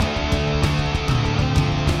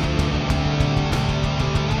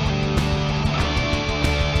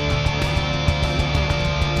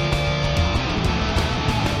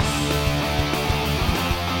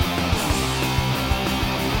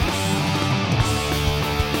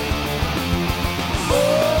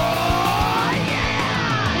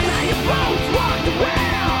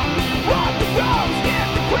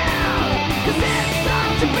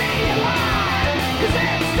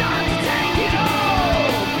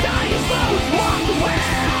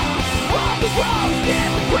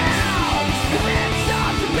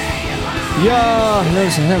يا اهلا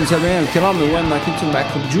وسهلا متابعينا الكرام وين ما كنتم،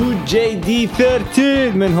 معكم جود جي دي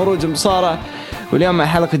 13 من هروج المصارعة، واليوم مع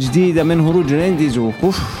حلقة جديدة من هروج الانديز.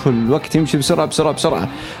 الوقت يمشي بسرعة.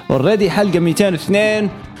 والردي حلقة 202،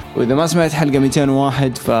 وإذا ما سمعت حلقة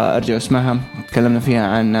 201 فأرجع اسمعها. تكلمنا فيها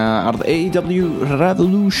عن عرض AEW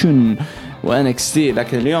Revolution و NXT،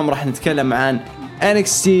 لكن اليوم راح نتكلم عن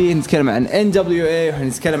NXT، نتكلم عن NWA،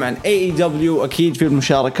 وحنتكلم عن AEW أكيد في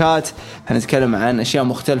المشاركات. حنتكلم عن أشياء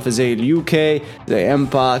مختلفة زي الUK، زي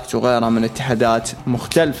Impact وغيرها من اتحادات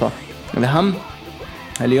مختلفة. الأهم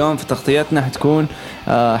اليوم في تغطيتنا حتكون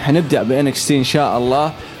حنبدأ ب NXT إن شاء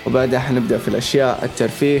الله، وبعدها حنبدأ في الأشياء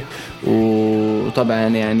الترفيه. وطبعا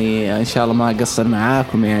يعني إن شاء الله ما أقصر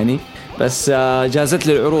معاكم يعني، بس جازت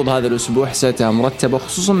لي العروض هذا الأسبوع، حسيتها مرتبة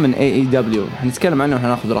خصوصا من AEW، حنتكلم عنه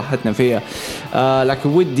وحناخذ راحتنا فيها. لكن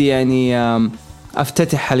ودي يعني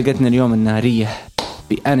أفتتح حلقتنا اليوم النارية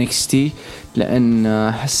ب NXT،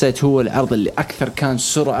 لأن حسيت هو العرض اللي أكثر كان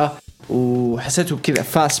سرعة، وحسيته كذا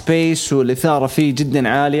فاست بيس، والإثارة فيه جدا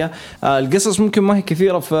عالية. القصص ممكن ما هي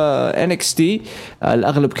كثيرة في NXT،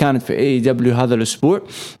 الأغلب كانت في AEW هذا الأسبوع،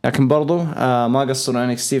 لكن برضو ما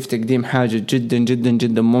قصروا NXT في تقديم حاجة جدا جدا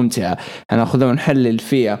جدا ممتعة هناخذها ونحلل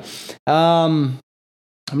فيها.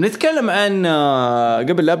 بنتكلم عن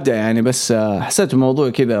قبل لا أبدأ يعني، بس حسيت الموضوع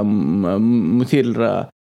كذا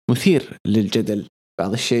مثير للجدل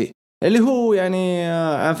بعض الشيء، اللي هو يعني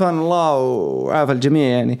عافانا الله وعافى الجميع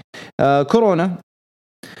يعني. كورونا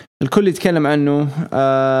الكل يتكلم عنه،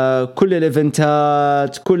 كل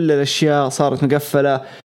الإيفنتات كل الأشياء صارت مقفلة.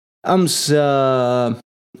 أمس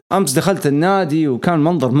دخلت النادي وكان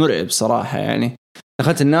منظر مرعب صراحة يعني.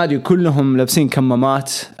 دخلت النادي وكلهم لابسين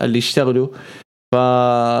كمامات اللي يشتغلوا،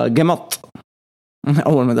 فقمط.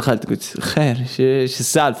 أول ما دخلت قلت خير، إيش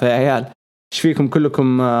السالفة يا عيال؟ إيش فيكم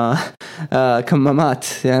كلكم كمامات؟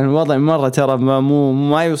 يعني الوضع مرة ترى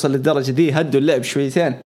ما يوصل للدرجة دي، هدوا اللعب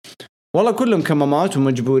شويتين. والله كلهم كمامات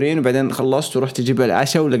ومجبورين. وبعدين خلصت ورحت أجيب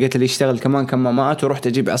العشاء، ولقيت اللي يشتغل كمان كمامات، ورحت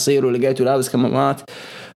أجيب عصير ولقيته لابس كمامات.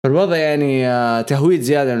 فالوضع يعني تهويد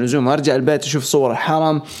زيادة عن اللزوم. أرجع البيت أشوف صور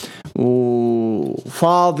الحرم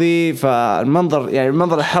وفاضي، فالمنظر يعني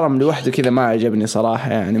المنظر الحرم لوحده كذا ما عجبني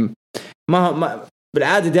صراحة يعني. ما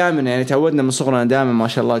بالعادة دائما يعني تعودنا من صغرنا دائما ما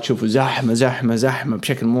شاء الله تشوفوا زحمة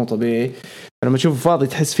بشكل مو طبيعي. لما تشوفه فاضي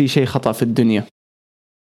تحس فيه شيء خطأ في الدنيا،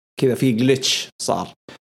 كذا فيه جليتش، صار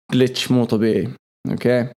جليتش مو طبيعي.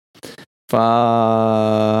 اوكي،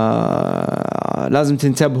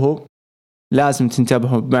 لازم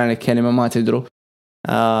تنتبهوا بمعنى الكلمة. ما تدروا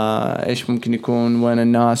ايش ممكن يكون، وين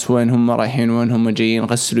الناس، وين هم رايحين، وين هم جايين.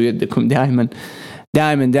 غسلوا يدكم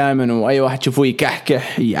دائما واي واحد تشوفوه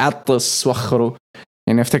يكحكح يعطس وخروا.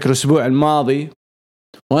 يعني افتكر الاسبوع الماضي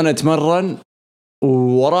وانا اتمرن،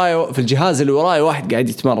 ووراي في الجهاز اللي وراي واحد قاعد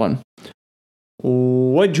يتمرن،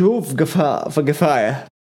 ووجهه في قفايه،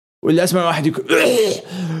 واللي اسمع واحد يقول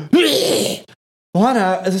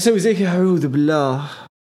وانا اسوي زي كذا، اعوذ بالله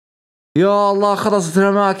يا الله، خلصت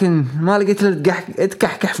الاماكن ما لقيت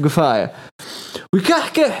اتكحكح في قفايه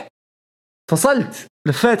ويكحكح. فصلت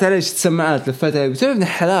لفيت عليه السماعات، لفيت عليه قلت له ابن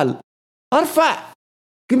الحلال ارفع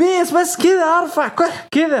قميص بس كذا، ارفع كح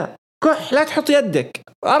لا تحط يدك،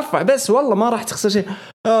 ارفع بس، والله ما راح تخسر شيء.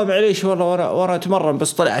 معليش والله ورا اتمرن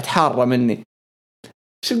بس طلعت حارة مني.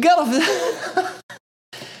 ايش القرف ده؟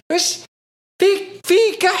 وش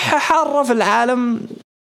في كحة حارة في العالم؟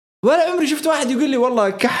 ولا عمري شفت واحد يقول لي والله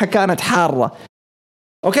كحة كانت حارة.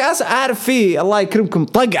 اوكي اعرف فيه الله يكرمكم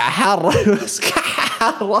طقعة حارة، بس كحة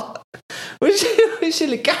حارة وش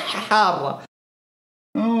اللي كحة حارة؟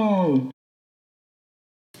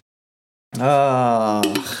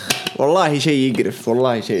 والله شيء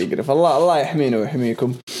يقرف، الله يحمينا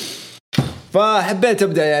ويحميكم. فحبيت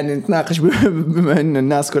أبدأ يعني نتناقش بما أن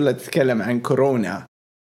الناس كلها تتكلم عن كورونا،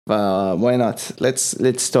 why not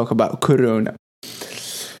let's talk about كورونا.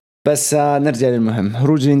 بس نرجع للمهم.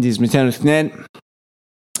 هروج الانديز 202،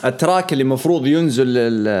 التراك اللي مفروض ينزل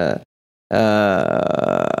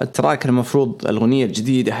التراك المفروض الأغنية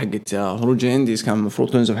الجديدة حقت هروج الانديز كان المفروض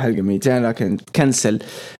تنزل حلقة 200، لكن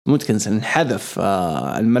انحذف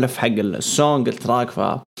الملف حق السونج التراك.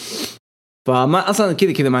 فما أصلا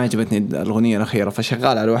كذا ما عجبتني الأغنية الأخيرة،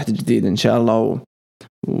 فشغال على واحدة جديدة إن شاء الله.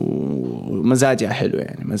 ومزاجها حلو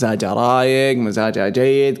يعني، مزاجها رايق، مزاجها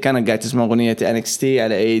جيد. كان قاعد تسمع أغنية NXT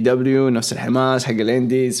على AEW، نفس الحماس حق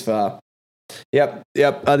الانديز.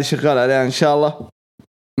 يب هذه شغال عليها إن شاء الله.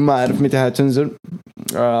 ما أعرف متى هتنزل،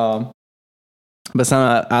 بس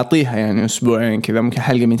أنا أعطيها يعني أسبوعين كذا، ممكن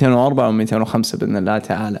حلقة 204 أو 205 بإذن الله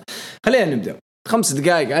تعالى. خلينا نبدأ. 5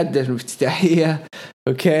 دقائق عدت من الافتتاحية.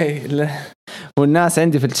 أوكي والناس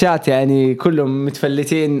عندي في الشات يعني كلهم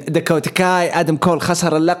متفلتين. داكوتا كاي آدم كول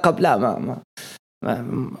خسر اللقب. لا ما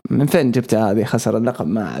من فين جبت هذه خسر اللقب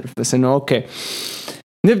ما أعرف، بس إنه أوكي.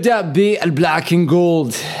 نبدأ بالبلاك اند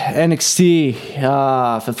جولد NXT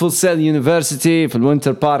في فول سيل يونيفرسيتي في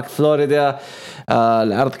الوينتر بارك فلوريدا.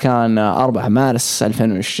 العرض كان 4 مارس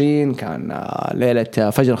 2020، كان ليلة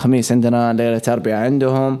فجر الخميس عندنا، ليلة أربعاء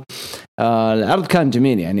عندهم. العرض كان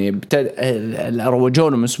جميل يعني.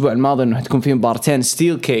 روجونا من الأسبوع الماضي إنه حتكون فيه مبارتين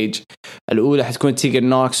ستيل كيج. الأولى حتكون تيجن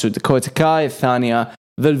نوكس وداكوتا كاي، الثانية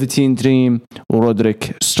فيلفتين دريم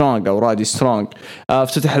ورودريك سترونغ أو رادي سترونغ.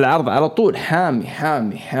 افتتح العرض على طول حامي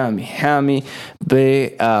حامي حامي حامي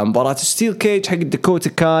بمباراة ستيل كيج حق داكوتا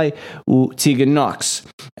كاي وتيجن نوكس.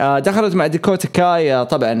 دخلت مع داكوتا كاي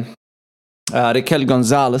طبعا ريكيل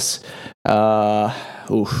غونزاليس.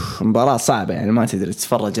 مباراة صعبة يعني، ما تدري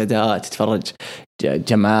تتفرج أداء، تتفرج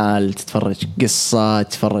جمال، تتفرج قصة،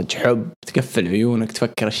 تتفرج حب، تقفل عيونك،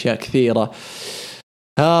 تفكر أشياء كثيرة.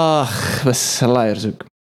 بس الله يرزق.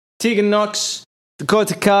 تيجن نوكس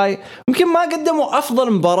داكوتا كاي ممكن ما قدموا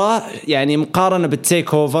أفضل مباراة يعني مقارنة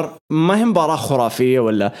بالتيك أوفر، ما هي مباراة خرافية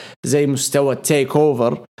ولا زي مستوى التيك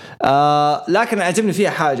أوفر. لكن عجبني فيها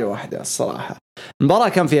حاجة واحدة الصراحة، المباراة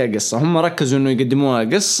كان فيها قصة. هم ركزوا إنه يقدموها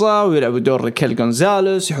قصة ويلعبوا دور ريكيل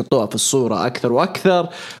غونزاليس، يحطوها في الصورة أكثر وأكثر،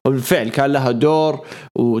 وبالفعل كان لها دور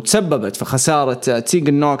وتسببت في خسارة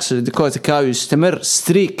تيجن نوكس لداكوتا كاي، ويستمر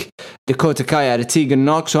ستريك داكوتا كاي على تيجن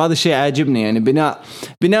نوكس. وهذا الشيء عاجبني يعني،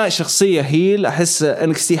 بناء شخصية هيل. أحس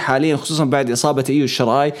NXT حاليا خصوصا بعد إصابة إيو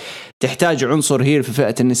شراي تحتاج عنصر هيل في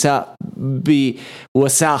فئة النساء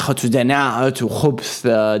بوساخة ودناءة وخبث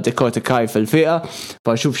داكوتا كاي في الفئة.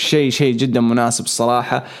 فأشوف شيء جدا مناسب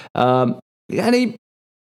الصراحة. يعني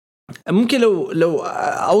ممكن لو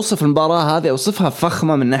أوصف المباراة هذه أوصفها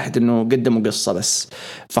فخمة من ناحية إنه قدموا قصة، بس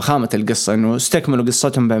فخامة القصة إنه استكملوا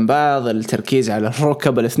قصتهم بين بعض، التركيز على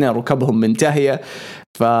الركب، الاثنين ركبهم منتهية،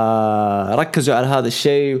 فركزوا على هذا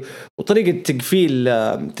الشيء. وطريقة تقفيل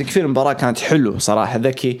المباراة كانت حلوة صراحة،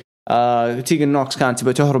 ذكي. تيجن نوكس كانت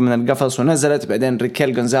تبى تهرب من القفص ونزلت، بعدين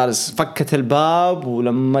ريكيل غونزاليس فكت الباب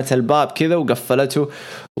ولمت الباب كذا وقفلته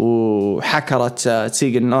وحكرت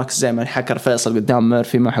تيجن نوكس زي ما حكر فيصل قدام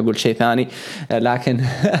ميرفي. ما حقول شيء ثاني، لكن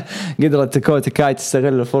قدرت داكوتا كاي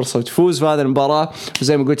تستغل الفرصة وتفوز في هذه المباراة،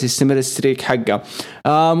 وزي ما قلت يستمر الستريك حقه.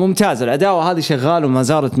 ممتاز الأداء هذه شغال وما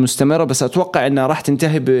زالت مستمرة، بس أتوقع أنها راح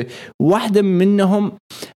تنتهي بواحدة منهم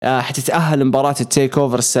حتتأهل مباراة التيك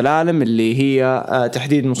أوفر السلالم اللي هي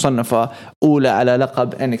تحديد مصنفة أولى على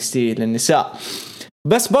لقب NXT للنساء.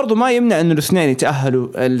 بس برضو ما يمنع أن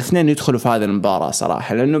الاثنين يدخلوا في هذه المباراة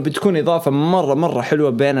صراحة، لأنه بتكون إضافة مرة حلوة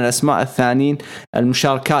بين الأسماء الثانيين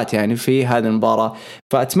المشاركات يعني في هذه المباراة.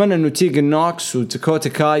 فأتمنى أنه تيجن نوكس وداكوتا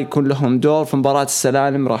كاي يكون لهم دور في مباراة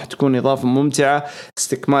السلالم، راح تكون إضافة ممتعة،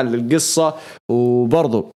 استكمال للقصة،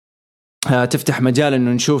 وبرضو تفتح مجال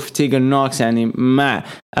انه نشوف تيجن نوكس يعني مع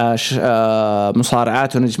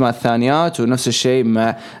مصارعات ونجمات ثانيات، ونفس الشيء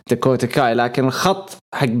مع داكوتا كاي. لكن الخط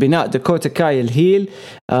حق بناء داكوتا كاي الهيل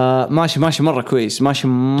ماشي مرة كويس، ماشي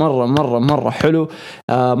مرة حلو،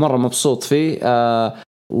 مرة مبسوط فيه.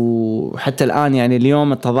 وحتى الآن يعني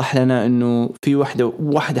اليوم اتضح لنا انه في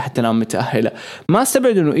واحدة حتى الآن متأهلة. ما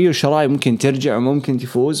استبعد انه ايو شراي ممكن ترجع وممكن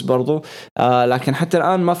تفوز برضو، لكن حتى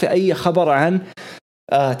الآن ما في اي خبر عن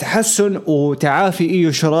تحسن وتعافي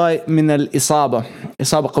إيو شراي من إصابة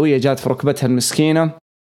قوية جات في ركبتها المسكينة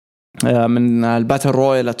من الباتل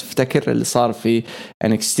رويال تفتكر اللي صار في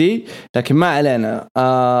NXT. لكن ما علينا،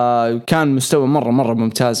 كان مستوى مرة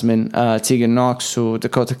ممتاز من تيجن نوكس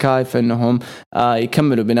وداكوتا كاي في أنهم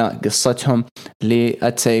يكملوا بناء قصتهم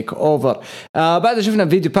للتيك أوفر. بعد شفنا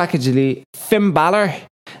فيديو باكج لفين بالر.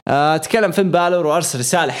 تكلم فين بالر وأرسل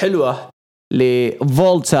رسالة حلوة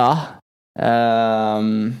لفولتا.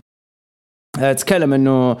 أتكلم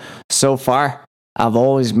إنه so far I've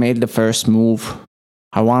always made the first move.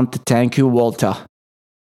 I want to thank you, Walter.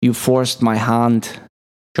 You forced my hand.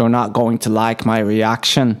 You're not going to like my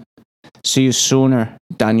reaction. See you sooner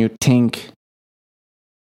than you think.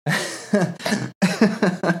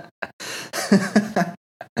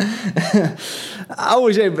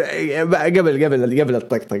 أول شيء قبل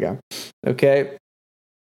الطقطقة، أوكي،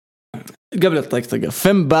 قبل الطقطقة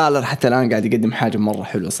فين بالر حتى الآن قاعد يقدم حاجة مرة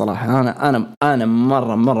حلوة صراحة. أنا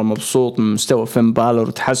مرة مبسوط من مستوى فين بالر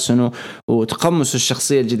وتحسنه وتقمص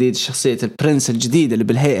الشخصية الجديدة، شخصية البرنس الجديدة اللي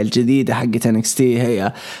بالهيئة الجديدة حقة NXT،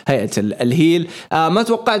 هيئة الهيل. ما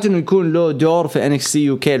توقعت إنه يكون له دور في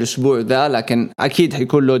NXT UK الأسبوع ذا، لكن أكيد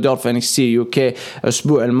حيكون له دور في NXT UK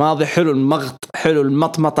الأسبوع الماضي. حلو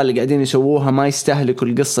المطمطة اللي قاعدين يسووها، ما يستهلكوا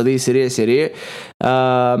القصة دي سريع.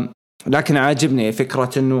 لكن عاجبني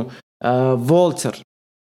فكرة إنه فولتر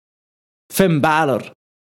فين بالر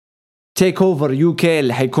تيك اوفر يو كي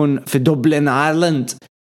اللي حيكون في دوبلين ايرلند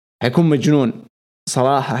حيكون مجنون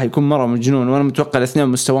صراحة، حيكون مرة مجنون. وانا متوقع الاثنين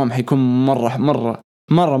مستواهم حيكون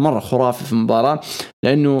مرة خرافي في المباراة،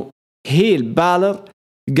 لانه هيل بالر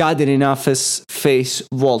قادر ينافس فيس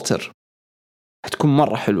فولتر. حتكون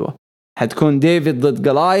مرة حلوة، حتكون ديفيد ضد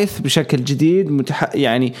جولايث بشكل جديد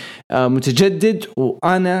يعني متجدد.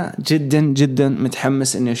 وأنا جدا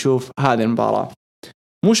متحمس إني أشوف هذه المباراة.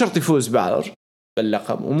 مو شرط يفوز بالر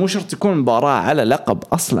باللقب، ومو شرط تكون مباراة على لقب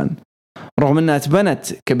أصلا، رغم أنها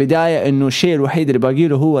تبنت كبداية إنه الشيء الوحيد اللي باقي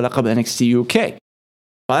له هو لقب NXT UK.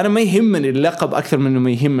 فأنا ما يهمني اللقب أكثر من إنه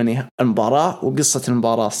ما يهمني المباراة وقصة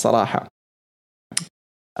المباراة الصراحة.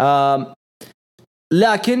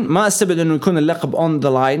 لكن ما استبعد انه يكون اللقب اون ذا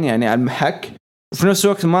لاين يعني على المحك، وفي نفس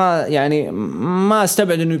الوقت ما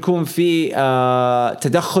استبعد انه يكون في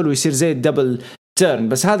تدخل ويصير زي الدبل تيرن.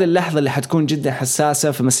 بس هذه اللحظة اللي حتكون جدا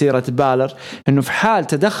حساسة في مسيرة بالر، انه في حال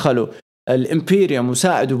تدخلوا الامبيريوم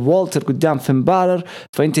وساعدوا والتر قدام فين بالر،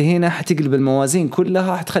 فانت هنا حتقلب الموازين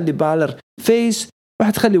كلها، حتخلي بالر فيس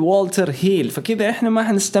وحتخلي والتر هيل. فكذا احنا ما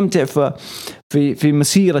حنستمتع في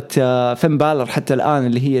مسيرة فين بالر حتى الآن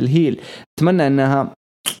اللي هي الهيل. أتمنى أنها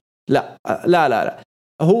لا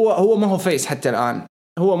هو ما هو فيس حتى الآن،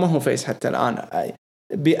 هو ما هو فيس حتى الآن.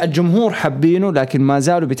 الجمهور حابينه لكن ما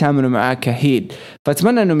زالوا بيتعاملوا معاه كهيل.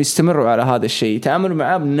 فأتمنى أنهم يستمروا على هذا الشيء، يتعاملوا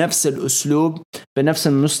معاه بنفس الأسلوب بنفس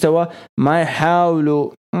المستوى، ما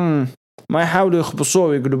يحاولوا يخبصوه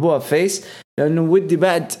ويقلبوها فيس. لأنه ودي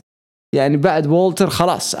بعد والتر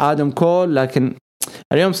خلاص آدم كول، لكن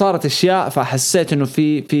اليوم صارت أشياء فحسيت إنه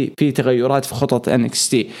في تغيرات في خطط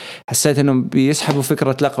NXT. حسيت إنهم بيسحبوا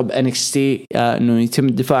فكرة لقب NXT إنه يتم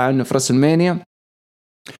الدفاع عنه في رسلمانيا.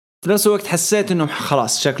 في نفس الوقت حسيت إنهم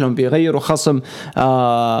خلاص شكلهم بيغيروا خصم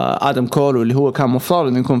آدم كول، واللي هو كان مفترض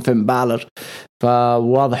إنه يكون فين بالر.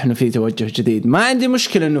 فواضح إنه في توجه جديد. ما عندي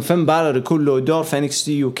مشكلة إنه فين بالر يكون له دور في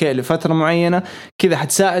NXT UK لفترة معينة كذا،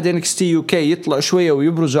 حتساعد NXT UK يطلع شوية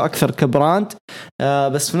ويبرزوا أكثر كبراند.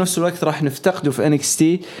 بس في نفس الوقت راح نفتقده في NXT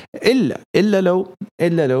إلا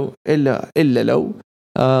لو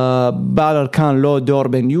بالر كان له دور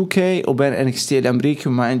بين UK وبين NXT الأمريكي.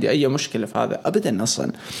 وما عندي أي مشكلة في هذا أبدا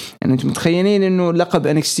أصلا. يعني أنتم متخيلين إنه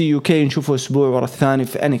لقب NXT UK نشوفه أسبوع ورا الثاني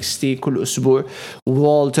في NXT كل أسبوع،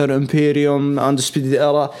 والتر إمبيريوم أندسبيدد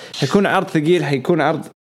إيرا، حيكون عرض ثقيل، حيكون عرض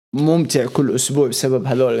ممتع كل أسبوع بسبب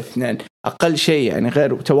هذول الاثنين أقل شيء، يعني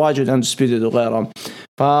غير تواجد أندسبيدد وغيرهم.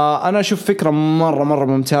 فأنا أشوف فكرة مرة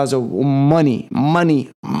ممتازة، وماني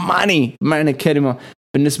معنى كلمة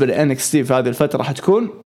بالنسبة لNXT في هذه الفترة.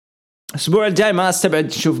 حتكون الأسبوع الجاي ما أستبعد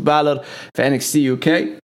تشوف بالر في NXT UK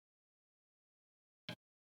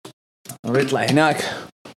ويطلع هناك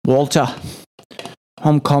والتر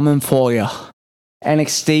I'm coming for you.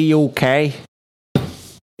 NXT UK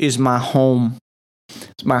is my home.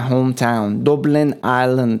 It's my hometown. Dublin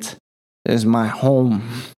Ireland is my home.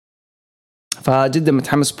 فجدا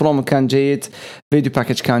متحمس. برومو كان جيد، فيديو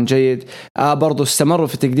باكج كان جيد. برضو استمروا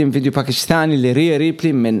في تقديم فيديو باكج ثاني لريا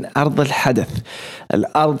ريبلي من أرض الحدث،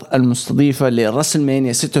 الأرض المستضيفة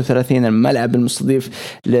لرسلمانيا 36، الملعب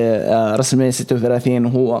المستضيف لرسلمانيا 36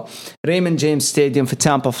 وهو ريموند جيمس ستاديوم في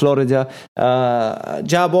تامبا فلوريدا.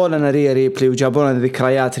 جابوا لنا ريا ريبلي وجابوا لنا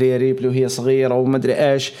ذكريات ريا ريبلي وهي صغيرة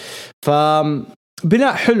ومدري إيش.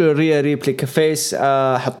 بناء حلو ريا ريبلي كفيس،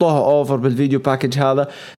 حطوها اوفر بالفيديو باكج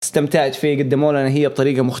هذا، استمتعت فيه. قدموا لنا هي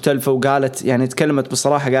بطريقة مختلفة، وقالت يعني تكلمت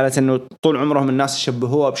بصراحة، قالت انه طول عمرهم الناس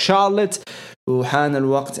يشبهوها بشارلت، وحان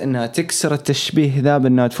الوقت انها تكسر التشبيه ذا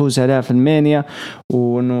بانها تفوز عليها في المانيا،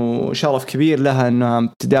 وانه شرف كبير لها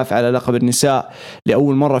انها تدافع على لقب النساء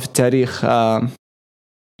لأول مرة في التاريخ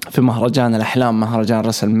في مهرجان الأحلام، مهرجان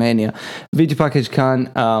رسلمانيا. فيديو باكج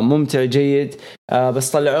كان ممتع جيد،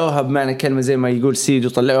 بس طلعوها بمعنى كلمة زي ما يقول سيد،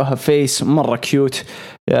 وطلعوها فيس مرة كيوت.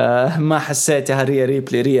 ما حسيتها ريا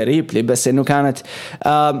ريبلي، بس إنه كانت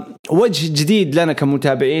وجه جديد لنا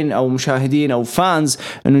كمتابعين أو مشاهدين أو فانز،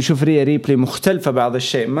 إنه نشوف ريا ريبلي مختلفة بعض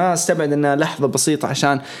الشيء. ما استبعد إنها لحظة بسيطة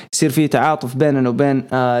عشان يصير فيه تعاطف بيننا وبين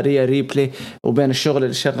ريا ريبلي وبين الشغل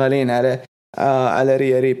اللي شغالين على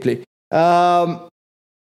ريا ريبلي.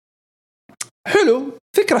 حلو،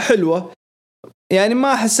 فكرة حلوة. يعني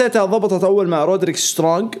ما حسيتها ضبطت أول مع رودريك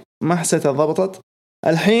سترونج، ما حسيتها ضبطت.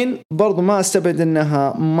 الحين برضو ما استبعد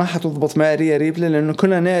أنها ما حتضبط مع ريا ريبلي، لأنه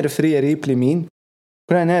كنا نعرف ريا ريبلي مين،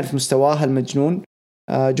 كنا نعرف مستواها المجنون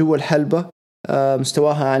جوا الحلبة،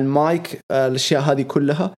 مستواها على المايك، الأشياء هذه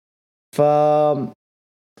كلها. ف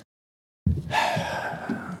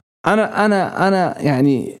أنا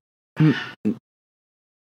يعني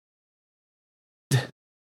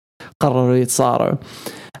قرروا يتصارعوا.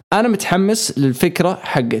 أنا متحمس للفكرة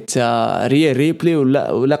حقت ريا ريبلي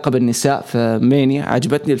ولقب النساء في مانيا.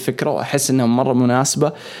 عجبتني الفكرة وأحس إنها مرة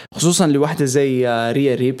مناسبة، خصوصا لواحدة زي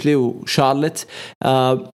ريا ريبلي وشارلت.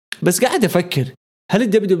 بس قاعد أفكر هل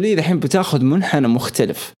الدبليو الحين بتاخذ منحنى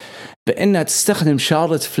مختلف بأنها تستخدم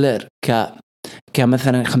شارلت فلير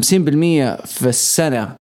كمثلا 50% في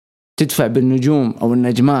السنة تدفع بالنجوم أو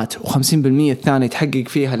النجمات، و50% الثاني تحقق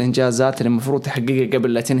فيها الإنجازات اللي المفروض تحققها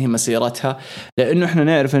قبل لا تنهي مسيرتها. لأنه إحنا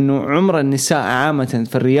نعرف إنه عمر النساء عامة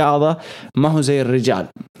في الرياضة ما هو زي الرجال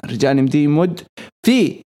يمدي يمد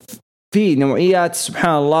في نوعيات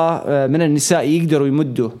سبحان الله من النساء يقدروا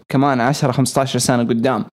يمدوا كمان 10-15 سنة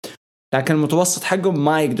قدام، لكن المتوسط حقهم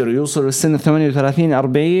ما يقدروا يوصلوا للسنة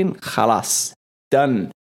 38-40 خلاص دن.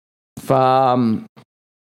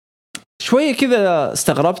 شوية كذا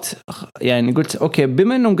استغربت، يعني قلت أوكي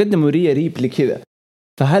بما أنهم قدموا ريا ريبلي كذا،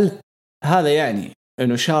 فهل هذا يعني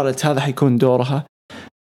أنه شارلت هذا حيكون دورها؟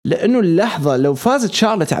 لأنه اللحظة لو فازت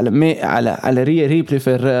شارلت على ريا ريبلي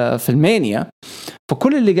في المانيا،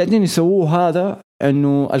 فكل اللي قاعدين يسووه هذا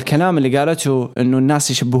أنه الكلام اللي قالته أنه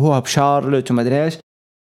الناس يشبهوها بشارلت وما أدري إيش،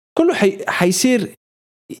 كله حيصير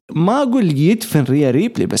ما أقول يدفن ريا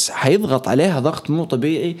ريبلي، بس حيضغط عليها ضغط مو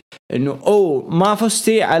طبيعي إنه ما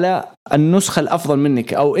فزتي على النسخة الأفضل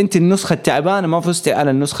منك، أو أنت النسخة التعبانة ما فزتي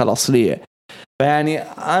على النسخة الأصلية. فيعني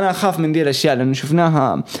أنا أخاف من دي الأشياء لأنه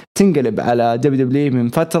شفناها تنقلب على دبليو من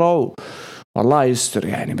فترة والله يستر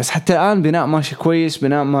يعني. بس حتى الآن بناء ماشي كويس،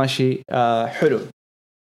 بناء ماشي حلو.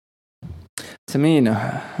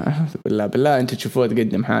 سمينا بالله أنت تشوفوه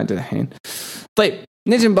تقدم حاجة الحين. طيب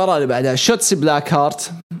نجي المباراة اللي بعدها، شوتسي بلاك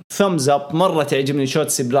هارت. ثمز اب، مرة تعجبني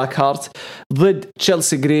شوتسي بلاك هارت ضد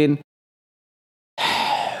تشيلسي جرين.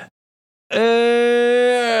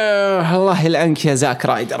 الله يلعنك يا زاك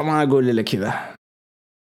رايدر، ما أقول إلا كذا.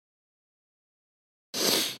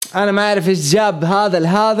 أنا ما أعرف إيش جاب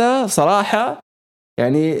هذا صراحة،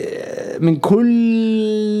 يعني من كل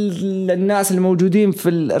الناس الموجودين في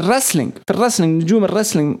الرسلينج نجوم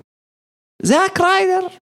الرسلينج زاك رايدر.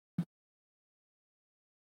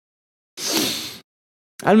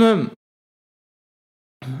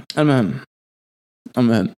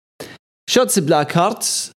 المهم شوتسي بلاك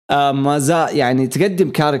هارت ما زال يعني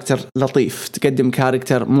تقدم كاركتر لطيف، تقدم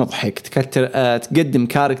كاركتر مضحك، تقدم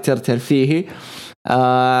كاركتر ترفيهي.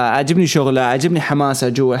 عجبني شغله، عجبني حماسه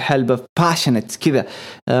جوا الحلبة، باشنت كذا،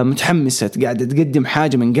 متحمسة، قاعدة تقدم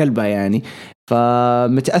حاجة من قلبها يعني،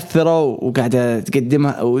 فمتأثرة وقاعدة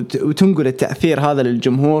تقدمها وتنقل التأثير هذا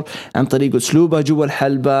للجمهور عن طريق أسلوبها جوا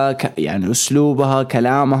الحلبة، يعني أسلوبها،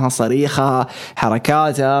 كلامها، صريخها،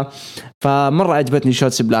 حركاتها. فمرة عجبتني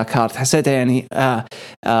شوتس بلاك هارت، حسيتها يعني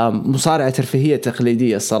مصارعة ترفيهية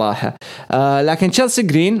تقليدية الصراحة. لكن تشيلسي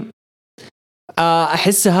جرين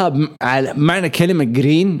أحسها على معنى كلمة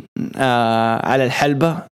جرين على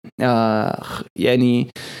الحلبة، يعني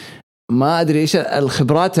ما أدري إيش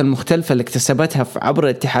الخبرات المختلفة اللي اكتسبتها عبر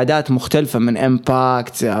اتحادات مختلفة من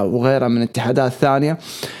إمباكت وغيرها من اتحادات ثانية.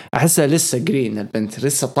 أحسها لسه جرين، البنت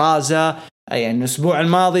لسه طازة. يعني الأسبوع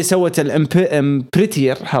الماضي سوت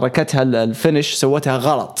الامبريتير، حركتها الفينش سوتها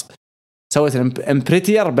غلط، سوت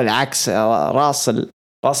الامبريتير بالعكس،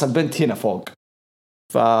 راس البنت هنا فوق،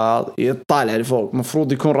 فيطالع لفوق،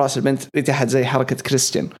 مفروض يكون راس البنت لتحت زي حركة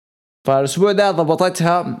كريستيان. فالأسبوع ده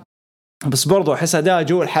ضبطتها، بس برضو أحس أداء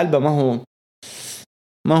جو الحلبة ما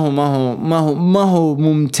هو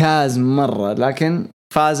ممتاز مرة، لكن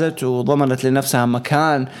فازت وضمنت لنفسها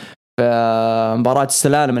مكان في مباراة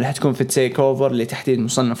السلالم اللي حتكون في التيك أوفر لتحديد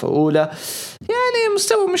مصنفة أولى. يعني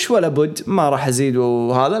مستوى مش ولا بد، ما راح أزيد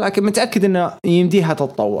وهذا، لكن متأكد إنه يمديها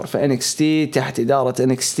تتطور في NXT تحت إدارة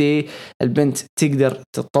NXT. البنت تقدر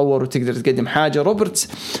تتطور وتقدر تقدم حاجة.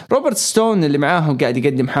 روبرت ستون اللي معاه قاعد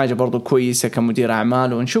يقدم حاجة برضو كويسة كمدير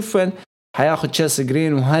أعمال، ونشوف فين حياخد تشيلسي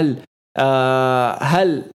جرين، وهل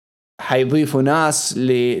حيضيفوا ناس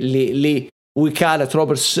لوكالة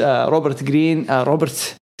روبرت جرين،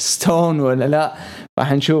 روبرت ستون ولا لا.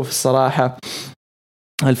 راح نشوف الصراحة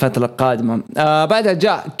الفترة القادمة. بعدها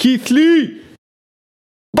جاء كيث لي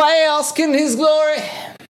باسكن هيز جلوري،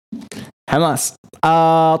 حماس.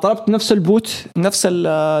 طلبت نفس البوت، نفس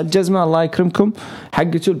الجزمة الله يكرمكم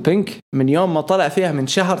حقته البينك، من يوم ما طلع فيها من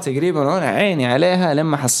شهر تقريبا، وانا عيني عليها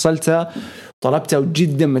لما حصلتها طلبتها،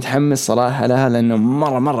 وجدا متحمس صراحة لها لأنه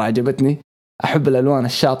مرة عجبتني. أحب الألوان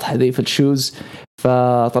الشاطحة ذي في الشوز،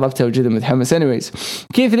 فطلبتها وجدا متحمس. anyways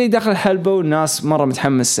كيث لي دخل الحلبة والناس مرة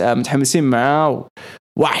متحمسين معاه،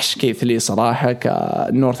 وحش كيث لي صراحة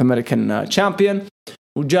كنورث أمريكان تشامبيون.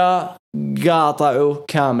 وجاء قاطعوا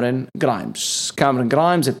كاميرون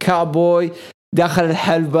جرايمز الكابوي داخل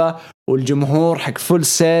الحلبة، والجمهور حق فول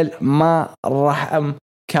سيل ما رحم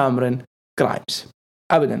كاميرون جرايمز.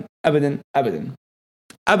 أبدا أبدا أبدا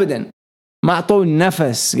أبدا ما أعطوا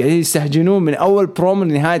نفس، قاعدين يستهجنون من أول برومو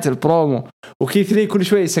لنهاية البرومو. وكيث لي كل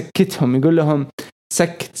شوي يسكتهم، يقول لهم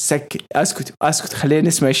سكت أسكت خلينا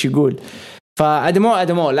نسمع إيش يقول.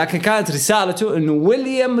 فعدموه لكن كانت رسالته إنه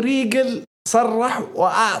ويليام ريجل صرح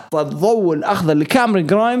وأعطى الضوء الأخضر لكاميرون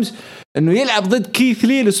جرايمز إنه يلعب ضد كيث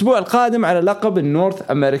لي الأسبوع القادم على لقب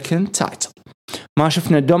النورث أمريكان تايتل. ما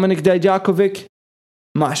شفنا دومينيك دايجاكوفيك،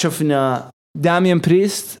 ما شفنا داميان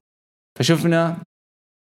بريست، فشفنا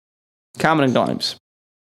كاميرون جرايمز.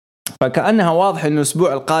 فكأنها واضح إنه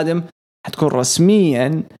الأسبوع القادم حتكون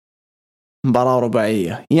رسميا مباراة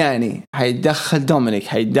رباعية، يعني هيتدخل دومينيك،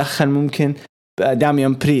 هيتدخل ممكن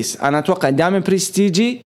داميان بريست. أنا أتوقع داميان بريست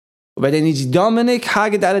يجي وبعدين يجي دومينيك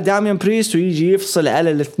حاقد على داميان بريست ويجي يفصل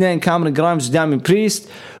على الاثنين كاميرون جرايمز وداميان بريست،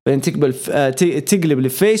 بعدين تقلب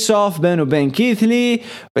الفيس اوف بينه وبين كيث لي،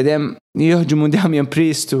 بعدين يهجموا داميان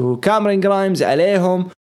بريست وكاميرون جرايمز عليهم،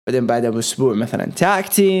 بعدين بعدها بأسبوع مثلا تاك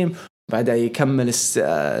تيم، بعدها يكمل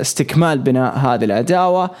استكمال بناء هذه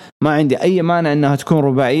العداوة. ما عندي أي مانع أنها تكون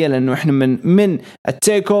رباعية، لأنه إحنا من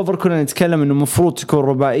التيك أوفر كنا نتكلم أنه مفروض تكون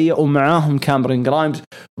رباعية ومعاهم كاميرون جرايمز،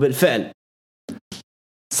 وبالفعل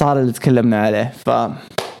صار اللي تكلمنا عليه. ف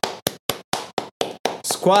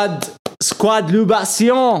سكواد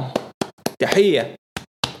لوباسيون، تحية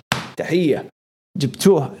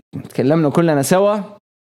جبتوها، تكلمنا كلنا سوا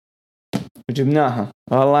وجبناها،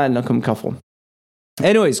 والله إنكم كفو.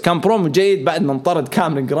 anyways كان برومو جيد بعد ما انطرد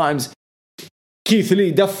كاميرون جرايمز. كيث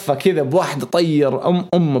لي دفة كذا بواحدة طير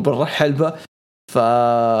أم بالرحلبة،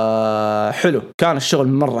 فحلو كان الشغل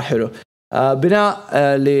مرة حلو. بناء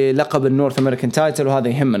للقب النورث أمريكان تايتل، وهذا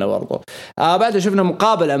يهمنا برضو. بعد شفنا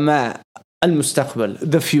مقابلة مع المستقبل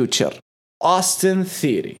The Future أوستن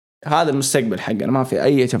ثيري. هذا المستقبل حقنا ما في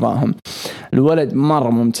أي تفاهم. الولد مرة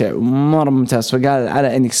ممتع ومرة ممتاز، فقال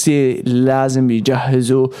على NXT لازم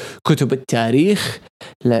يجهزوا كتب التاريخ،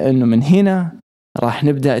 لأنه من هنا راح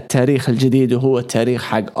نبدأ التاريخ الجديد، وهو التاريخ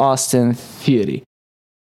حق أوستن ثيري.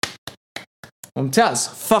 ممتاز،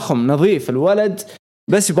 فخم نظيف الولد،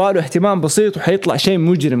 بس يبغى له اهتمام بسيط وحيطلع شيء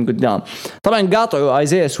مجرم قدام. طبعا قاطعوا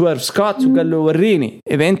ايزايا سويرف سكوت وقال له وريني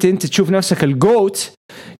اذا انت تشوف نفسك الجوت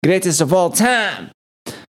greatest of all time.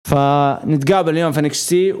 فنتقابل اليوم في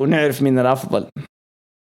NXT ونعرف مين الافضل.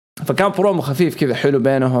 فكان برومو خفيف كذا حلو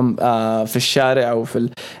بينهم في الشارع او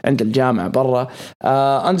عند الجامعه برا.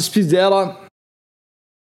 Undisputed Era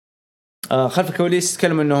خلف الكواليس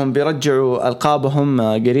تكلموا انهم بيرجعوا القابهم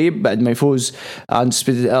قريب بعد ما يفوز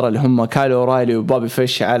Undisputed Era اللي هم كايل أورايلي وبوبي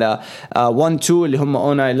فيش على 1-2 اللي هم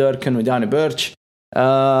أوناي لوركن وداني بيرتش.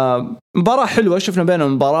 مباراة حلوة شفنا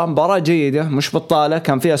بينهم، مباراة جيدة مش بطالة،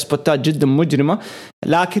 كان فيها سبوتات جدا مجرمة،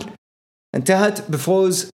 لكن انتهت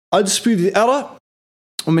بفوز Undisputed Era.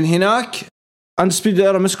 ومن هناك Undisputed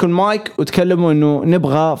Era مسكوا المايك وتكلموا انه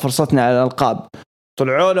نبغى فرصتنا على الألقاب.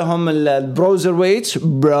 طلعوا لهم البروزر ويتس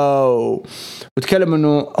برو وتكلموا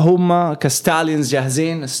انه هم كستالينز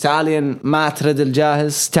جاهزين. ستالين مات ريدل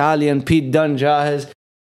جاهز، ستالين بيت دان جاهز،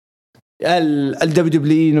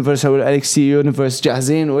 الدبليو يونيفرس او الالكسي يونيفرس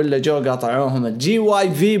جاهزين، ولا جو قاطعوهم الجي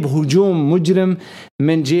واي في بهجوم مجرم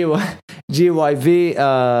من جي واي في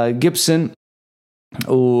جيبسون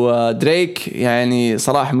ودريك، يعني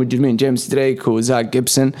صراحة مجرمين جيمس دريك وزاك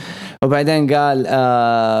جيبسون. وبعدين قال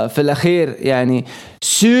في الأخير يعني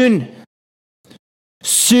soon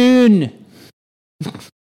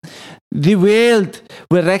the world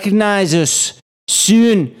will recognize us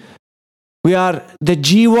soon. We are the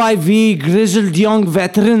GYV grizzled young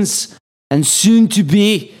veterans and soon to be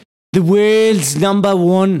the world's number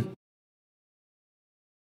one.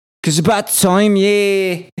 'Cause about time,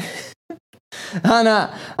 yeah.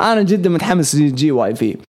 أنا جدا متحمس للجي واي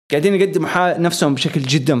في. قاعدين يقدموا نفسهم بشكل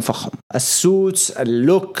جدا فخم، السوتس،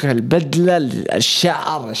 اللوك، البدلة،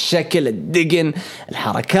 الشعر، الشكل، الدقن،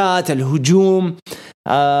 الحركات، الهجوم.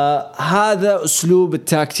 هذا أسلوب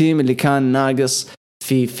التاك تيم اللي كان ناقص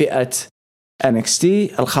في فئة NXT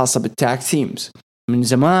الخاصة بالتاك تيمز. من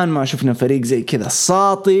زمان ما شفنا فريق زي كذا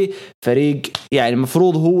ساطي، فريق يعني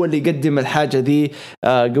المفروض هو اللي يقدم الحاجة دي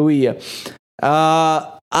قوية.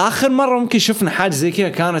 آخر مرة ممكن شفنا حاجة زي كذا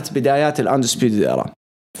كانت بدايات الأندسبيدد إيرا،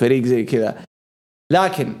 فريق زي كذا.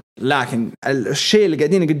 لكن الشيء اللي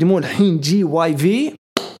قاعدين يقدموه الحين جي واي في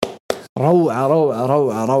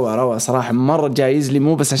روعة صراحة. مرة جايز لي،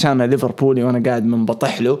 مو بس عشان ليفربولي وأنا قاعد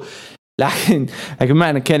منبطح له، لكن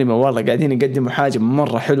معنى كلمة والله قاعدين يقدموا حاجة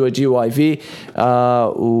مرة حلوة جي واي في.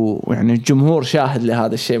 ويعني الجمهور شاهد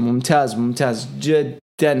لهذا الشيء. ممتاز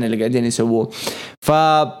جدا اللي قاعدين يسووه.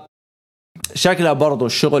 شكلها برضو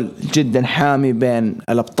الشغل جدا حامي بين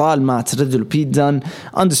الأبطال مات ريدل وبيت دان،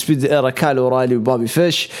 اندسبيد إيرا كايل أورايلي وبوبي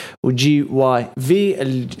فيش وجي واي في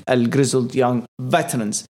الجريزلد يونغ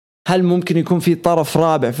فيترنز. هل ممكن يكون في طرف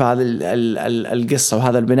رابع في هذه القصة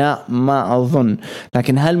وهذا البناء؟ ما أظن.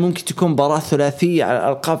 لكن هل ممكن تكون مباراة ثلاثية على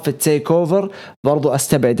الألقاب في التيك أوفر؟ برضو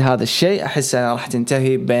أستبعد هذا الشيء. أحس أنها راح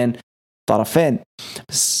تنتهي بين طرفين.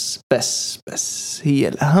 بس هي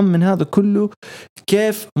الأهم من هذا كله،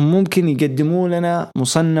 كيف ممكن يقدموا لنا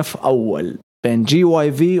مصنف أول بين جي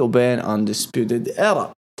واي في وبين Undisputed Era؟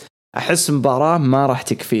 أحس مباراة ما راح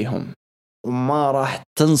تكفيهم وما راح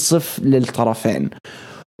تنصف للطرفين،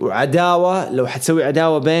 وعداوة لو حتسوي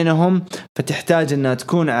عداوة بينهم فتحتاج أنها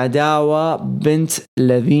تكون عداوة بنت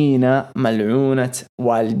الذين ملعونة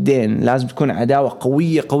والدين. لازم تكون عداوة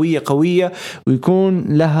قوية قوية قوية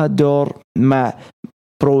ويكون لها دور مع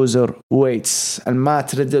بروزر ويتس.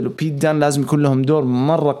 المات ريدل وبيت دان لازم يكون لهم دور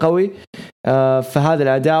مرة قوي في هذه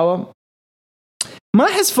العداوة. ما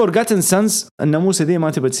أحس فورغاتن سانز الناموسة دي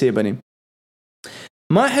ما تبى تسيبني.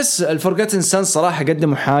 ما أحس الفورغاتن سانز صراحة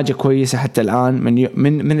قدموا حاجة كويسة حتى الآن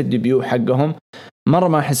من الديبيو حقهم. مرة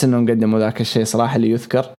ما أحس إنهم قدموا ذاك الشيء صراحة اللي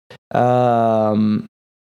يذكر.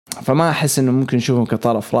 فما أحس إنه ممكن نشوفهم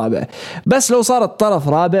كطرف رابع. بس لو صارت طرف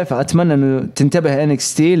رابع فأتمنى إنه تنتبه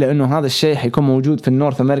NXT، لأنه هذا الشيء حيكون موجود في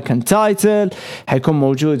النورث أمريكان تايتل، حيكون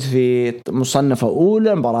موجود في مصنفة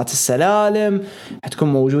أولى مباراة السلالم،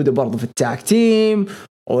 حتكون موجودة برضو في التاك تيم،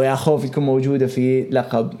 ويا خوف يكون موجودة في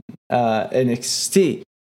لقب NXT.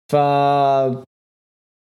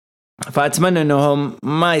 فأتمنى أنهم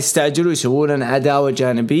ما يستعجلوا يسوون عداوة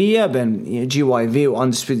جانبية بين جي واي في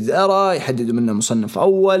وأندسبيد إيرا، يحددوا منه مصنف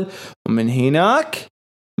أول، ومن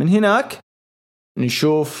هناك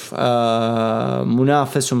نشوف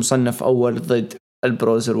منافس ومصنف أول ضد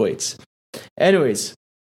البروزر ويتس. anyways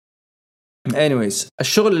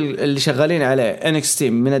الشغل اللي شغالين عليه NXT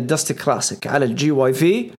من الدست كلاسيك على الجي واي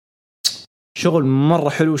في شغل مرة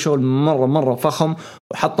حلو، شغل مرة فخم،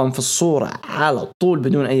 وحطهم في الصورة على طول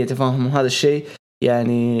بدون أي تفاهم. وهذا الشيء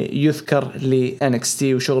يعني يذكر ل NXT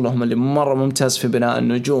وشغلهم اللي مرة ممتاز في بناء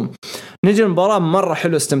النجوم. نجي المباراة مرة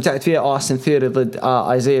حلو استمتعت فيها، أوستن ثيوري ضد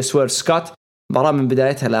آيزايا سويرف سكوت. مباراة من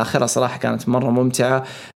بدايتها لآخرها صراحة كانت مرة ممتعة.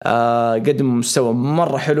 قدموا مستوى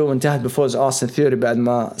مرة حلو وانتهت بفوز أوستن ثيوري بعد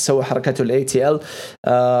ما سوى حركته ال ATL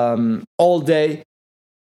all day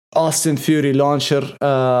أوستن ثيوري لانشر.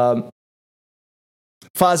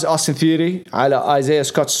 فاز أوستن ثيوري على آيزايا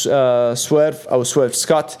سكوت سويرف أو سويرف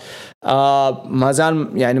سكوت. ما زال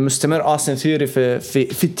يعني مستمر أوستن ثيوري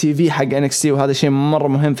في التي في حق NXT، وهذا شيء مرة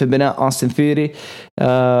مهم في بناء أوستن ثيوري.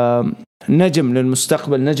 نجم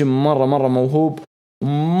للمستقبل، نجم مرة موهوب،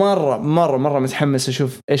 مرة متحمس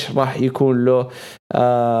أشوف إيش راح يكون له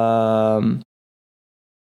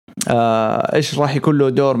إيش راح يكون له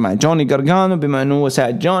دور مع جوني غارغانو، بما أنه هو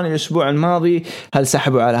ساعد جوني الأسبوع الماضي. هل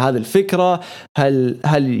سحبوا على هذه الفكرة؟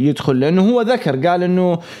 هل يدخل؟ لأنه هو ذكر قال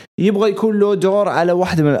أنه يبغى يكون له دور على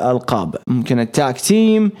واحدة من الألقاب، ممكن التاك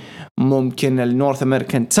تيم، ممكن النورث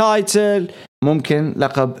أمريكان تايتل، ممكن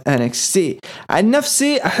لقب NXT. عن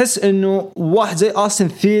نفسي أحس أنه واحد زي أوستن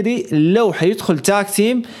ثيوري لو حيدخل تاك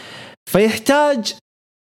تيم فيحتاج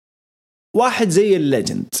واحد زي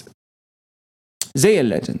الليجند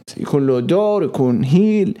يكون له دور، يكون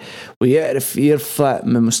هيل ويعرف يرفع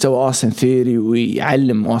من مستوى أوستن ثيوري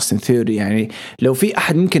ويعلم أوستن ثيوري. يعني لو في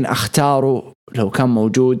أحد ممكن أختاره لو كان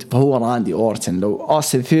موجود فهو راندي أورتن. لو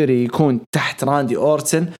أوستن ثيوري يكون تحت راندي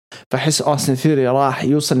أورتن فحس أوستن ثيوري راح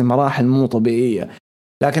يوصل لمراحل مو طبيعية.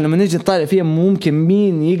 لكن لما نيجي نطالع فيها ممكن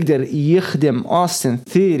مين يقدر يخدم أوستن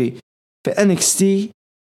ثيوري في NXT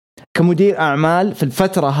كمدير أعمال في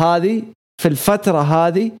الفترة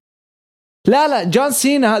هذه لا جون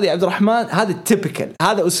سينا هذه عبد الرحمن، هذا التيبيكال،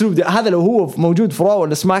 هذا أسلوب هذا لو هو موجود في راو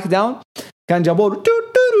ولا سماك داون كان جابوه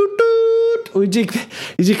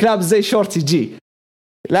ويجيك لابس زي شورت يجي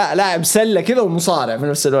لاعب سلة كذا ومصارع في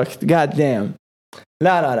نفس الوقت قاعد نايم.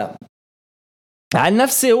 لا عن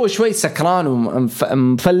نفسي هو شوي سكران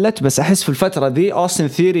ومفلت، بس أحس في الفترة ذي أوستن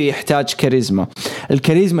ثيوري يحتاج كاريزما.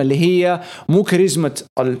 الكاريزما اللي هي مو كاريزما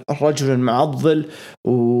الرجل المعضل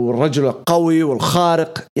والرجل القوي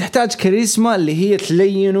والخارق، يحتاج كاريزما اللي هي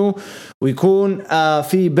تلينه ويكون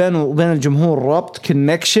في بينه وبين الجمهور ربط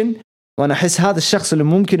كونكشن. وأنا أحس هذا الشخص اللي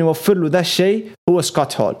ممكن يوفر له ذا الشيء هو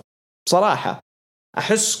سكوت هول. بصراحة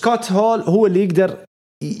أحس سكوت هول هو اللي يقدر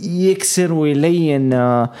يكسر ويلين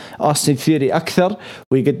أوستن ثيوري أكثر،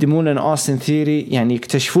 ويقدمون لنا أوستن ثيوري يعني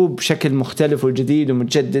يكتشفوه بشكل مختلف وجديد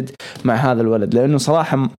ومتجدد مع هذا الولد. لأنه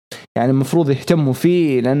صراحة يعني المفروض يهتموا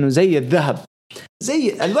فيه، لأنه زي الذهب،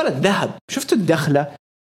 زي الولد ذهب. شفتوا الدخلة،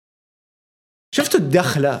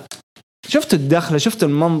 شفتوا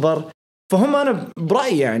المنظر، فهم أنا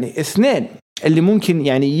برأيي يعني اثنين اللي ممكن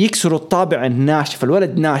يعني يكسروا الطابع الناشف.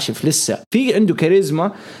 الولد ناشف لسه، في عنده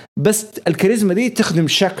كاريزما، بس الكاريزما دي تخدم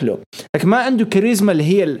شكله، لكن ما عنده كاريزما اللي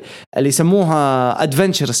هي اللي يسموها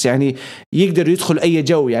ادفنتشرس، يعني يقدر يدخل أي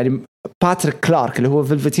جو. يعني باتريك كلارك اللي هو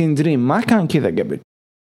فيلفتين دريم ما كان كذا قبل،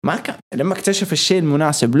 ما كان. لما اكتشف الشيء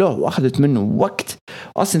المناسب له وأخذت منه وقت.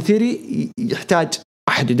 أصلا ثيري يحتاج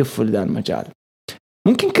أحد يدفه لذا المجال.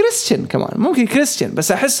 ممكن كريستيان كمان، ممكن كريستيان،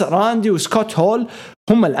 بس أحس راندي وسكوت هول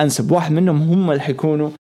هم الأنسب. واحد منهم هم اللي حيكونوا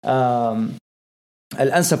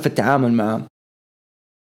الأنسب في التعامل معه.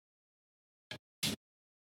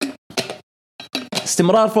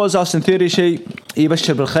 استمرار فوز أوستن ثيري شيء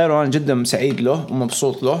يبشر بالخير، وأنا جدا سعيد له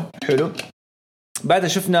ومبسوط له. حلو. بعد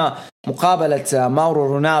شفنا مقابلة ماورو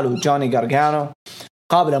رونالو وجوني غارغانو،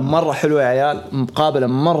 مقابلة مرة حلوة يا عيال، مقابلة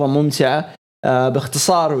مرة ممتعة.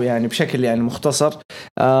 باختصار يعني بشكل يعني مختصر،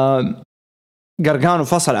 غارغانو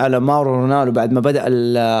فصل على ماورو رونالو بعد ما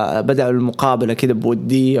بدأ المقابلة كده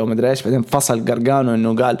بودية وما أدري إيش. بعدين فصل غارغانو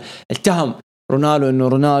إنه قال اتهم رونالو إنه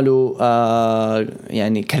رونالو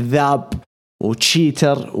يعني كذاب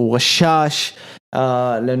وتشيتر وغشاش،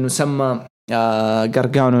 لأنه سمى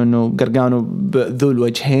غارغانو إنه غارغانو ذو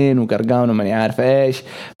الوجهين وغارغانو ما يعرف إيش.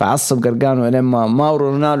 فعصب غارغانو لما ماورو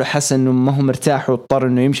رونالو حس إنه ما هو مرتاح واضطر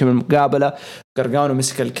إنه يمشي من المقابلة. غارغانو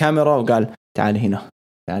مسك الكاميرا وقال تعال هنا،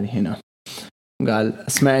 تعال هنا. قال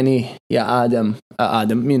اسمعني يا آدم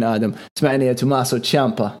مين آدم؟ اسمعني يا توماسو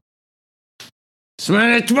تشامبا،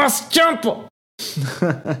 اسمعني يا توماسو تشامبا.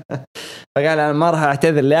 فقال أنا ما راح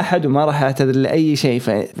أعتذر لأحد وما راح أعتذر لأي شيء.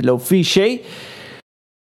 فلو في شيء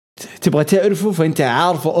تبغى تعرفه فأنت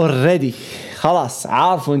عارفه already، خلاص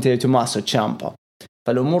عارفه أنت يا توماسو تشامبا.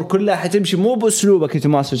 فالأمور كلها حتمشي مو بأسلوبك يا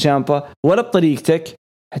توماسو تشامبا ولا بطريقتك،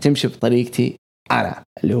 حتمشي بطريقتي أنا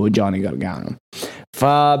اللي هو جوني غارغانو.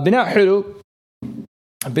 فبناء حلو،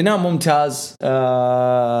 بناء ممتاز.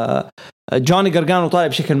 جوني غارغانو طالع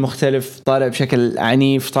بشكل مختلف، طالع بشكل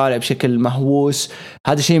عنيف، طالع بشكل مهووس.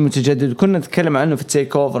 هذا شيء متجدد، كنا نتكلم عنه في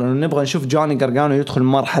التيك اوفر انه نبغى نشوف جوني غارغانو يدخل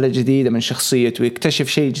مرحله جديده من شخصيته ويكتشف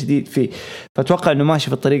شيء جديد فيه. فاتوقع انه ماشي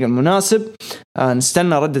في الطريق المناسب.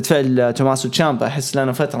 نستنى ردة فعل توماسو تشامبا، احس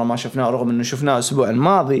لنا فتره ما شفناه رغم انه شفناه الاسبوع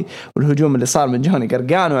الماضي والهجوم اللي صار من جوني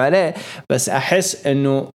غارغانو عليه، بس احس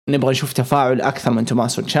انه نبغى نشوف تفاعل أكثر من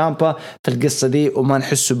توماسو تشامبا في القصة دي وما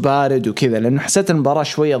نحسه بارد وكذا، لأنه حسيت المباراة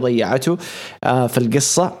شوية ضيعته في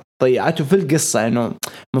القصة، ضيعته في القصة. إنه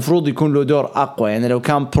مفروض يكون له دور أقوى، يعني لو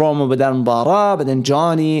كان برومو بدل مباراة بدل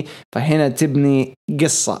جوني فهنا تبني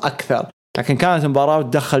قصة أكثر، لكن كانت مباراة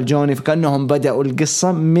وتدخل جوني فكأنهم بدأوا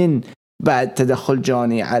القصة من بعد تدخل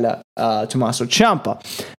جوني على توماسو تشامبا.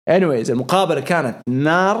 anyways المقابلة كانت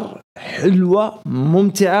نار، حلوة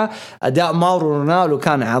ممتعة. أداء ماورو رونالو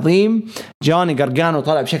كان عظيم. جوني غارغانو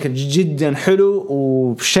طلع بشكل جدا حلو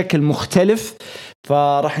وبشكل مختلف.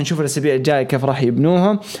 فراح نشوف الأسابيع الجاية كيف راح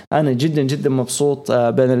يبنوها. أنا جدا جدا مبسوط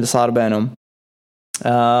بين اللي صار بينهم.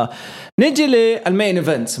 نجي للمين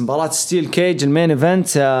ايفنت، مباراة ستيل كيج. المين ايفنت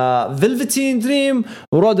فيلفتين دريم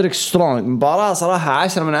ورودريك سترونج. مباراة صراحة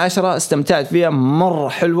 10 من 10، استمتعت فيها، مرة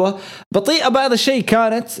حلوة، بطيئة بعض الشيء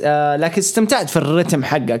كانت، لكن استمتعت في الرتم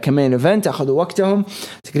حقها. كمين ايفنت أخذوا وقتهم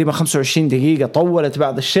تقريبا 25 دقيقة، طولت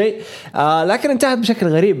بعض الشيء، لكن انتهت بشكل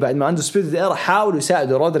غريب بعد ما عنده سبيد ايرا حاولوا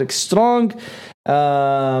يساعدوا رودريك سترونج.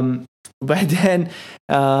 وبعدين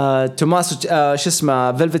توماسو شو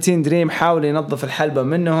اسمه فيلفتين دريم حاول ينظف الحلبة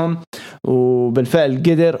منهم وبالفعل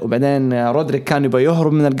قدر. وبعدين رودريك كان يبغى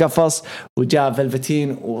يهرب من القفص وجاء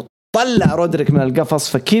فيلفتين وطلع رودريك من القفص،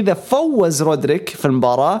 فكذا فوز رودريك في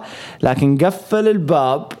المباراة، لكن قفل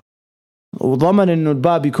الباب وضمن انه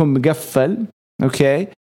الباب يكون مقفل. اوكي،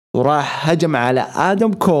 وراح هجم على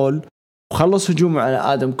آدم كول وخلص هجومه على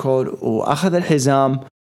آدم كول واخذ الحزام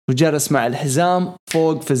وجلس مع الحزام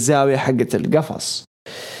فوق في الزاوية حقة القفص.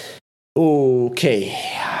 اوكي،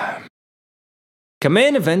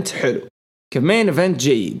 كمين ايفنت حلو، كمين ايفنت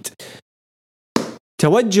جيد.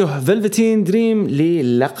 توجه فيلفتين دريم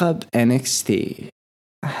للقب NXT،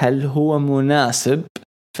 هل هو مناسب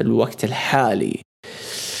في الوقت الحالي؟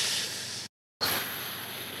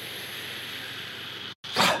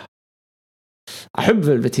 أحب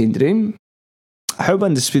فيلفتين دريم، أحب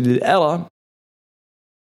أندسبيدد إيرا.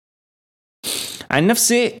 عن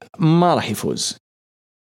نفسي ما راح يفوز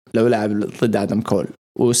لو لعب ضد آدم كول،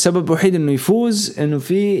 والسبب الوحيد إنه يفوز إنه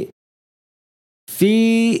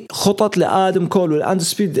في خطط لآدم كول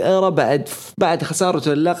والأندسبيد إيرا بعد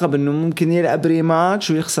خسارته اللقب إنه ممكن يلعب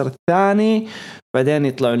ريماتش ويخسر الثاني بعدين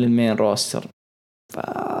يطلعوا للمين روستر.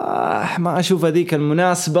 فما أشوف هذيك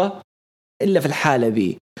المناسبة إلا في الحالة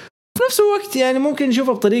ذي. في نفس الوقت يعني ممكن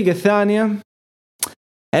نشوفها بطريقة ثانية،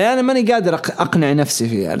 يعني أنا ماني قادر أقنع نفسي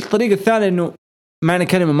فيها. الطريقة الثانية إنه معنى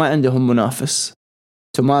كلمة ما عندهم منافس،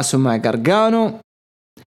 توماسو مع غارغانو،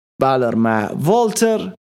 بالر مع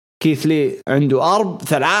فولتر، كيث لي عنده أرب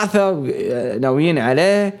 3 ناويين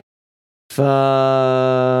عليه.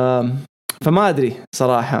 فما أدري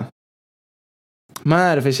صراحة، ما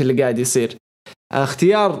أعرف إيش اللي قاعد يصير.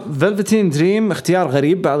 اختيار فيلفتين دريم اختيار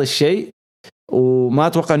غريب بعض الشيء، وما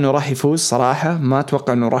أتوقع أنه راح يفوز صراحة، ما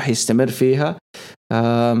أتوقع أنه راح يستمر فيها.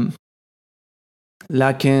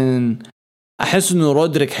 لكن أحس أنه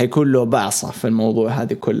رودريك حيكون له بعصة في الموضوع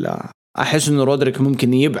هذه كلها. أحس أنه رودريك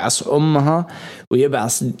ممكن يبعص أمها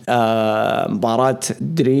ويبعص مباراة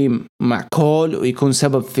دريم مع كول، ويكون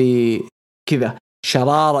سبب في كذا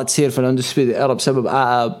شرارة تصير في الاندسبيد إيرا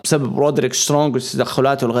بسبب رودريك سترونج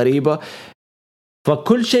وتدخلاته الغريبة.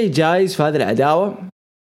 فكل شيء جايز في هذه العداوة،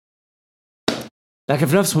 لكن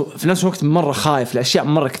في نفس الوقت مرة خايف لأشياء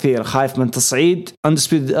مرة كثير. خايف من تصعيد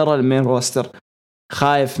اندسبيد إيرا للمين روستر،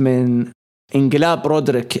 خايف من انقلاب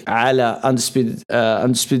رودريك على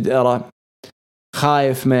اندسبيد إيرا،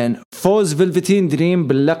 خايف من فوز فيلفتين دريم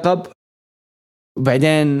باللقب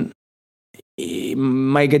وبعدين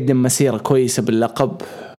ما يقدم مسيرة كويسة باللقب،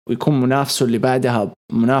 ويكون منافسه اللي بعدها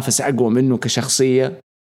منافس أقوى منه كشخصية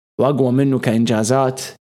وأقوى منه كإنجازات.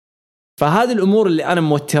 فهذه الأمور اللي أنا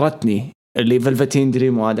موترتني، اللي فيلفتين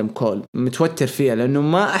دريم وآدم كول متوتر فيها، لأنه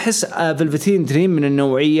ما أحس فيلفتين دريم من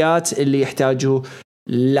النوعيات اللي يحتاجوا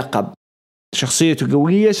لقب. شخصيته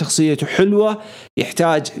قوية، شخصيته حلوة،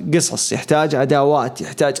 يحتاج قصص، يحتاج عداوات،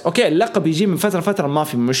 يحتاج أوكي اللقب يجي من فترة ما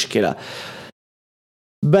في مشكلة،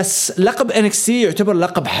 بس لقب NXT يعتبر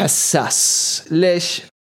لقب حساس. ليش؟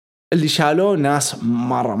 اللي شالوه ناس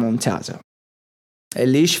مرة ممتازة.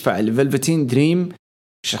 اللي يشفع لفيلفتين دريم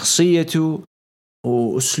شخصيته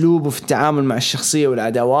وأسلوبه في التعامل مع الشخصية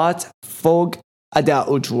والعداوات فوق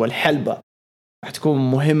أداءه جوا الحلبة. راح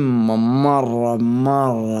تكون مهمة مرة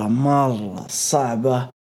مرة مرة صعبة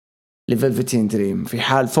لفيلفتين دريم في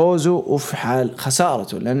حال فوزه وفي حال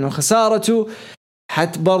خسارته، لأنه خسارته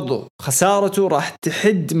برضو خسارته راح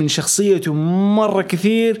تحد من شخصيته مرة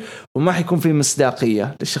كثير وما حيكون في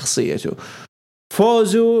مصداقية لشخصيته.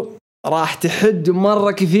 فوزه راح تحد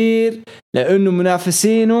مرة كثير لأنه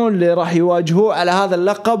منافسينه اللي راح يواجهوه على هذا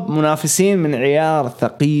اللقب منافسين من عيار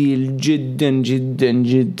ثقيل جدا جدا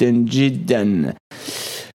جدا جدا.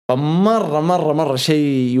 فمرة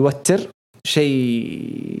شيء يوتر،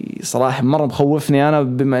 شيء صراحة مرة مخوفني أنا،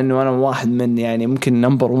 بما أنه أنا واحد من يعني ممكن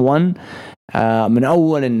نمبر 1 من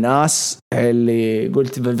أول الناس اللي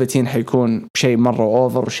قلت فيلفتين حيكون شيء مرة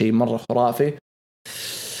أوفر وشيء مرة خرافي.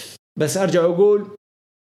 بس أرجع أقول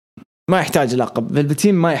ما يحتاج لقب،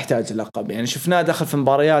 فيلفتين ما يحتاج لقب. يعني شفناه دخل في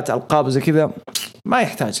مباريات ألقاب زي كذا، ما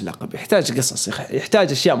يحتاج لقب، يحتاج قصص،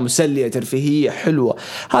 يحتاج أشياء مسلية ترفيهية حلوة.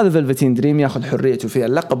 هذا فيلفتين دريم ياخذ حريته فيها.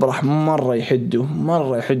 اللقب راح مرة يحده.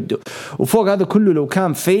 وفوق هذا كله لو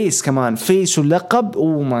كان فيس كمان، فيس اللقب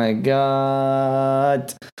أوه ماي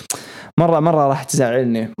جاد، مرة راح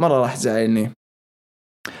تزعلني.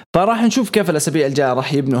 فراح نشوف كيف الأسابيع الجاية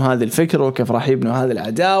راح يبنوا هذه الفكرة وكيف راح يبنوا هذه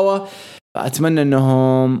العداوة. فأتمنى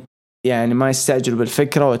أنهم يعني ما يستعجلوا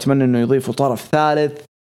بالفكرة، وأتمنى أنه يضيفوا طرف ثالث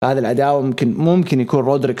في هذه العداوة. ممكن يكون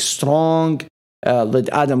رودريك سترونج ضد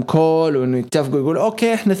آدم كول، وأنه يتفقوا يقول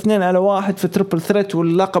أوكي إحنا 2-1 في تريبل ثريت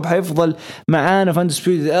واللقب حيفضل معانا في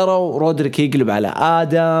اندسبيود إيرا، ورودريك يقلب على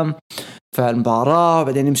آدم في المباراة،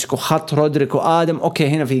 بعدين يمسكوا خط رودريك وآدم. أوكي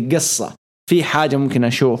هنا في قصة، في حاجة ممكن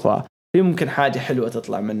أشوفها، في ممكن حاجة حلوة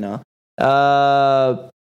تطلع منها.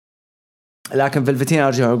 لكن فيلفتين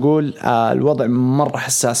أرجع أقول الوضع مرة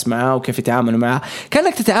حساس معاه، وكيف يتعاملوا معاه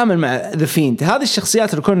كأنك تتعامل مع ذا فيند. هذه الشخصيات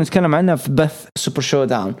اللي كنا نتكلم عنها في بث سوبر شو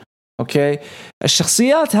داون، أوكي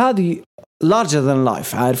الشخصيات هذه larger than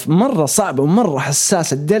life، عارف، مرة صعبة ومرة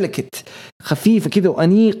حساسة، delicate، خفيفة كذا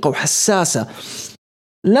وأنيقة وحساسة.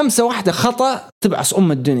 لمسة واحدة خطأ تبعث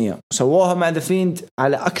الدنيا. سووها مع ذا فيند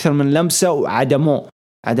على أكثر من لمسة وعدموه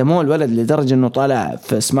الولد لدرجة أنه طالع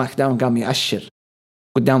في سماك داون قام يأشر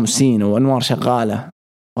قدام سين وأنوار شغالة،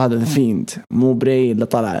 وهذا ذا فيند مو بري اللي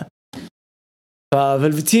طلع.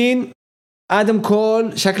 ففلفتين آدم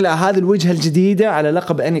كول شكلها هذه الوجهة الجديدة على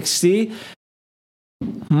لقب NXT.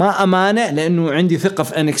 ما أمانع لأنه عندي ثقة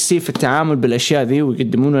في NXT في التعامل بالأشياء ذي،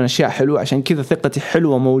 ويقدمون لنا أشياء حلوة، عشان كذا ثقتي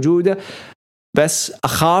حلوة موجودة. بس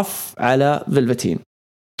أخاف على فلفتين،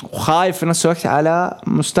 وخايف في نفس الوقت على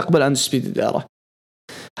مستقبل أندسبيد إيرا.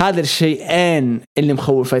 هذا الشيئين اللي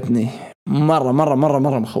مخوفتني مرة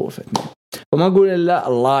مخوفتني. وما أقول إلا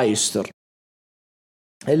الله يستر.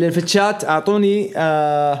 اللي في الشات أعطوني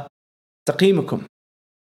تقييمكم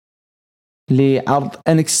لعرض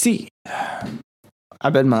NXT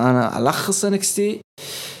قبل ما أنا ألخص NXT.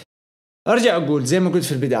 أرجع أقول زي ما قلت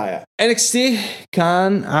في البداية NXT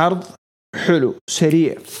كان عرض حلو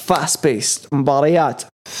سريع فاست بيست مباريات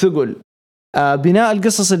ثقل بناء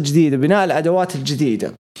القصص الجديدة بناء الأدوات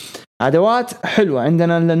الجديدة أدوات حلوة.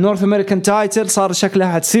 عندنا النورث أمريكان تايتل صار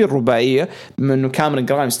شكلها حتصير رباعية بما أنه كاميرون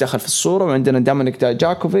جرايمز دخل في الصورة وعندنا دومينيك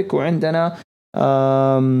جاكوفيك وعندنا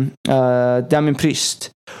دامين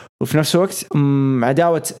بريست وفي نفس الوقت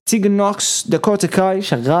عداوة تيغن نوكس داكوتا كاي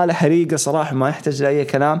شغالة حريقة صراحة ما يحتاج لأي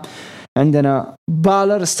كلام. عندنا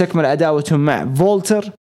بالر استكمل عداوتهم مع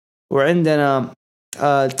فولتر وعندنا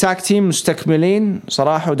التاك تيم مستكملين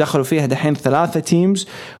صراحة ودخلوا فيها دحين 3 تيمز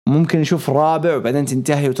ممكن نشوف رابع وبعدين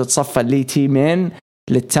تنتهي وتتصفى لي تيمين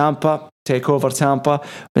للتامبا تيك اوفر تامبا.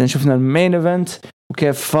 بعدين شفنا المين ايفنت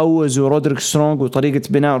وكيف فوزوا رودريك سترونج وطريقة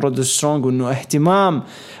بناء رودريك سترونج وانه اهتمام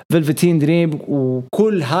فيلفتين دريم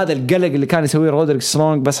وكل هذا القلق اللي كان يسويه رودريك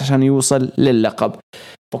سترونج بس عشان يوصل للقب.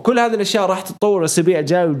 وكل هذه الاشياء راح تتطور الاسابيع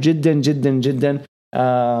الجايه جدا جدا جدا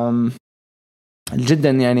جدا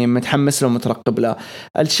يعني متحمس له ومترقب له.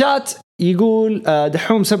 الشات يقول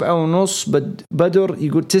دحوم 7.5 بدر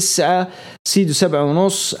يقول 9 سيدو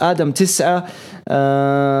 7.5 آدم 9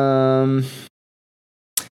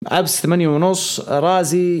 عبس 8.5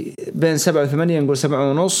 رازي بين 7 و8 نقول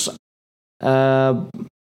 7.5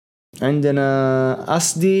 عندنا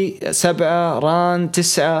أسدي 7 ران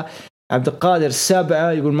 9 عبد القادر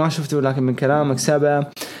 7 يقول ما شفته لكن من كلامك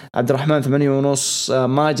 7 عبد الرحمن 8.5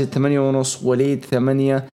 ماجد 8.5 وليد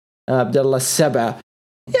 8 عبد الله 7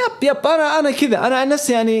 يب انا كذا انا عن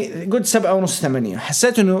نفسي يعني قلت 7.5 8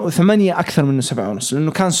 حسيت انه 8 اكثر منه 7.5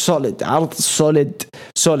 لانه كان سوليد عرض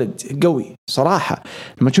سوليد قوي صراحه.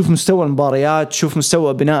 لما تشوف مستوى المباريات تشوف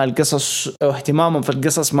مستوى بناء القصص واهتمامهم في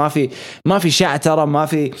القصص ما في شعتره ما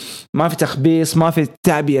في تخبيص ما في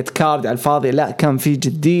تعبئه كارد على الفاضي لا كان في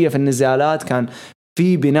جديه في النزالات كان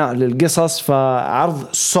في بناء للقصص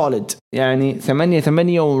فعرض سوليد يعني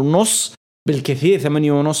 8.5 بالكثير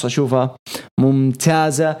 8.5 أشوفها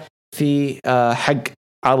ممتازة في حق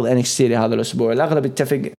عرض NXT هذا الأسبوع. الأغلب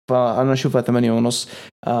يتفق فأنا أشوفها 8.5.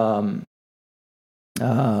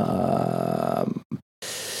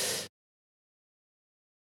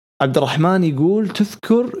 عبد الرحمن يقول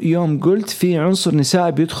تذكر يوم قلت في عنصر نساء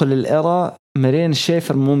بيدخل الإرا مرين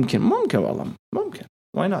الشيفر ممكن والله ممكن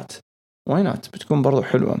why not بتكون برضو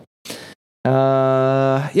حلوة.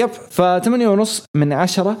 يب 8.5 من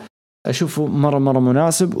 10 أشوفه مرة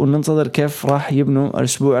مناسب وننتظر كيف راح يبنوا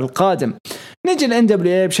الأسبوع القادم. نجي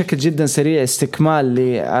الNWA بشكل جدا سريع استكمال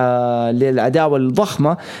للعداوة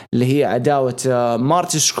الضخمة اللي هي عداوة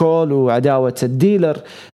مارتي سكول وعداوة الديلر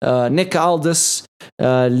نيك ألدس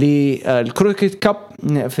للكروكيت كاب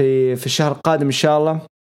في الشهر القادم إن شاء الله.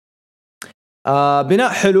 بناء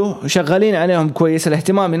حلو شغالين عليهم كويس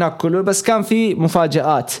الاهتمام هناك كله بس كان في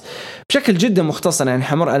مفاجآت بشكل جدا مختصر يعني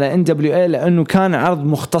حمر على NWA لأنه كان عرض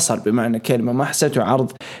مختصر بمعنى كلمة ما حسيته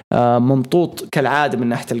عرض ممطوط كالعادة من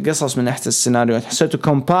ناحية القصص من ناحية السيناريوهات حسيته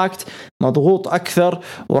كومباكت مضغوط أكثر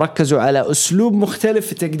وركزوا على أسلوب مختلف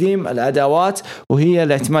في تقديم العداوات وهي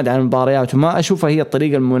الاعتماد على المباريات وما أشوفها هي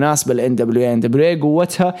الطريقة المناسبة لNWA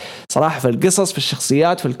قوتها صراحة في القصص في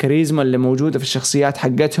الشخصيات في الكاريزما اللي موجودة في الشخصيات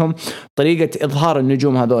حقتهم طريقة إظهار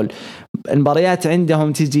النجوم هذول. المباريات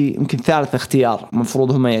عندهم تيجي يمكن ثالث اختيار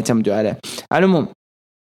مفروض هم يعتمدوا عليه. على العموم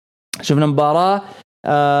شفنا مباراة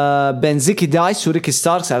بين زيكي دايس وريكي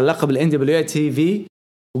ستاركس على لقب الNWA TV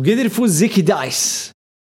وقدر يفوز زيكي دايس.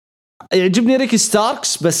 يعجبني ريكي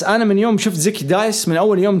ستاركس بس أنا من يوم شفت زيكي دايس من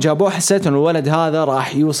أول يوم جابوه حسيت إن الولد هذا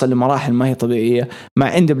راح يوصل لمراحل ما هي طبيعية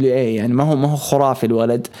مع NWA يعني ما هو خرافي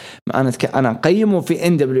الولد. أنا قيمه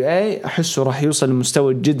في NWA أحسه راح يوصل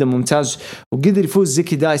لمستوى جدا ممتاز وقدر يفوز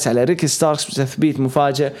زيكي دايس على ريكي ستاركس بتثبيت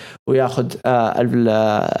مفاجئ وياخد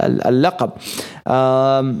اللقب.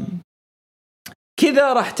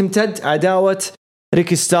 كذا راح تمتد عداوة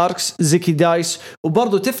ريكي ستاركس زيكي دايس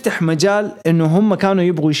وبرضو تفتح مجال انه هم كانوا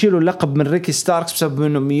يبغوا يشيلوا اللقب من ريكي ستاركس بسبب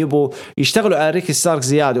انهم يبغوا يشتغلوا على ريكي ستاركس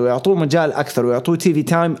زيادة ويعطوه مجال اكثر ويعطوه TV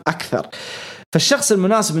تايم اكثر. فالشخص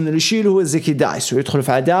المناسب انه يشيله هو زيكي دايس ويدخل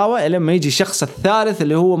في عداوة لما يجي الشخص الثالث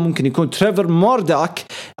اللي هو ممكن يكون تريفر مورداك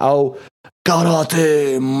او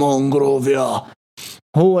كاراتي مونغروفيا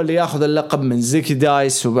هو اللي ياخذ اللقب من زيكي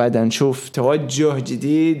دايس وبعدها نشوف توجه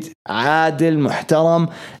جديد عادل محترم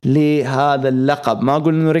لهذا اللقب. ما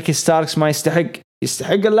أقول إنه ريكي ستاركس ما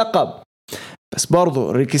يستحق اللقب بس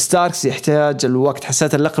برضو ريكي ستاركس يحتاج الوقت.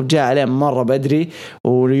 حسيت اللقب جاء عليه مرة بدري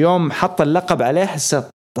واليوم حط اللقب عليه حسيت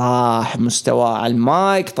طاح مستواه على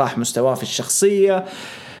المايك طاح مستواه في الشخصية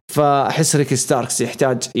فأحس ريكي ستاركس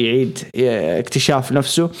يحتاج يعيد اكتشاف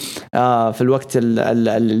نفسه في الوقت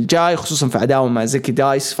الجاي خصوصا في عداوة مع زيكي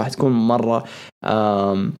دايس فحتكون مرة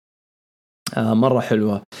مرة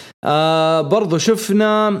حلوة. برضو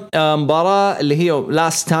شفنا مباراة اللي هي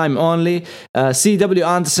last time only CW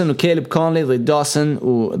أندرسون وكيلب كونلي ضد داوسن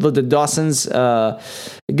وضد الداوسنز.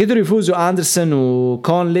 قدروا يفوزوا أندرسون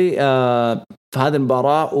وكونلي في هذه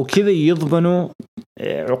المباراة، وكذا يضمنوا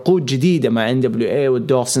عقود جديدة مع NWA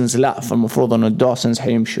والداوسنز. لا، فالمفروض أنه الداوسنز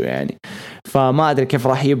حيمشوا يعني، فما أدري كيف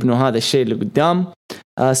راح يبنوا هذا الشيء اللي قدام.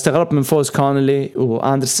 استغربت من فوز كونلي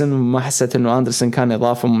وأندرسون، وما حسيت أنه أندرسون كان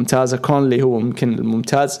إضافة ممتازة، كونلي هو ممكن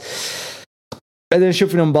الممتاز. بعدين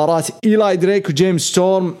شفنا مباراة إيلاي دريك وجيمس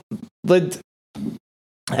ستورم ضد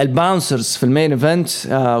الباونسرز في المين إيفنت،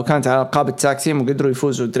 وكانت على ألقاب التاج تيم، وقدروا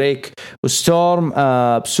يفوزوا دريك وستورم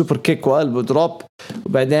بسوبر كيك وقلب دروب.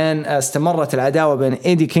 وبعدين استمرت العداوة بين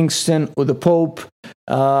إيدي كينغستون وذا بوب.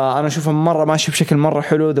 أنا أشوفه مرة ماشي بشكل مرة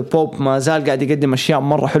حلو. ذا بوب ما زال قاعد يقدم أشياء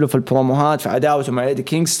مرة حلو في البروموهات في عداوته مع إيدي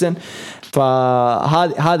كينغستون،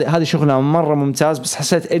 فهذه شغله مرة ممتاز. بس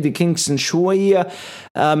حسيت إيدي كينغستون شوية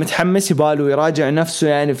متحمس، يباله يراجع نفسه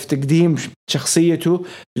يعني في تقديم شخصيته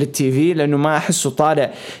للتي في، لأنه ما أحسه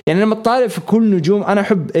طالع يعني. لما تطالع في كل نجوم، أنا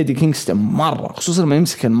أحب إيدي كينغستون مرة، خصوصا لما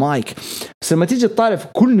يمسك المايك، بس لما تيجي تطالع في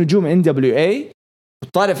كل نجوم NWA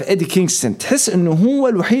وتطالع في إيدي كينغستون، تحس إنه هو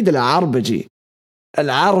الوحيد العربجي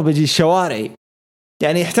الشوارعي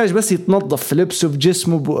يعني، يحتاج بس يتنظف في لبسه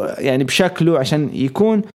بجسمه يعني بشكله عشان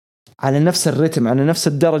يكون على نفس الرتم على نفس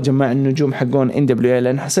الدرجة مع النجوم حقون NWA.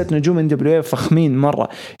 لأن حسيت نجوم NWA فخمين مرة،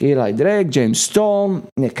 إيلاي دريك، جيمس ستورم،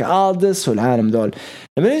 نيك آلدس والعالم ذول.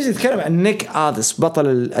 لما نيجي نتكلم عن نيك آلدس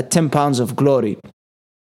بطل 10 pounds of glory،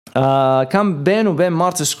 كان بينه وبين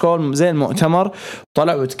مارتن سكول زي المؤتمر،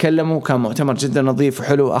 طلعوا وتكلموا، كان مؤتمر جدا نظيف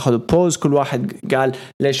وحلو. أخذوا بوز، كل واحد قال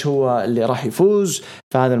ليش هو اللي راح يفوز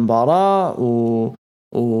في هذه المباراة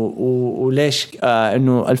وليش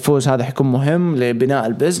إنه الفوز هذا حيكون مهم لبناء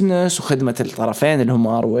البزنس وخدمة الطرفين اللي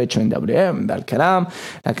هم ROH و NWA من ذا الكلام.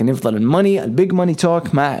 لكن يفضل الماني البيج ماني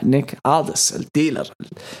توك مع نيك آلدس الديلر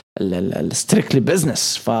الستريكلي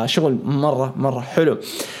بزنس، فشغل مرة حلو.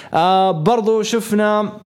 برضو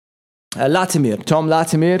شفنا توم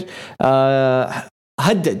لاتيمير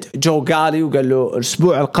هدد جو غالي وقال له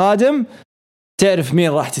الأسبوع القادم تعرف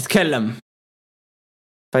مين راح تتكلم.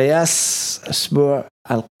 فياس الأسبوع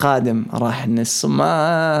القادم راح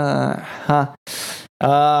نسمع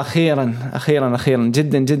أخيرا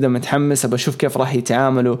جدا متحمس أشوف كيف راح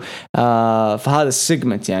يتعاملوا في هذا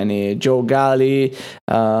السيجمنت يعني. جو غالي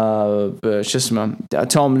شو اسمه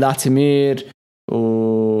توم لاتيمير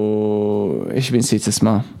إيش بنسيت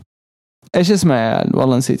اسمه، إيش اسمه يا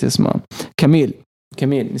والله نسيت اسمه، كميل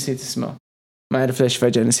نسيت اسمه، ما أعرف ليش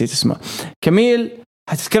فجأة نسيت اسمه. كميل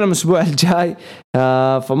هتتكلم الأسبوع الجاي،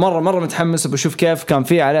 فمرة متحمس بشوف كيف. كان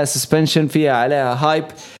فيها عليها سسبنشن، فيها عليها هايب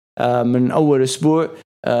من أول أسبوع،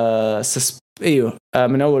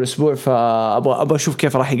 من أول أسبوع، فأبغى أشوف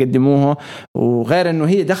كيف راح يقدموها. وغير إنه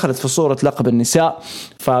هي دخلت في صورة لقب النساء،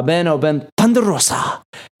 فبينه وبين تاندر روسا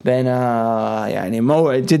بين يعني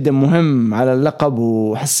موعد جدا مهم على اللقب.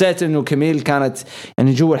 وحسيت إنه كميل كانت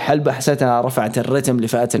يعني جوا الحلبة، حسيتها رفعت الرتم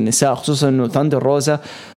لفئة النساء، خصوصا إنه تاندر روسا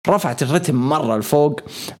رفعت الرتم مرة الفوق،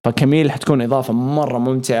 فكميل حتكون إضافة مرة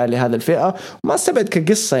ممتعة لهذا الفئة. وما استبعد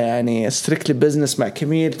كقصة يعني ستريكلي بزنس مع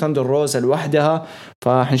كميل تاندر روسا لوحدها،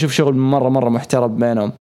 فحنشوف شغل مرة محترم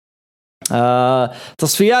بينهم.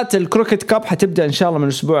 تصفيات الكروكت كاب حتبدأ إن شاء الله من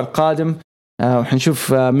الأسبوع القادم،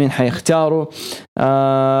 وحنشوف مين حيختاروا.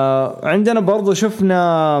 عندنا برضو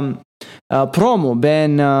شفنا برومو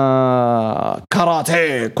بين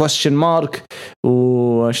كاراتيه كويستشن مارك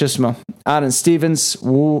وش اسمه آرن ستيفنز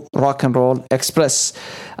وروك اند رول اكسبرس.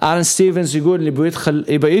 آرن ستيفنز يقول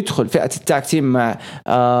يبغى يدخل فئة التاك تيم مع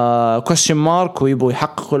كويستشن مارك، ويبغوا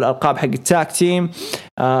يحققوا الألقاب حق التاك تيم،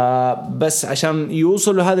 بس عشان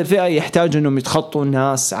يوصلوا هذه الفئة يحتاجوا انهم يتخطوا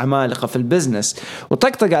ناس عمالقة في البزنس.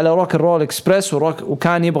 وطقطق على روك اند رول اكسبرس،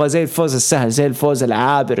 وكان يبغى زي الفوز السهل، زي الفوز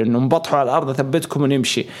العابر، انهم بطحوا على الأرض ثبتكم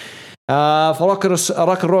ونمشي. فروك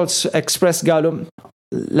رول اكسبرس قالوا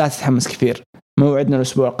لا تتحمس كثير، موعدنا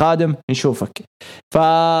الأسبوع القادم نشوفك.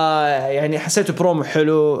 يعني حسيته برومو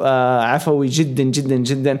حلو، عفوي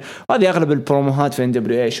جدا. وهذه أغلب البروموهات في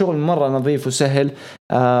NWA، شغل مرة نظيف وسهل،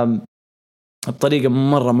 بطريقة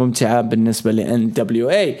مرة ممتعة بالنسبة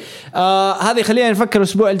لNWA. هذه خلينا نفكر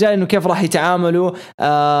الأسبوع الجاي إنه كيف راح يتعاملوا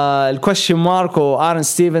الكويشن مارك وآرن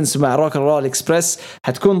ستيفنز مع روك اند رول اكسبرس.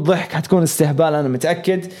 حتكون ضحك، حتكون استهبال، أنا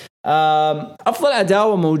متأكد. أفضل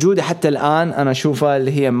عداوة موجودة حتى الآن أنا أشوفها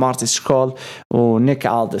اللي هي مارتن سكول ونيك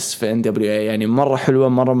آلدس في NWA، يعني مرة حلوة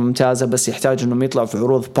مرة ممتازة، بس يحتاج إنهم يطلعوا في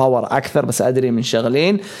عروض باور أكثر، بس أدري من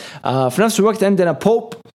شغلين. في نفس الوقت عندنا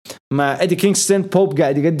بوب مع إيدي كينغستون. بوب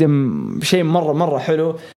قاعد يقدم شيء مرة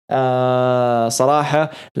حلو،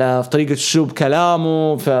 صراحة في طريقة أسلوب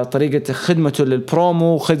كلامه، في طريقة خدمته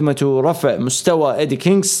للبرومو، خدمته رفع مستوى إيدي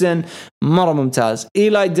كينغستون، مرة ممتاز.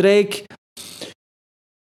 إيلاي دريك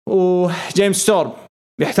وجيمس ستورم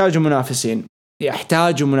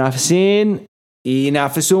يحتاجوا منافسين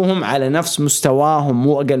ينافسوهم على نفس مستواهم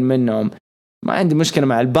مو أقل منهم. ما عندي مشكلة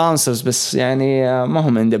مع البانسرز، بس يعني ما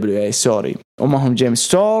هم NWA سوري، وما هم جيمس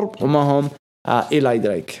ستورم، وما هم إيلاي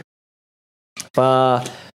دريك.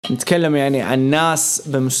 فنتكلم يعني عن ناس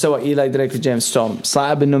بمستوى إيلاي دريك وجيمس ستورم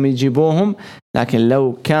صعب إنهم يجيبوهم، لكن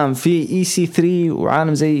لو كان في EC3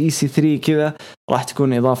 وعالم زي EC3 كذا راح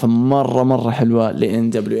تكون إضافة مرة حلوة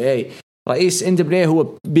لNWA. رئيس NWA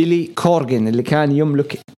هو بيلي كورغن اللي كان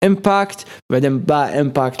يملك إمباكت، وبعدين باع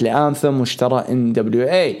إمباكت لأنثم واشترى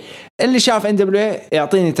NWA. اللي شاف NWA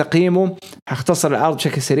يعطيني تقييمه. هختصر العرض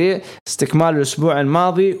بشكل سريع. استكمال الأسبوع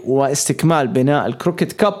الماضي واستكمال بناء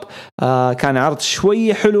الكروكت كاب. كان عرض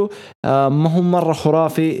شوية حلو، ما هو مرة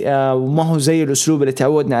خرافي، وما هو زي الأسلوب اللي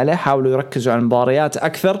تعودنا عليه. حاولوا يركزوا على المباريات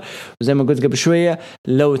أكثر، وزي ما قلت قبل شوية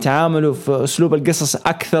لو تعاملوا في أسلوب القصص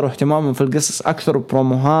أكثر واهتمامهم في القصص أكثر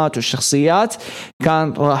وبروموهات والشخصيات،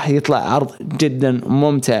 كان راح يطلع عرض جدا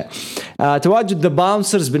ممتع. تواجد ذا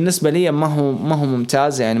باونسرز بالنسبة لي ما هو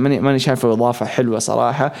ممتاز، يعني ماني شايفه إضافة حلوة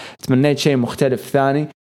صراحة. تمنيت شيء مختلف ثاني،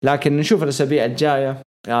 لكن نشوف الأسابيع الجاية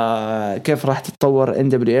كيف راح تتطور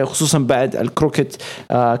NWA، خصوصا بعد الكروكت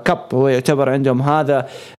كاب. هو يعتبر عندهم هذا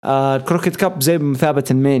الكروكت كاب زي بمثابة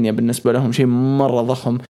المانيا بالنسبة لهم، شيء مرة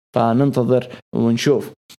ضخم. فننتظر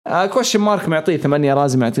ونشوف. كويشن مارك معطيه 8،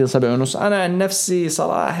 رازي معطيه 7.5. أنا عن نفسي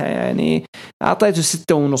صراحة يعني أعطيته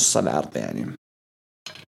 6.5 العرض، يعني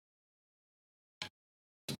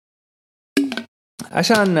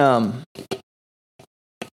عشان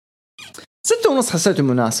 6.5 حسيته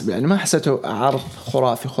مناسب، يعني ما حسيته عرض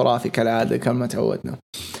خرافي كالعادة كما تعودنا.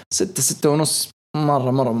 6.5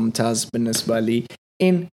 مرة ممتاز بالنسبة لي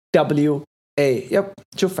NWA. يب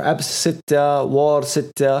شوف عبس 6 وور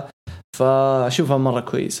 6، فشوفها مرة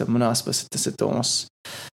كويسة مناسبة 6.5.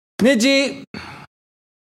 نجي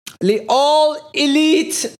لأول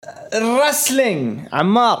إليت رسلينج.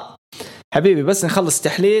 عمار حبيبي بس نخلص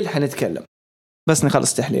تحليل حنتكلم، بس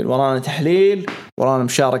نخلص تحليل، ورانا تحليل، ورانا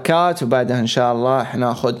مشاركات، وبعدها إن شاء الله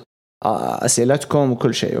حناخد أسئلتكم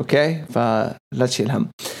وكل شيء. أوكي فلا تشيل هم.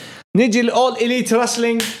 نجي لأول إليت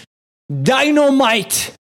رسلينج داينومايت،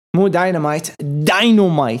 مو داينامايت،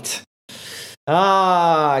 داينومايت.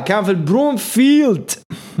 كان في البرومفيلد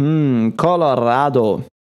كولورادو.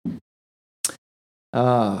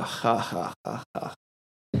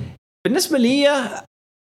 بالنسبة لي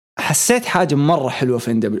حسيت حاجة مرة حلوة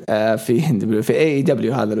في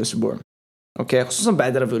AEW هذا الأسبوع. أوكي خصوصا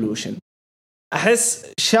بعد ريفولوشن،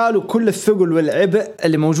 أحس شالوا كل الثقل والعبء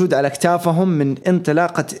اللي موجود على أكتافهم من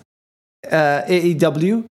انطلاقة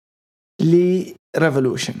AEW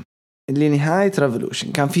لريفولوشن، لنهاية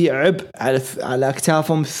ريفولوشن. كان في عبء على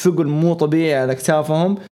أكتافهم، ثقل مو طبيعي على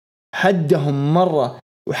أكتافهم، حدهم مرة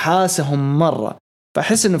وحاسهم مرة.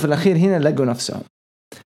 فأحس إنه في الأخير هنا لقوا نفسهم.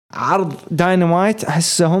 عرض داينامايت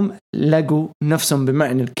أحسهم لقوا نفسهم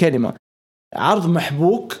بمعنى الكلمة. عرض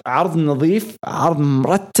محبوك، عرض نظيف، عرض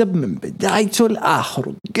مرتب من بدايته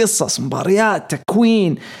لآخره، قصص، مباريات،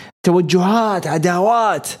 تكوين، توجهات،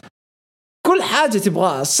 عداوات، كل حاجة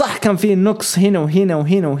تبغاها. صح كان فيه نقص هنا وهنا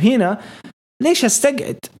وهنا وهنا، ليش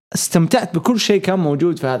استقعد؟ استمتعت بكل شيء كان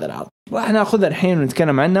موجود في هذا العرض. راح ناخذها الحين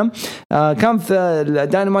ونتكلم عنه. كان في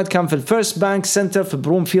الداينامايت، كان في الفيرست بانك سنتر في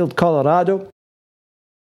برومفيلد كولورادو.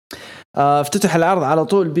 افتتح العرض على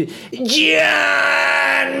طول ب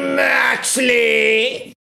جون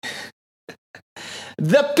ماكسلي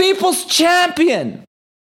The People's Champion،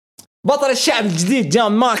 بطل الشعب الجديد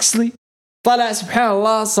جون ماكسلي. طلع سبحان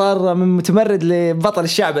الله صار من متمرد لبطل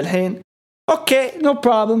الشعب الحين. اوكي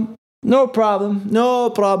no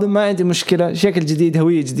problem ما عندي مشكلة. شكل جديد،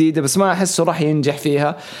 هوية جديدة، بس ما أحسه راح ينجح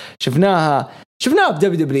فيها. شفناها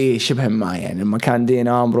بدبليو شبه ما، يعني لما كان دين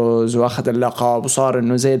أمبروز واخذ اللقب وصار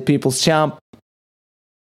إنه زي البيبلز شامب،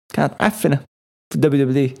 كانت عفنة في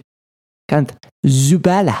دبليو، كانت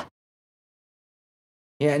زبالة.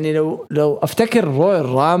 يعني لو أفتكر رويال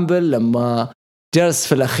رامبل لما جلس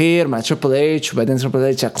في الأخير مع تريبل إتش، وبعدين تريبل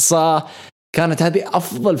إتش أقصاه، كانت هذه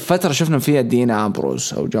أفضل فترة شفنا فيها دين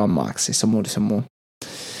أمبروز أو جون ماكس يسموه.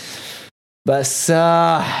 بس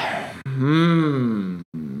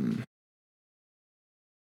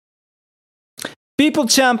People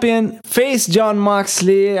Champion face جون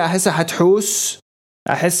ماكسلي،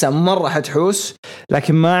 أحسها مرة حتحوس،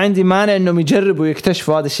 لكن ما عندي مانع إنهم يجربوا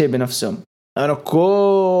يكتشفوا هذا الشيء بنفسهم. أنا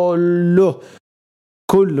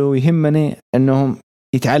كله يهمني إنهم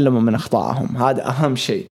يتعلموا من أخطائهم، هذا أهم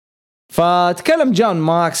شيء. فتكلم جون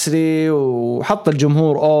ماكسلي وحط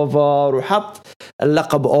الجمهور اوفر وحط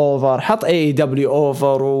اللقب اوفر، حط اي دبليو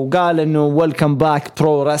اوفر، وقال انه ويلكم باك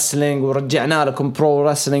برو رسلينج ورجعنا لكم برو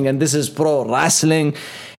رسلينج and this is pro wrestling.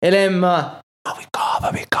 الين ما we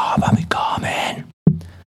coming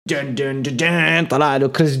طلع له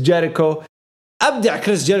كريس جيريكو. أبدع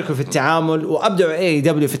كريس جيريكو في التعامل، وأبدع اي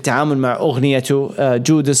دبليو في التعامل مع أغنيته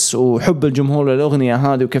جودس، وحب الجمهور للأغنية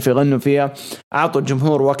هذه وكيف يغنوا فيها. أعطوا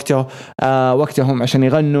الجمهور وقتهم عشان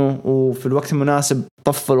يغنوا، وفي الوقت المناسب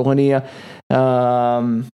طفوا الأغنية.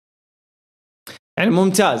 يعني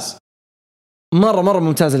ممتاز، مرة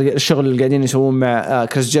ممتاز الشغل اللي قاعدين يسوون مع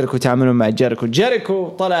كريس جيريكو، تعاملون مع جيريكو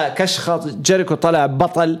طلع كشخط، جيريكو طلع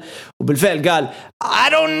بطل، وبالفعل قال I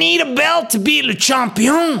don't need a belt to be the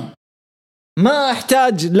champion. ما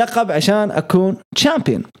أحتاج لقب عشان أكون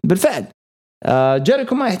champion. بالفعل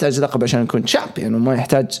جيريكو ما يحتاج لقب عشان يكون champion، وما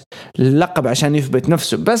يحتاج لقب عشان يثبت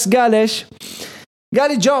نفسه. بس قال إيش؟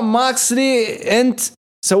 قال جون ماكسلي أنت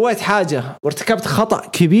سويت حاجة وارتكبت خطأ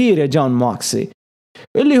كبير يا جون ماكسلي،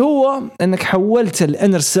 اللي هو أنك حولت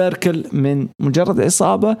الانر سيركل من مجرد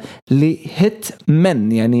إصابة لهيت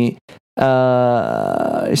من، يعني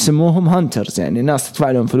يسموهم هانترز، يعني ناس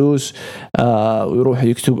تدفع لهم فلوس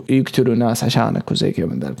ويروحوا يقتلوا ناس عشانك وزي كذا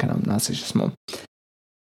من ذا الكلام. ناس ايش اسمهم،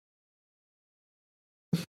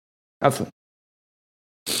 عفوا.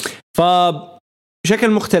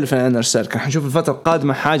 فبشكل مختلف عن الانر سيركل، حنشوف الفترة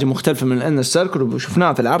القادمة حاجة مختلفة من الانر سيركل،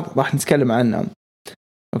 وشفناها في العرض راح نتكلم عنها.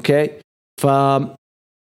 اوكي، ف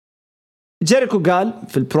جيريكو قال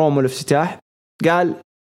في البرومو الافتتاح، قال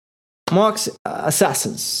ماكس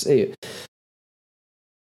اساسنز، ايه،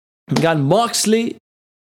 قال ماكسلي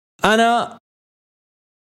أنا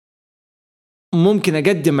ممكن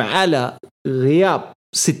أقدم على غياب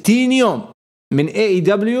 60 يوم من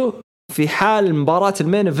AEW في حال مباراة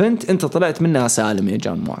المين إيفنت أنت طلعت منها سالم يا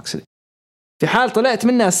جون ماكسلي. في حال طلعت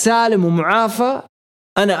منها سالم ومعافى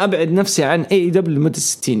أنا أبعد نفسي عن AEW لمدة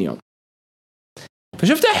 60 يوم.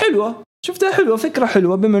 فشفتها حلوة، فكرة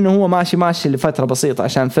حلوة، بما أنه هو ماشي لفترة بسيطة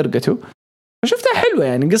عشان فرقته، فشفتها حلوة،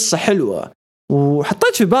 يعني قصة حلوة.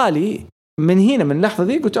 وحطيت في بالي من هنا، من اللحظة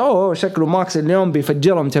دي قلت شكله ماكس اليوم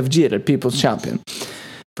بيفجرهم تفجير البيبلز شامبيون.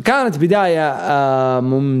 فكانت بداية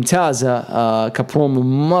ممتازة، كبرومو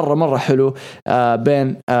مرة حلو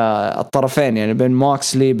بين الطرفين، يعني بين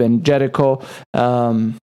ماكسلي بين جيريكو.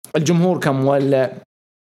 الجمهور كان مولع.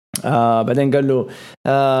 بعدين قال له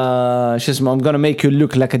شو اسمه I'm gonna make you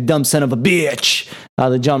look like a dumb son of a bitch.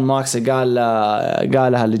 هذا جون ماكسلي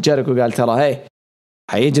قالها لجيريكو، قال ترى هي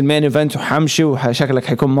حيجي المين ايفنت وحمشي وشكلك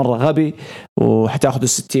حيكون مرة غبي وحتاخد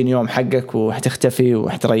 60 يوم حقك وحتختفي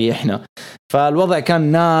وحتريحنا. فالوضع كان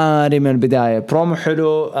ناري من البداية. برومو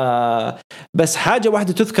حلو، بس حاجة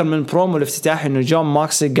واحدة تذكر من برومو الافتتاح انه جون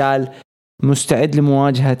ماكسلي قال مستعد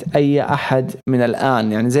لمواجهة اي احد من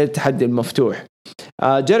الان، يعني زي التحدي المفتوح.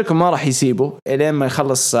 جيريكو ما راح يسيبه الين ما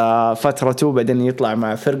يخلص فترته، بعدين يطلع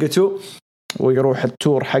مع فرقته ويروح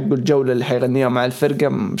التور حقه، الجولة اللي حيغنيها مع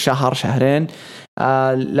الفرقة شهر شهرين.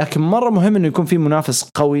 لكن مرة مهم إنه يكون في منافس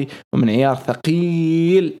قوي ومن عيار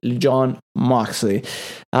ثقيل لجون ماكسلي.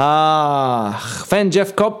 فين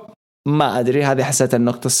جيف كوب؟ ما أدري، هذه حسيت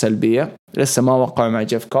النقطة السلبية، لسه ما وقعوا مع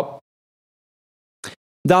جيف كوب.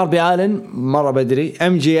 داربي آلن مرة بدري.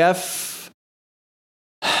 MGF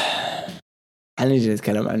هنيجي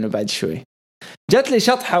نتكلم عنه بعد شوي. جات لي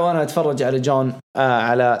شطحة وأنا أتفرج على جون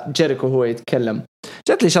على جيريكو وهو يتكلم،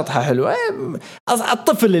 جات لي شطحة حلوة.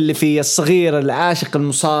 الطفل اللي فيه الصغير العاشق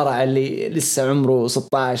المصارع اللي لسه عمره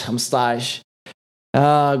 16-15.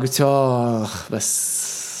 قلت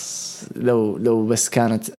بس لو بس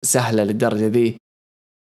كانت سهلة للدرجة دي.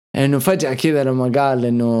 إنه فجأة كذا لما قال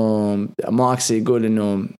إنه ماكس يقول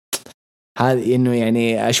إنه هذا إنه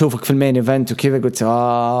يعني أشوفك في المين إيفنت وكذا، قلت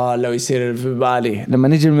لو يصير في بالي لما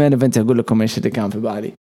نيجي المين إيفنت أقول لكم إيش اللي كان في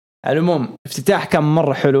بالي. المهم افتتاح كان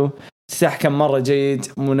مرة حلو، افتتاح كان مرة جيد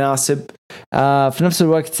مناسب. في نفس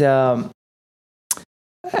الوقت يعني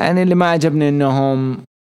اللي ما عجبني إنهم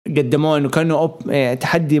قدموا إنه كانوا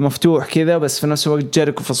تحدي مفتوح كذا، بس في نفس الوقت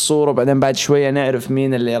جيريكو في الصورة، وبعدين بعد شوية نعرف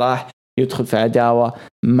مين اللي راح يدخل في عداوة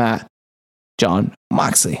مع جون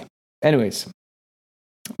ماكسلي. anyways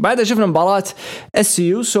بعدها شفنا مباراة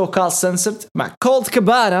SCU So Called Censored مع كولت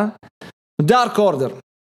كابانا ودارك اوردر.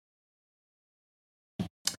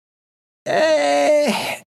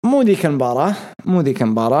 مو ديك المباراة.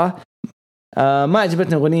 ما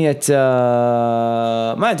عجبتني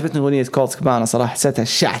أغنية كولت كابانا صراحة، حسيتها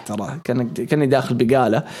الشعترة، كاني داخل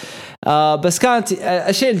بقالة. بس كانت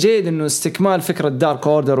الشيء الجيد إنه استكمال فكرة دارك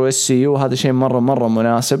اوردر و SCU، هذا شيء مرة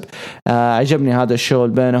مناسب. عجبني هذا الشغل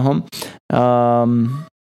بينهم.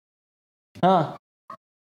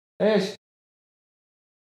 ايش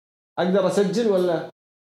اقدر اسجل ولا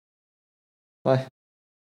طيب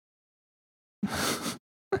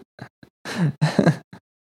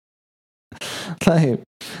طيب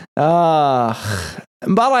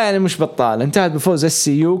مباراة يعني مش بطالة، انتهت بفوز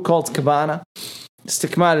SCU كولت كابانا.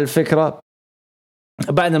 استكمال الفكرة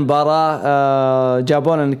بعد المباراة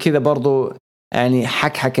جابونا كذا برضو يعني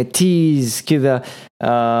حكحكة تيز كذا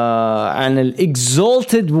عن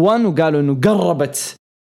الإكزولتد 1 وقالوا إنه قرب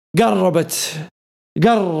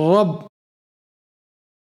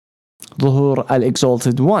ظهور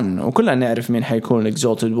الإكزولتد 1 وكلنا نعرف مين حيكون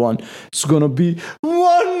الإكزولتد 1. It's gonna be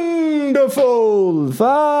wonderful.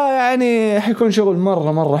 فيعني حيكون شغل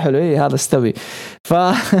مرة حلو. إيه هذا استوي.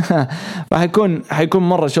 حيكون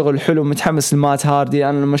مرة شغل حلو. متحمس لمات هاردي.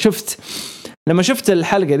 أنا لما شفت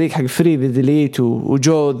الحلقة ذيك حق فري ذا ديليت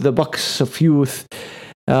وجو ذا بوكس اوف يوث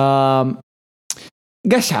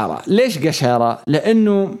قشعرة. ليش قشعرة؟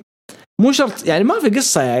 لأنه مو شرط يعني ما في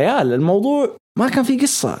قصة يا عيال. الموضوع ما كان في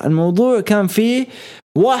قصة. الموضوع كان فيه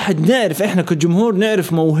واحد نعرف إحنا كجمهور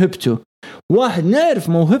نعرف موهبته. واحد نعرف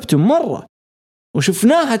موهبته مرة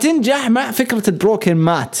وشفناها تنجح مع فكرة البروكن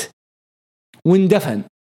مات واندفن.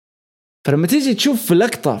 فلما تيجي تشوف في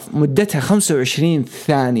لقطة مدتها 25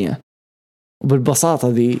 ثانية وبالبساطة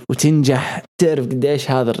ذي وتنجح تعرف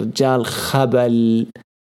قديش هذا الرجال خبل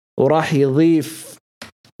وراح يضيف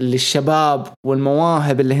للشباب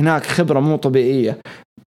والمواهب اللي هناك خبرة مو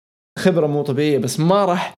طبيعية. بس ما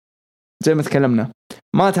راح زي ما تكلمنا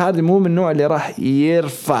مات هذا مو من النوع اللي راح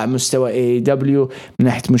يرفع مستوى AEW من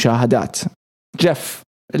ناحية مشاهدات. جيف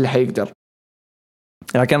اللي حيقدر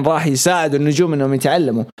لكن راح يساعد النجوم انهم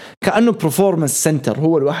يتعلموا كأنه performance center.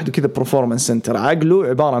 هو لوحده كذا performance center. عقله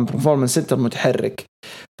عبارة عن performance center متحرك.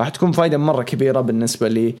 راح تكون فايدة مرة كبيرة بالنسبة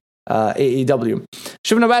لي AEW.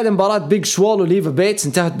 شفنا بعد مباراة بيج سوول وليفا بيتس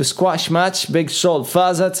انتهت بسكواش ماتش. بيج سول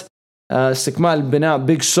فازت. استكمال بناء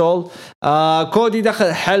بيج سول. كودي دخل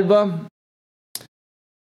الحلبة.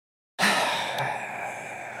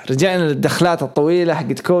 رجعنا للدخلات الطويلة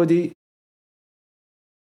حقت كودي.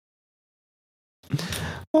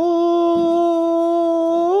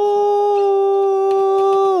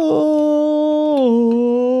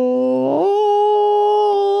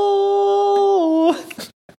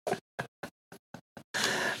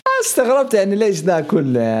 استغربت يعني ليش ذا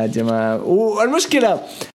كله يا جماعة. والمشكلة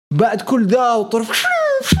بعد كل ذا وطرف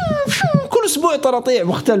كل أسبوع طراطيع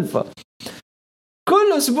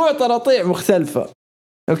مختلفة.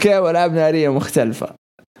 أوكي وألعاب نارية مختلفة.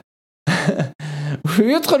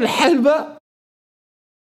 ويدخل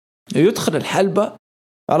الحلبة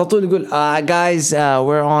على طول يقول guys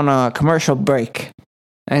we're on a commercial break.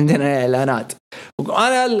 عندنا إعلانات.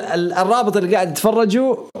 وأنا الرابط اللي قاعد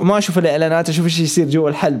يتفرجوا وما أشوف الإعلانات أشوف إيش يصير جوا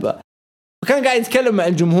الحلبة. وكان قاعد يتكلم مع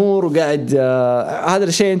الجمهور وقاعد هذا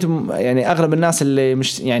الشيء أنتم يعني أغلب الناس اللي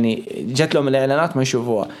مش يعني جات لهم الإعلانات ما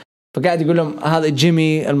يشوفوها. فقاعد يقول لهم هذا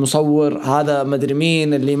جيمي المصور هذا مدري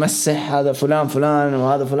مين اللي يمسح هذا فلان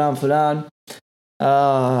وهذا فلان.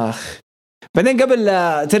 بعدين قبل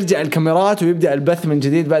ترجع الكاميرات ويبدأ البث من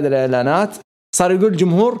جديد بعد الإعلانات صار يقول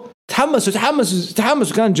الجمهور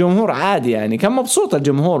تحمسوا. كان جمهور عادي يعني كان مبسوط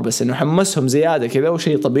الجمهور بس إنه حمسهم زيادة كذا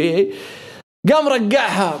وشيء طبيعي. قام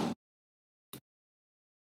رجعها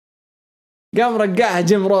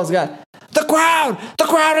جيم روز قال the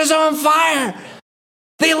crowd is on fire.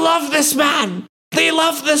 They love this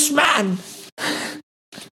man.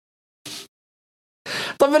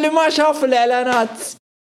 طب اللي ما شافوا الإعلانات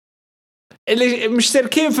اللي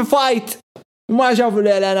مشتركين في فايت وما شافوا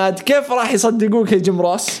الإعلانات كيف راح يصدقوك يا جيم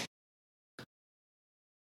روس؟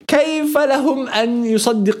 كيف لهم أن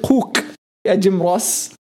يصدقوك يا جيم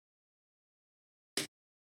روس؟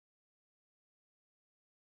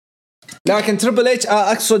 لكن تريبل اتش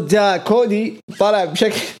أقصد كودي طلع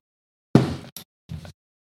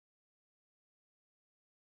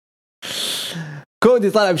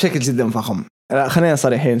بشكل جدا فخم. خلينا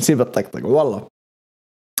صريحين سيب الطقطق والله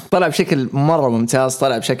طلع بشكل مرة ممتاز.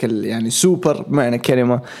 طلع بشكل يعني سوبر بمعنى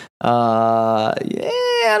كلمة.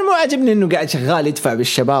 يعني مو عاجبني انه قاعد شغال يدفع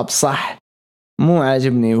بالشباب صح. مو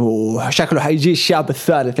عاجبني وشكله حيجي الشاب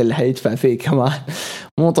الثالث اللي حيدفع فيه كمان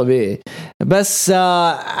مو طبيعي. بس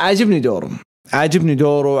عاجبني دوره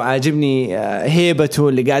عاجبني هيبته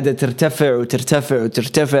اللي قاعدة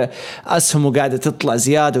ترتفع. أسهمه قاعدة تطلع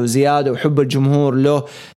زيادة وحب الجمهور له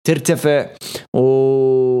ترتفع.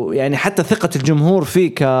 ويعني حتى ثقة الجمهور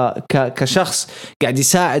فيه كشخص قاعد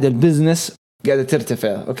يساعد البزنس قاعدة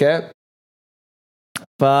ترتفع. أوكي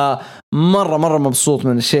فمرة مبسوط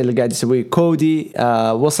من الشيء اللي قاعد يسويه كودي.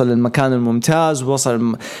 وصل للمكان الممتاز.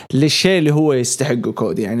 وصل للشيء اللي هو يستحقه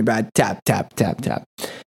كودي يعني بعد تعب.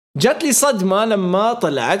 جات لي صدمة لما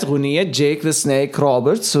طلعت أغنية جيك ذا سنيك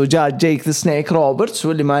روبرتس. وجاء جيك ذا سنيك روبرتس،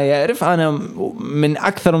 واللي ما يعرف أنا من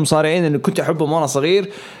أكثر المصارعين اللي كنت أحبهم وأنا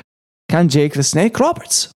صغير كان جيك ذا سنيك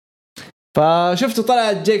روبرتس. فشفته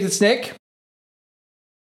طلعت جيك ذا سنيك،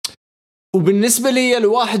 وبالنسبة لي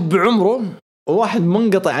الواحد بعمره وواحد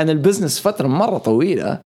منقطع عن البزنس فترة مرة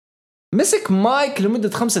طويلة مسك مايك لمدة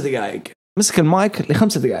 5 دقائق، مسك المايك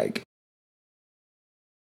ل5 دقائق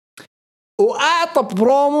وأعطى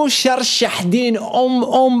برومو شرشح دين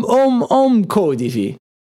أم كودي فيه.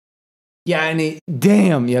 يعني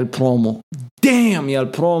دام يا البرومو، دام يا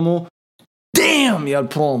البرومو، دام يا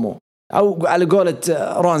البرومو، أو على قولة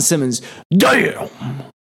رون سيمنز دام.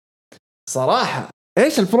 صراحة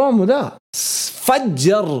إيش البرومو ده؟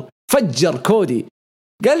 فجر كودي.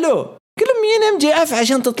 قال له مين MJF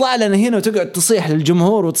عشان تطلع لنا هنا وتقعد تصيح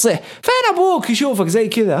للجمهور وتصيح؟ فين أبوك يشوفك زي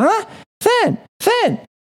كذا؟ ها فين؟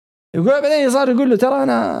 يقول بعدين صار يقول له ترى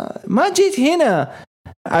أنا ما جيت هنا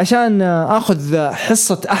عشان أخذ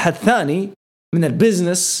حصة أحد ثاني من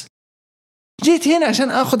البزنس، جيت هنا عشان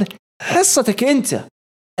أخذ حصتك أنت.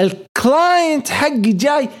 الكلاينت حقي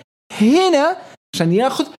جاي هنا عشان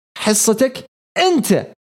يأخذ حصتك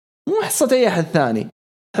أنت، مو حصة أي أحد ثاني،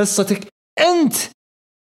 حصتك أنت.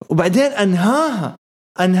 وبعدين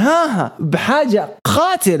أنهاها بحاجة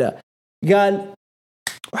قاتلة. قال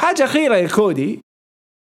وحاجة أخيرة يا كودي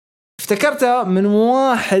افتكرتها من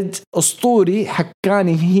واحد أسطوري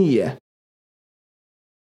حكاني هي.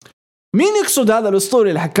 مين يقصد هذا الأسطوري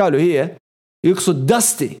اللي حكاله هي؟ يقصد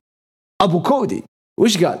داستي أبو كودي.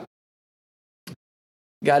 وش قال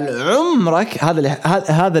عمرك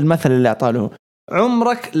هذا المثل اللي أعطاله،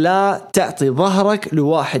 عمرك لا تعطي ظهرك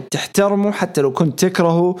لواحد تحترمه حتى لو كنت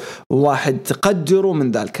تكرهه، وواحد تقدره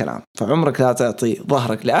من ذا الكلام. فعمرك لا تعطي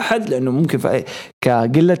ظهرك لأحد لأنه ممكن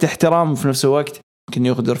كقلة احترام وفي نفس الوقت ممكن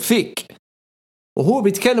يغدر فيك. وهو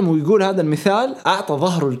بيتكلم ويقول هذا المثال، أعطى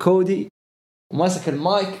ظهره لكودي وماسك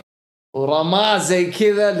المايك ورماه زي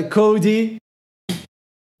كذا لكودي.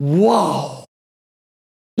 واو،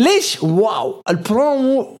 ليش واو؟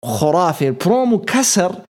 البرومو خرافي، البرومو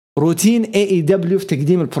كسر روتين AEW في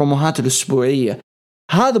تقديم البروموهات الأسبوعية.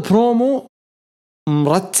 هذا برومو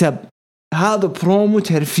مرتب، هذا برومو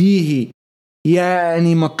ترفيهي،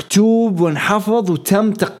 يعني مكتوب وانحفظ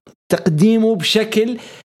وتم تقديمه بشكل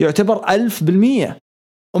يعتبر 1000%،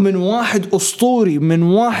 ومن واحد أسطوري، من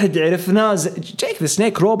واحد عرفناه جيك ذا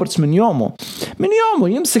سنيك روبرتس. من يومه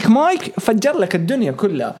يمسك مايك فجر لك الدنيا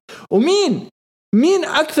كلها. مين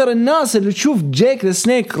أكثر الناس اللي تشوف جيك ذا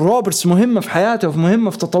سنيك روبرتس مهمة في حياته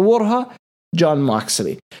ومهمة في تطورها؟ جون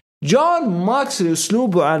ماكسلي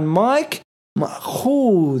أسلوبه عن مايك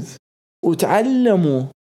مأخوذ وتعلموا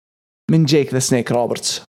من جيك ذا سنيك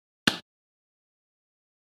روبرتس.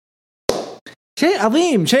 شيء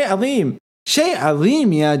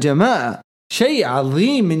عظيم يا جماعة، شيء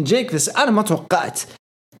عظيم من جيك ذا.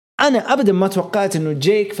 أنا أبدا ما توقعت إنه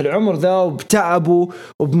جيك في العمر ذا وبتعبه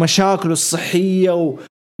وبمشاكله الصحية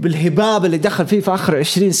وبالهباب اللي دخل فيه في آخر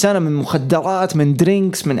 20 سنة من مخدرات، من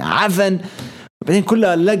درينكس، من عفن، وبعدين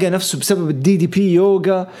كلها لقى نفسه بسبب الDDP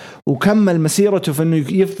يوغا، وكمل مسيرته في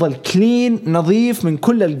إنه يفضل كلين نظيف من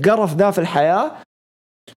كل القرف ذا في الحياة.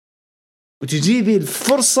 وتجي ذي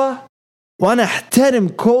الفرصة، وأنا أحترم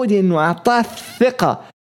كودي إنه أعطاه الثقة.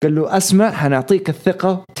 قال له أسمع، هنعطيك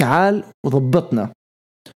الثقة، تعال وضبطنا.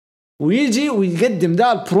 ويجي ويقدم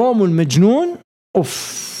ذا البرومو المجنون.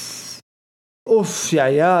 أوف يا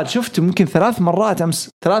عيال، شفته ممكن 3 مرات أمس،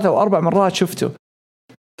 3 أو 4 مرات شفته.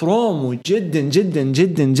 برومو جدا جدا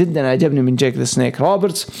جدا جدا عجبني من جيك ذا سنيك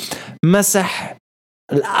روبرتس. مسح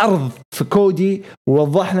الأرض في كودي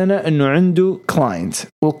ووضح لنا أنه عنده كلاينت،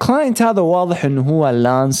 والكلاينت هذا واضح أنه هو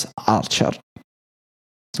لانس آرشر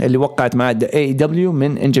اللي وقعت مع AEW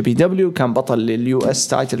من NJPW، كان بطل للUS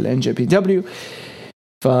تايتل NJPW.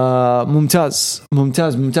 فممتاز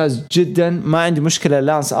ممتاز ممتاز جدا. ما عندي مشكلة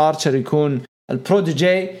لانس آرشر يكون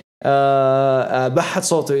البروديجي. بحث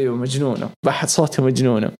صوته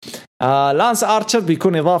مجنونة. لانس آرشر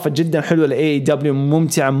بيكون إضافة جدا حلوة لAEW،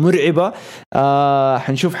 ممتعة مرعبة.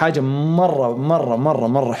 حنشوف حاجة مرة مرة مرة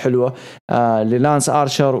مرة حلوة للانس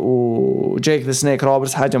آرشر وجيك ذا سنيك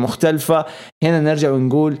روبرتس، حاجة مختلفة. هنا نرجع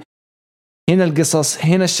ونقول، هنا القصص،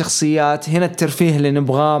 هنا الشخصيات، هنا الترفيه اللي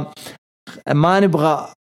نبغاه. ما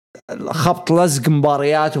نبغى خبط لزق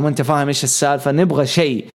مباريات وما انت فاهم ايش السالفة.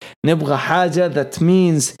 نبغى حاجة that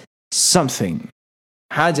means something،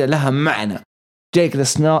 حاجة لها معنى. جيك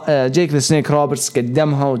ذا سنيك روبرتس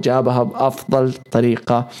قدمها وجابها بأفضل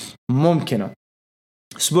طريقة ممكنة.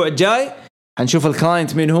 الأسبوع الجاي هنشوف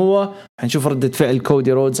الكلاينت مين هو، هنشوف ردة فعل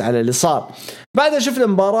كودي رودز على اللي صار. بعدها شفنا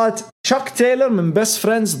مباراة شاك تايلر من بيست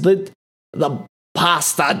فريندز ضد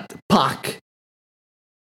باستد باك.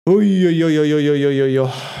 أوي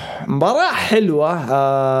مباراة حلوة.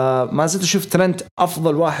 ما زلت أشوف ترنت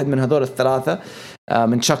أفضل واحد من هذول الثلاثة،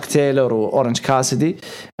 من تشاك تايلور وأورنج كاسدي.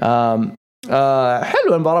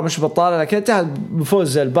 حلوة المباراة مش بطالة، لكن انتهت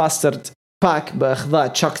بفوز الباسترد باك بإخضاع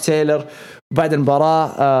تشاك تايلور. بعد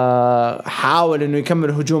المباراة حاول إنه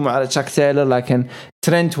يكمل هجومه على تشاك تايلور، لكن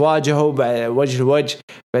ترنت واجهه وجه لوجه.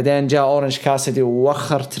 بعدين جاء أورنج كاسدي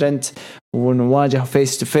ووخر ترنت ونواجه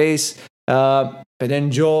فيس تو فيس. بعدين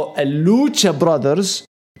جو اللوتشا برادرز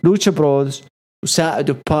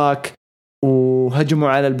وساعدوا باك وهجموا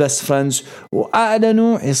على البست فريندز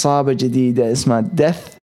وأعلنوا عصابة جديدة اسمها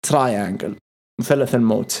ديث تراينجل، مثلث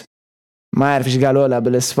الموت. ما أعرف إيش قالوا لها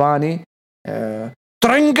بالإسباني.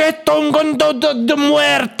 ترنجتونغندو دو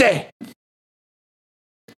مويرتي،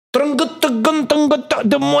 ترنجتونغندو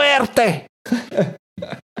دو مويرتي.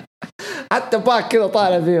 حتى باك كذا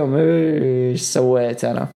طالع فيهم. إيش سويت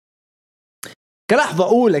أنا؟ كلحظة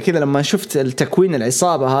أولى كذا لما شفت التكوين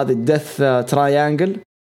العصابة هذه الديث تراينجل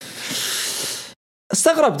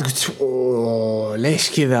استغربت، قلت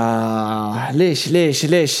ليش كذا؟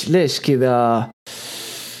 ليش كذا؟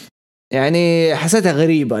 يعني حسيتها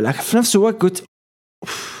غريبة، لكن في نفس الوقت قلت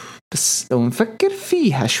بس لو نفكر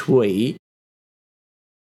فيها شوي،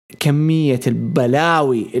 كمية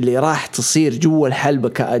البلاوي اللي راح تصير جوا الحلبة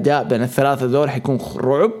كأداء بين الثلاثة دول حيكون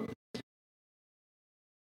رعب.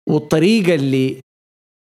 والطريقة اللي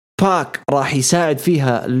باك راح يساعد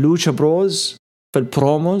فيها اللوتشا بروز في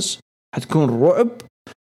البروموز حتكون رعب.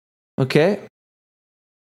 اوكي،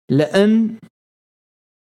 لأن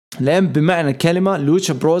بمعنى الكلمة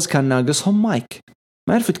لوتشا بروز كان ناقصهم مايك،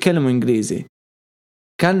 ما يعرفوا يتكلموا إنجليزي،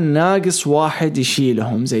 كان ناقص واحد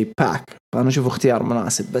يشيلهم زي باك. فأنا أشوف اختيار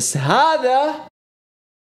مناسب. بس هذا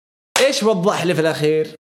إيش وضح لي في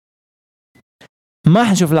الأخير؟ ما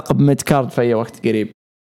حنشوف لقب ميد كارد في أي وقت قريب.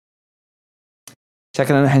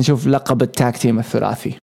 شكلنا حنشوف لقب التاك تيم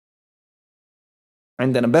الثلاثي.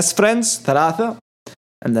 عندنا بست فريندز 3،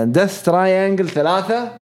 عندنا ديث تراينجل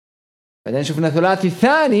 3، بعدين شفنا ثلاثي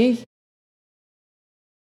ثاني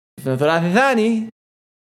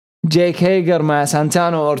جيك هيجر مع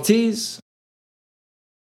سانتانو أورتيز.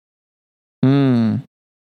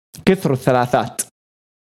 كثروا الثلاثات.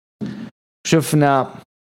 شفنا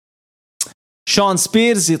شون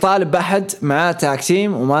سبيرز يطالب بأحد معاه تاك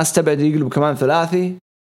تيم وما استبعد يقلب كمان ثلاثي،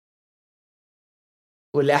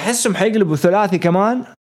 واللي أحسهم حيقلبوا ثلاثي كمان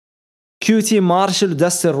كيوتي مارشل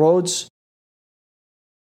وداستن رودز.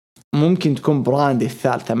 ممكن تكون براندي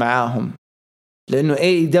الثالثة معاهم، لأنه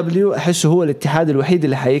AEW أحسه هو الاتحاد الوحيد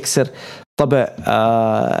اللي حيكسر طبع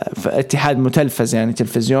اتحاد متلفز يعني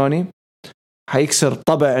تلفزيوني، حيكسر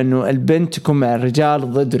طبع إنه البنت تكون مع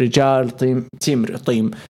الرجال ضد رجال،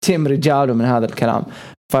 تيم رجال ومن هذا الكلام.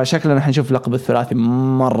 فشكلنا حنشوف لقب الثلاثي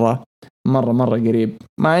مرة قريب.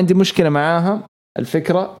 ما عندي مشكلة معاها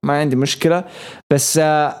الفكرة، ما عندي مشكلة، بس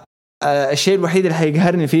الشيء الوحيد اللي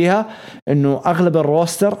حيقهرني فيها إنه أغلب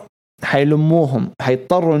الروستر حيلموهم،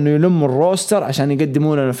 حيضطروا إنه يلموا الروستر عشان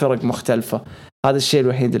يقدموا لنا فرق مختلفة. هذا الشيء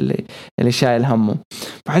الوحيد اللي شايل همه.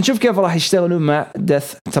 فحنشوف كيف راح يشتغلوا مع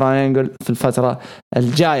ديث تراينجل في الفترة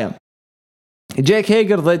الجاية. جيك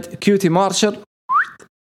هيجر ضد كيوتي مارشل،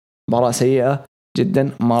 مباراة سيئة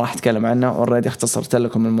جدا، ما راح أتكلم عنها، أوريدي اختصرت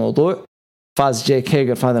لكم الموضوع. فاز جيك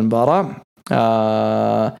هيجر في هذه المباراة.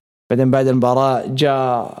 بعدين بعد المباراة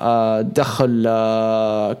جاء دخل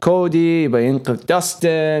كودي يبغى ينقذ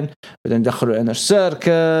داستن، بعدين دخلوا إنر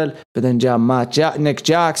سيركل، بعدين جاء مات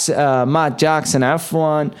جاكسون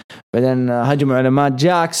عفوا، بعدين هجموا على مات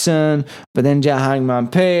جاكسون، بعدين جاء هانجمان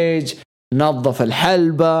بيج نظف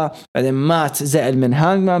الحلبة. بعدين مات زعل من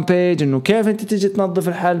هانجمان بيج إنه كيف أنت تجي تنظف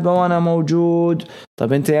الحلبة وأنا موجود؟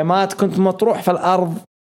 طب أنت يا مات كنت مطروح في الأرض.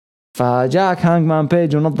 فجاك هانجمان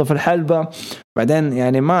بيج ونظف الحلبة. بعدين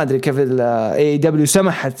يعني ما أدري كيف AEW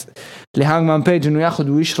سمحت لهانجمان بيج إنه يأخذ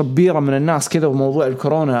ويشرب بيرة من الناس كذا، وموضوع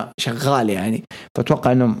الكورونا شغال يعني،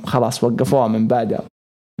 فتوقع إنهم خلاص وقفوها من بعدها.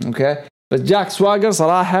 أوكي، بس جاك سواجر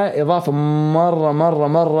صراحة إضافة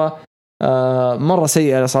مرة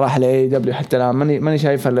سيئة صراحة لAEW. حتى الآن ماني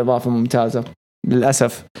شايفها الإضافة ممتازة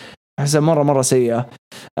للأسف، أحسها مرة سيئة.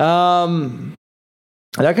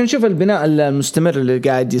 لكن شوف البناء المستمر اللي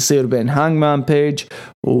قاعد يصير بين هانجمان بيج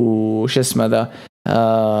وش اسمه ذا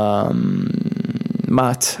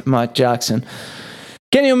مات جاكسون.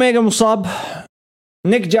 كيني أوميجا مصاب،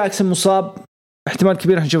 نيك جاكسون مصاب، احتمال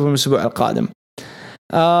كبير هنشوفه من الأسبوع القادم.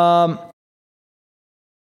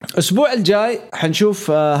 الأسبوع الجاي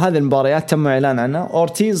حنشوف هذه المباريات تم إعلان عنها.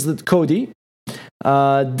 أورتيز ضد كودي،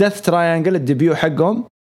 ديث تراينجل الديبيو حقهم.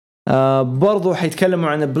 برضو حيتكلموا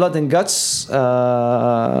عن بلاد اند جاتس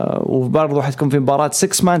وبرضه حتكون في مباراة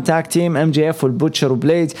 6 مان تاك تيم MJF والبوتشر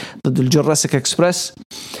وبليد ضد الجوراسيك اكسبرس.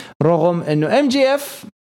 رغم انه MJF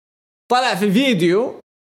طلع في فيديو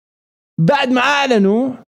بعد ما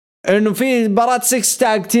اعلنوا انه في مباراة 6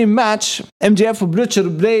 تاج تيم ماتش MJF وبوتشر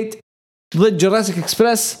وبليد ضد جوراسيك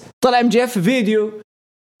اكسبرس، طلع MJF في فيديو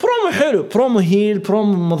برومو حلو، برومو هيل،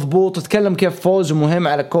 برومو مضبوط، تتكلم كيف فوز مهم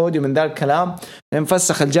على كودي من ذا الكلام.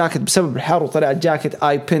 انفسخ الجاكيت بسبب الحر وطلع الجاكيت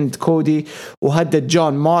اي بيند كودي وهدد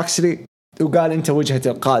جون ماكسلي وقال انت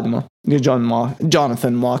وجهتي القادمة يا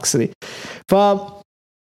جوناثان ماكسلي. ف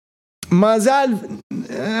ما زال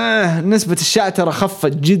نسبة الشعترة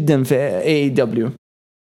خفت جدا في AEW،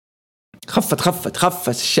 خفت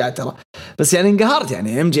الشعترة، بس يعني انقهرت.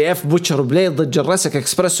 يعني MJF بوتشر بليد ضد جوراسيك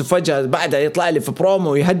اكسبرس وفجأة بعدها يطلع لي في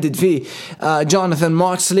برومو ويهدد فيه جوناثان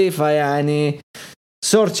ماكسلي. فيعني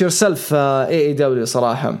sort yourself AEW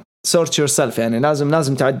صراحة، sort yourself، يعني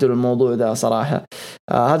لازم تعدلوا الموضوع ده صراحة.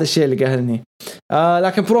 هذا الشيء اللي قهرني.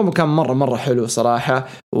 لكن برومو كان مرة حلو صراحة،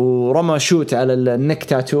 ورمى شوت على النك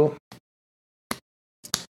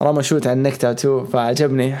تاتو،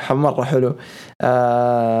 فعجبني مرة حلو.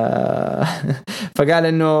 فقال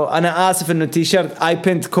انه انا اسف انه تيشيرت اي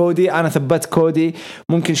بنت كودي، انا ثبت كودي،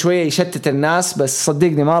 ممكن شوية يشتت الناس بس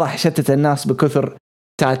صدقني ما راح يشتت الناس بكثر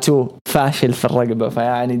تاتو فاشل في الرقبة.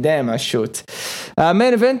 فيعني دايم على الشوت. مين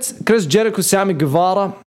ايفنت كريس جيريكو سامي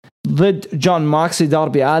جيفارا ضد جون ماكسي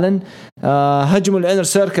داربي آلن. هجموا الانر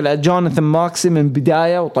سيركل على جوناثان ماكسي من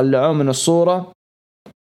بداية وطلعوه من الصورة،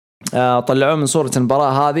 طلعوه من صورة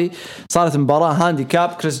المباراة هذه. صارت مباراة هانديكاب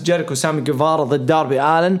كريس جيريكو وسامي جيفارا ضد داربي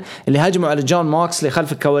آلن اللي هجموا على جون ماكسلي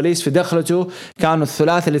خلف الكواليس. في دخلته كانوا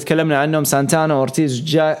الثلاثة اللي تكلمنا عنهم، سانتانا وأورتيز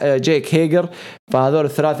جيك هيجر. فهذول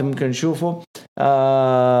الثلاثة ممكن نشوفه.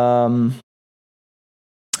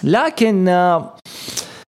 لكن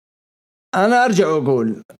أنا أرجع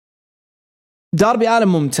وأقول داربي آلن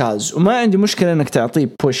ممتاز وما عندي مشكلة انك تعطيه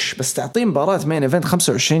بوش، بس تعطيه مباراة مين ايفنت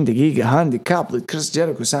 25 دقيقة هانديكاب ضد كريس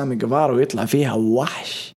جيريكو وسامي جيفارا ويطلع فيها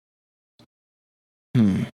وحش.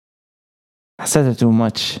 حسيتها تو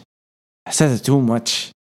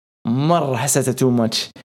ماتش مرة، حسيتها تو ماتش.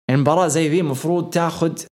 المباراة زي ذي مفروض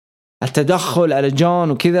تاخد التدخل على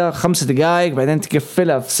جون وكذا 5 دقائق، بعدين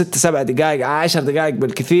تقفلها في 6-7 دقائق 10 دقائق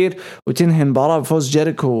بالكثير وتنهي المباراة بفوز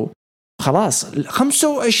جيريكو. خلاص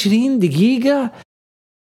 25 دقيقة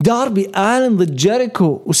داربي آلن ضد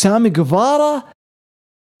جيريكو وسامي جيفارا.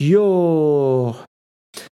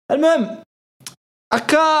 المهم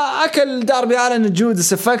أكل داربي آلن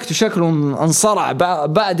الجودس افكت وشكله انصرع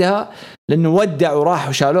بعدها لأنه ودع وراح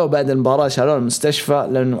وشالوه بعد المباراة، شالوه المستشفى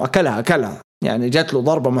لأنه أكلها يعني جات له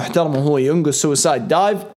ضربة محترمة وهو ينقص سويسايد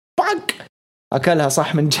دايف أكلها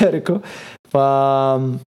صح من جيريكو.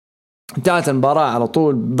 انتهت المباراة على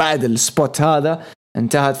طول بعد السبوت هذا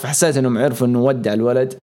انتهت. فحسيت انهم عرفوا انه ودع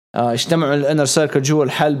الولد. اجتمعوا الانر سيركل جوا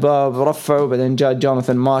الحلبة برفعوا، بعدين جاء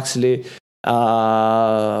جوناثان ماكسلي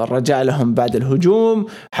رجع لهم بعد الهجوم،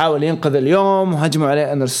 حاول ينقذ اليوم وهجموا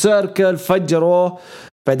عليه انر سيركل فجروه،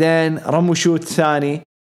 بعدين رموا شوت ثاني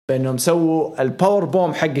بانهم سووا الباور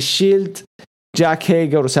بوم حق الشيلد. جاك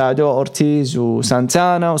هيجر وساعدوه أورتيز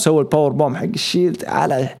وسانتانا وسووا الباور بوم حق الشيلد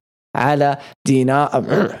على دينا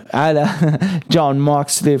على جون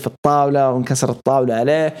ماكسلي في الطاولة وانكسر الطاولة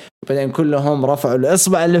عليه. وبعدين كلهم رفعوا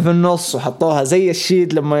الإصبع اللي في النص وحطوها زي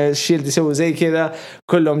الشيلد، لما الشيلد يسوي زي كذا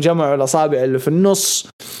كلهم جمعوا الأصابع اللي في النص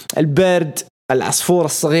البرد العصفور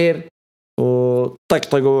الصغير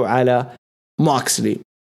وطقطقوا على ماكسلي.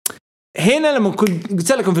 هنا لما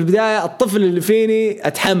قلت لكم في البداية الطفل اللي فيني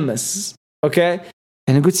أتحمس، أوكي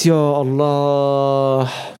يعني قلت يا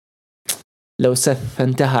الله لو سث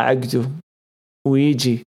انتهى عقده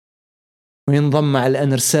ويجي وينضم مع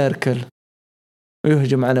الانر سيركل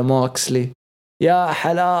ويهجم على ماكسلي، يا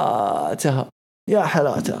حلاتها يا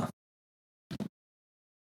حلاتها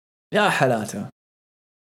يا حلاتها.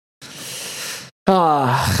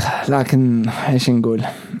 لكن ايش نقول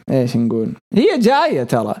هي جاية،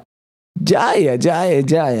 ترى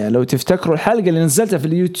جاية. لو تفتكروا الحلقة اللي نزلتها في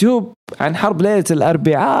اليوتيوب عن حرب ليلة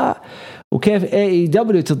الأربعاء وكيف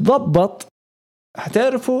AEW تتضبط،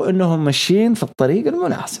 هتعرفوا انهم ماشيين في الطريق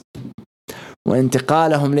المناسب،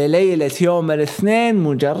 وانتقالهم لليلة يوم الاثنين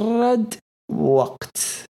مجرد وقت.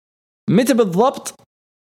 متى بالضبط؟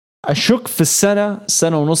 أشك في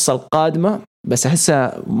السنة ونص القادمة، بس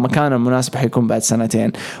أحسها مكان المناسب حيكون بعد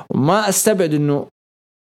 2 وما أستبعد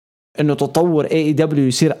إنه تطور AEW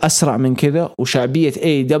يصير أسرع من كذا وشعبية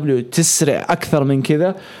AEW تسرع أكثر من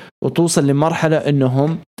كذا وتوصل لمرحلة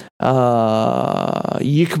إنهم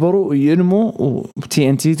يكبروا وينموا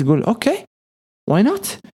وTNT تقول أوكي why not.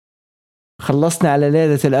 خلصنا على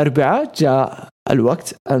ليلة الأربعاء، جاء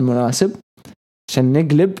الوقت المناسب عشان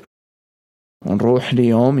نقلب ونروح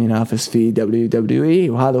ليوم ينافس في WWE،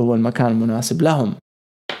 وهذا هو المكان المناسب لهم.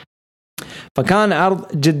 فكان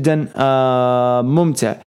عرض جدا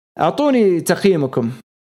ممتع. أعطوني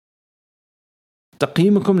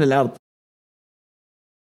تقييمكم للعرض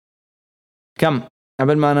كم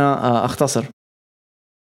قبل ما أنا أختصر.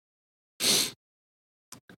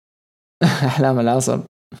 أحلام العصر،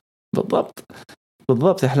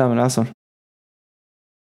 بالضبط أحلام العصر.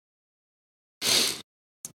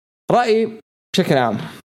 رأيي بشكل عام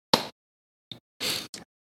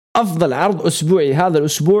أفضل عرض أسبوعي هذا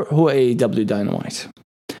الأسبوع هو AEW Dynamite.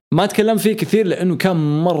 ما أتكلم فيه كثير لأنه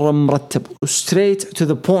كان مرة مرتب straight to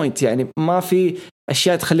the point، يعني ما في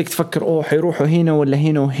أشياء تخليك تفكر حيروحوا هنا ولا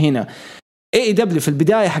هنا وهنا. AEW في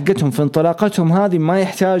البداية حقتهم في انطلاقتهم هذه ما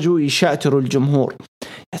يحتاجوا يشعتروا الجمهور،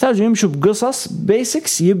 يحتاجوا يمشوا بقصص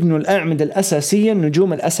basics، يبنوا الأعمدة الأساسية،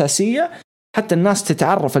 النجوم الأساسية، حتى الناس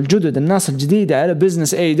تتعرف، الجدد الناس الجديدة على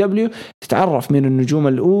بيزنس AEW تتعرف مين النجوم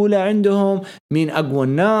الأولى عندهم، مين أقوى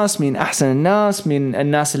الناس، مين أحسن الناس، مين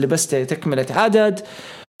الناس اللي بس تكملة عدد.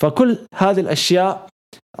 فكل هذه الأشياء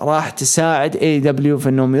راح تساعد AEW في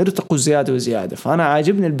أنهم يرتقوا زيادة وزيادة. فأنا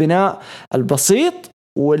عاجبني البناء البسيط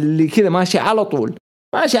واللي كذا ماشي على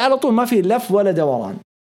طول ما في لف ولا دوران.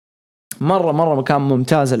 مرة كان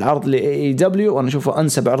ممتاز العرض لAEW، وأنا أشوفه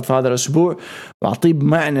أنسب عرض في هذا الأسبوع، وأعطيه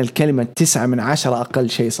بمعنى الكلمة 9 من 10 أقل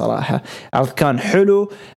شيء صراحة. عرض كان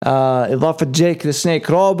حلو، إضافة جيك ذا سنيك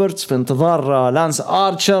روبرتس، في انتظار لانس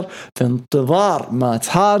آرشر، في انتظار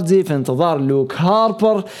مات هاردي، في انتظار لوك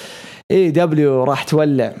هاربر. AEW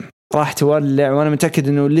راح تولع، وأنا متأكد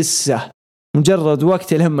أنه لسه مجرد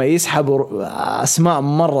وقت لهم يسحبوا أسماء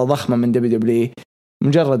مرة ضخمة من WWE.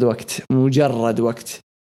 مجرد وقت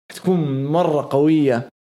تكون مرة قوية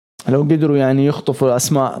لو قدروا يعني يخطفوا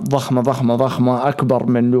أسماء ضخمة أكبر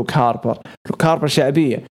من لوك هاربر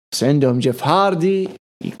شعبية، بس عندهم جيف هاردي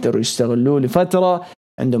يقدروا يستغلوه لفترة،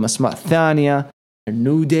 عندهم أسماء ثانية،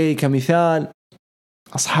 النيو داي كمثال،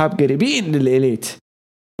 أصحاب قريبين للإليت.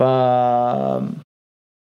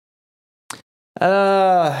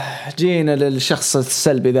 جينا للشخص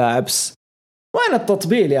السلبي ذا عبس، وين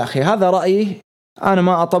التطبيل يا أخي؟ هذا رأيي، أنا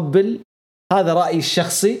ما أطبل، هذا رأيي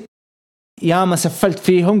الشخصي. يا ما سفلت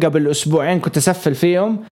فيهم قبل أسبوعين، كنت أسفل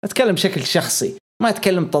فيهم، أتكلم بشكل شخصي، ما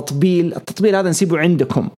أتكلم تطبيل. التطبيل هذا نسيبه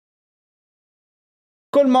عندكم.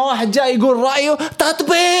 كل ما واحد جاي يقول رأيه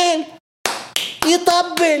تطبيل،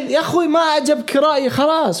 يطبل. يا أخوي ما عجبك رأيي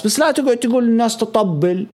خلاص، بس لا تقعد تقول الناس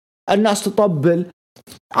تطبل.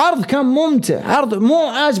 عرض كان ممتع، عرض مو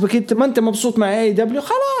عاجبك انت، ما انت مبسوط مع AEW،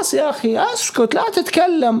 خلاص يا أخي اسكت، لا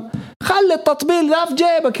تتكلم، خلي التطبيل ذا في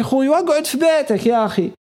جيبك يا أخوي، واقعد في بيتك يا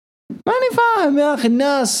أخي. ماني فاهم يا أخي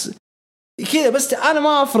الناس كذا، بس أنا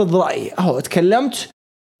ما أفرض رأيي، اتكلمت،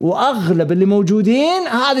 وأغلب اللي موجودين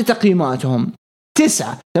هذه تقييماتهم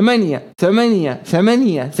 9 8 8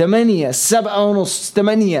 8 8 7.5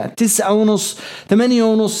 8 9.5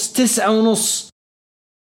 8.5 9.5.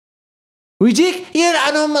 ويجيك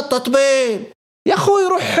يلعنهم التطبيل. يا أخوي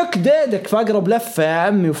روح حك ديدك في أقرب لفة يا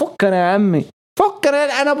عمي، وفكنا يا عمي، فكنا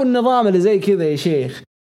يلعن أبو النظام اللي زي كذا يا شيخ.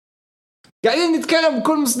 قاعدين نتكلم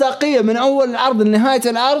بكل مصداقية من أول العرض لنهاية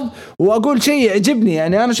العرض، وأقول شيء يعجبني،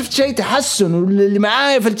 يعني أنا شفت شيء تحسن، واللي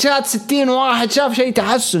معايا في الشات 60 واحد شاف شيء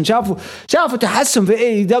تحسن، شافوا تحسن في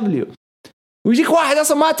AEW. ويجيك واحد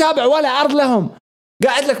أصلا ما تابع ولا عرض لهم،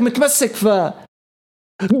 قاعد لك متمسك في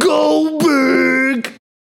جولدبرغ.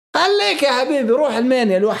 خليك يا حبيبي روح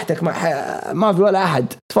المانيا لوحدك، ما في ولا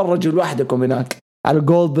أحد، تفرجوا لوحدكم هناك على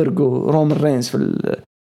جولدبرغ ورومان رينز في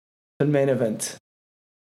المين ايفنت.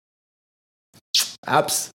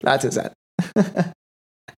 عبس لا تزعل.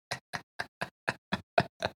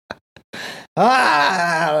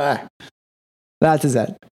 لا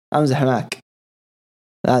تزعل، أمزح معك،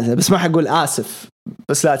 لا تزعل. بس ما حقول آسف،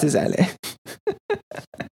 بس لا تزعل.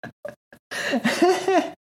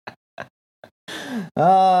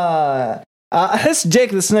 أحس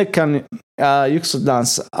جيك ذا سنيك كان يقصد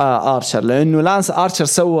لانس آرشر، لأنه لانس آرشر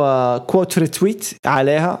سوى كوت ريتويت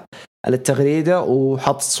عليها على التغريدة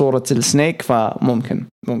وحط صورة السنيك، فممكن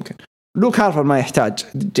لوك هاربر ما يحتاج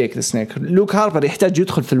جيك ذا سنيك، لوك هاربر يحتاج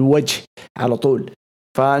يدخل في الوجه على طول.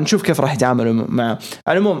 فنشوف كيف راح يتعاملوا معه.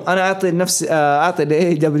 على العموم أنا أعطي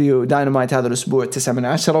AEW Dynamite هذا الأسبوع 9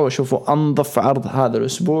 من 10، وأشوفه أنظف عرض هذا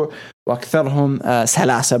الأسبوع، وأكثرهم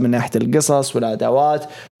سلاسة من ناحية القصص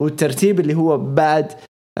والأدوات والترتيب اللي هو بعد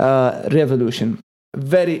Revolution.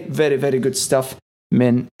 very good stuff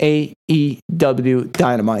من AEW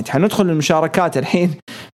Dynamite. هندخل المشاركات الحين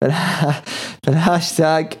في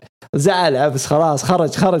الهاشتاج. زعل بس خلاص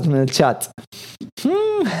خرج من الشات.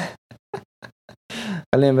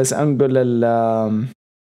 خلينا بس أنقل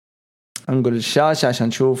الشاشة عشان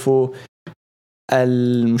نشوفوا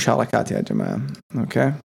المشاركات يا جماعة.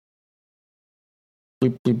 أوكي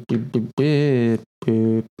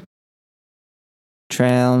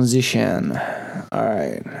transition.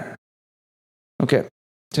 alright. أوكي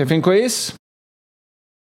شايفين كويس؟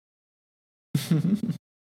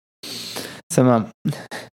 تمام.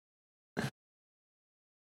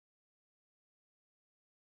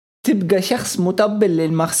 تبقى شخص مطبل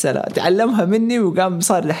للمغسلة، تعلمها مني وقام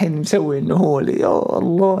صار الحين مسوي إنه هو لي. يا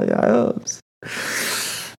الله يا عابس.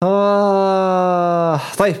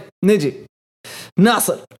 طيب نجي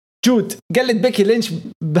ناصر جود قلد بيكي لينش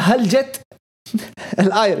بهلجة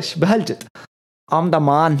الآيرش بهلجة I'm the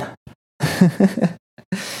man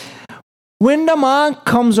when the man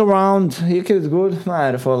comes around. هي كده تقول، ما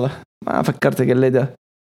أعرف والله، ما فكرت أقلدها.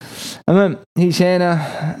 المهم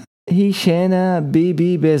هي شينا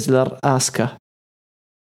بيبي بيزلر آسكا.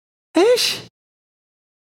 إيش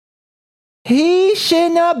هي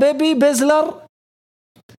شينا بيبي بيزلر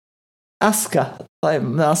أسكا. طيب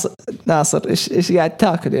ناصر إيش قاعد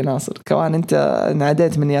تاكل يا ناصر؟ كمان أنت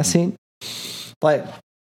ناديت من ياسين. طيب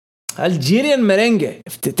الجيريان ميرينجي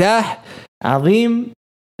افتتاح عظيم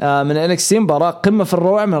من NXT، مباراة قمة في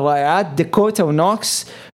الروعة من رائعات داكوتا ونوكس.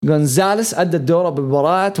 غونزاليس أدى الدورة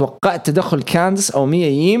بالمباراة، توقعت تدخل كاندس أو ميا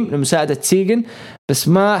ييم لمساعدة تيغن بس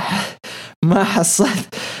ما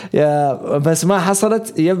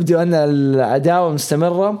حصلت. يبدو أن العداوة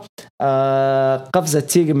مستمرة. قفزة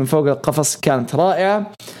تيغن من فوق القفص كانت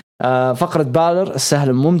رائعة. فقرة بالر السهل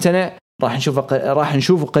الممتنع راح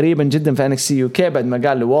نشوفه قريبا جدا في NXT UK بعد ما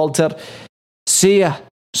قال لوالتر see ya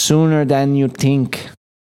sooner than you think.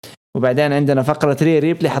 وبعدين عندنا فقرة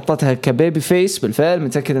ريبلي حطتها كبيبي فيس، بالفعل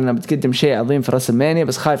متأكد انها بتقدم شيء عظيم في راسلمانيا،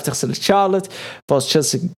 بس خايف تخسر شارلوت فوز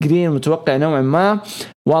تشيلسي جرين. متوقع نوعا ما،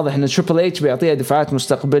 واضح ان تريبل اتش بيعطيها دفعات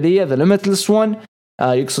مستقبلية. ذا ليميتلس ون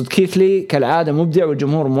يقصد كيثلي كالعادة مبدع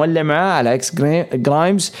والجمهور مولع معاه، على عكس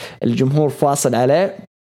جرايمز الجمهور فاصل عليه.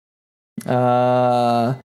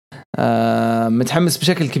 متحمس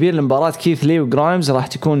بشكل كبير لمباراة كيث لي وجرايمز، راح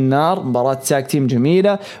تكون نار. مباراة تاج تيم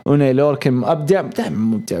جميلة. أوناي لوركن مبدع، دائما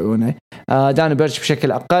مبدع أوناي. داني بيرش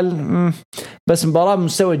بشكل أقل، بس مباراة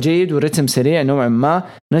بمستوى جيد ورتم سريع نوعا ما.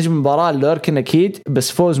 نجم مباراة لوركن أكيد،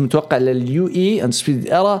 بس فوز متوقع لليو إي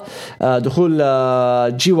أنسبيد إيرا. دخول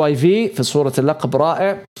جي واي في صورة اللقب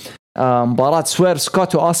رائع. مباراة سوير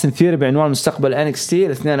سكوت وآستن ثيوري بعنوان مستقبل NXT،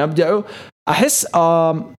 الاثنين أبدعوا. أحس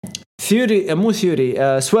ثيوري مو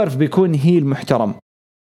ثيوري سويرف بيكون هيل محترم.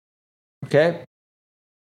 أوكي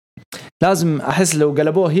لازم أحس لو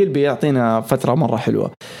قلبوه هيل بيعطينا فترة مرة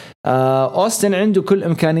حلوة. أوستن عنده كل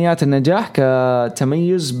إمكانيات النجاح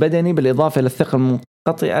كتميز بدني بالإضافة إلى الثقة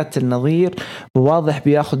منقطعة النظير، وواضح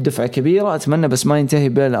بياخد دفعة كبيرة. أتمنى بس ما ينتهي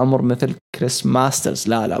بالأمر مثل كريس ماسترز.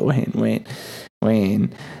 لا وين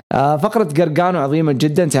فقرة قرقانو عظيمة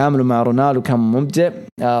جدا. تعامله مع رونالدو كان ممتع.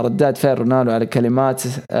 ردات فعل رونالدو على كلمات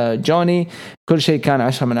جوني كل شيء كان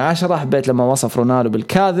 10 من 10. حبيت لما وصف رونالدو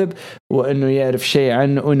بالكاذب وإنه يعرف شيء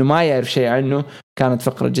عنه وإنه ما يعرف شيء عنه، كانت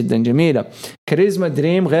فقرة جدا جميلة. كاريزما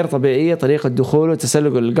دريم غير طبيعية، طريقة دخوله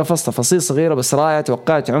تسلقه للقفص، تفاصيل صغيرة بس رائعة.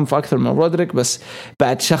 توقعت عنف أكثر من رودريك بس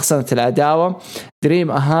بعد شخصنة العداوة.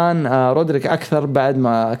 دريم أهان رودريك أكثر بعد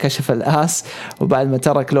ما كشف الآس وبعد ما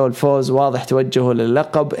ترك له الفوز. واضح توجهه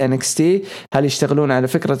للقب NXT. هل يشتغلون على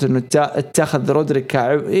فكرة إنه اتخذ رودريك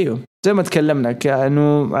كعب زي ما تكلمنا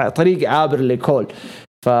كأنه طريق عابر لكول،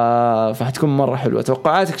 فهتكون مرة حلوة.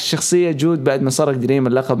 توقعاتك الشخصية جود بعد ما سرق دريم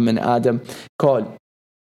اللقب من آدم كول؟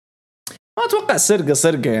 ما أتوقع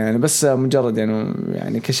سرقة يعني، بس مجرد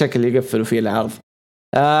يعني كشكل يقفلوا فيه العرض.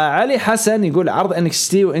 علي حسن يقول عرض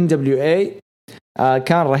NXT و NWA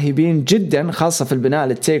كان رهيبين جدا، خاصة في البناء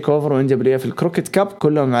للتيك اوفر و NWA في الكروكت كاب،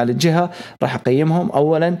 كلهم على الجهة راح أقيمهم.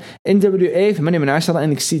 أولا NWA 8 من 10،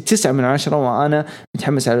 NXT 9 من 10، وأنا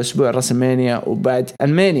متحمس على أسبوع راسلمانيا وبعد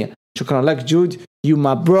المانيا. شكرا لك جود، you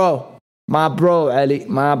my bro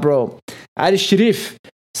علي الشريف.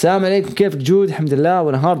 السلام عليكم، كيفك جود؟ الحمد لله،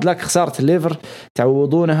 وانا هارد لك خسارة الليفر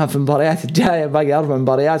تعوضونها في المباريات الجاية، باقي 4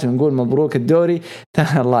 مباريات ونقول مبروك الدوري.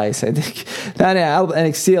 الله يسعدك. ثاني عرض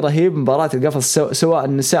NXT رهيب، مباراة القفص سواء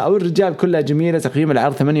النساء او الرجال كلها جميلة. تقييم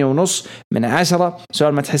العرض 8.5 من 10.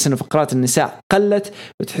 سؤال، ما تحس ان فقرات النساء قلت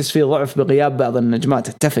وتحس فيه ضعف بغياب بعض النجمات؟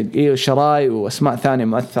 اتفق، إيو شراي واسماء ثانية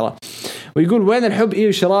مؤثرة. ويقول وين الحب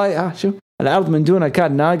إيو شراي؟ شوف العرض من دونه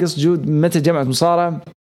كان ناقص. جود متى جمعت مصارعة؟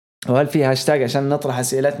 وهل في هاشتاج عشان نطرح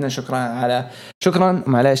أسئلتنا؟ شكرا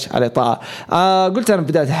معليش على طاعة. قلت أنا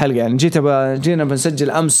بداية الحلقة يعني جينا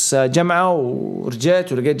بنسجل أمس جمعة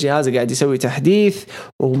ورجعت ولقيت جهازي قاعد يسوي تحديث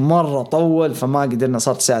ومرة طول، فما قدرنا،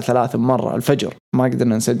 صارت الساعة 3 مرة الفجر ما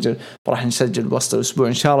قدرنا نسجل. راح نسجل وسط الأسبوع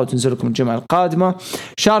إن شاء الله وتنزل لكم الجمعة القادمة.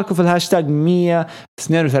 شاركوا في الهاشتاج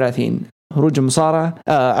 132 هروج المصارعة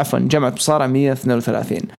عفوا جامعة مصارعة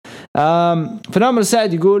 132. فنان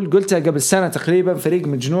السعد يقول قلتها قبل سنة تقريبا، فريق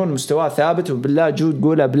مجنون مستواه ثابت، وبالله جود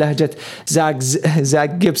قولها بلهجة زاك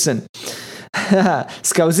جيبسون.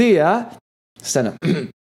 سكاوزية استنى.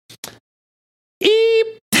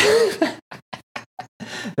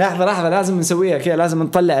 لحظة لازم نسويها كذا، لازم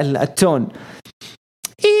نطلع التون.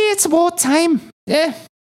 It's about time.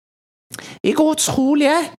 يقول تسخول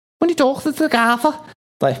وني تأخذ ثقافة.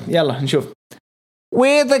 طيب يلا نشوف.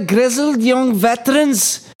 We're the grizzled young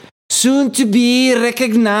veterans, soon to be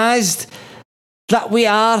recognized that we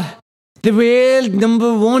are the world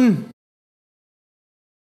number one.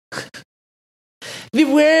 The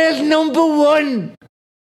world number one.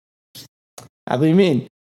 عظيمين.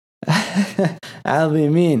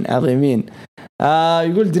 عظيمين.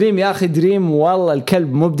 يقول دريم يا أخي دريم والله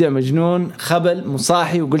الكلب مبدع مجنون خبل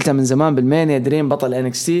مصاحي، وقلتها من زمان بالمانيا دريم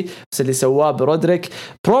بطل NXT، بس اللي سواه برودريك.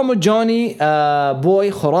 برومو جوني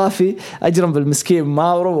بوي خرافي، أجرم بالمسكين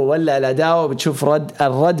ماورو وولع العداوة، بتشوف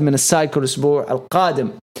الرد من السايكو الأسبوع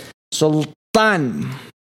القادم. سلطان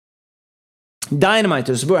داينامايت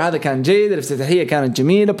الأسبوع هذا كان جيد، الافتتاحية كانت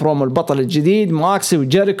جميلة، برومو البطل الجديد ماكسي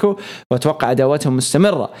وجيريكو، وأتوقع عداوتهم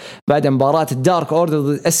مستمرة. بعد مباراة الدارك أوردر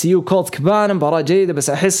ضد SCU كولت كبانا، مباراة جيدة بس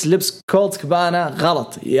أحس لبس كولت كبانا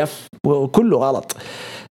غلط، وكله غلط،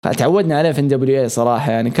 تعودنا عليه في NWA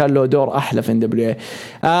صراحة، يعني كان له دور أحلى في NWA.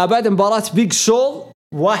 بعد مباراة بيج سول،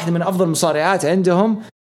 واحد من أفضل المصارعات عندهم.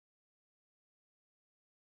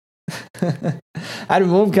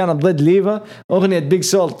 المهم كانت ضد ليفا، أغنية بيج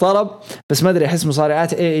سول طرب، بس ما أدري أحس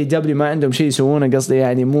مصارعات AEW ما عندهم شيء يسوونه، قصدي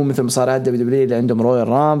يعني مو مثل مصارعات WWE اللي عندهم رويال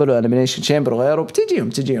رامبل وإليمينيشن تشامبر وغيره،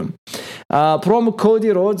 بتجيهم. برومو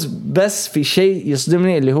كودي رودز، بس في شيء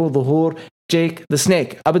يصدمني اللي هو ظهور جيك ذا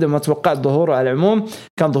سنيك، أبدا ما توقعت ظهوره، على العموم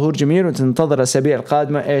كان ظهور جميل، وتنتظر الأسابيع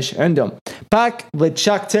القادمة إيش عندهم. باك ضد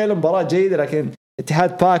شاك تيلر، مباراة جيدة، لكن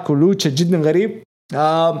اتحاد باك ولوتشا جدا غريب.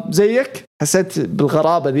 زيك حسيت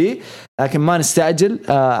بالغرابة ذي، لكن ما نستعجل.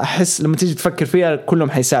 أحس لما تيجي تفكر فيها كلهم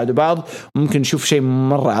حيساعدوا بعض، وممكن نشوف شيء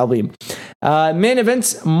مرة عظيم. مين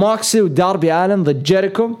إيفنتس ماكسي وداربي آلن ضد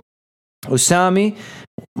جيريكو وسامي.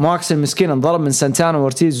 ماكسلي المسكين انضرب من سانتانا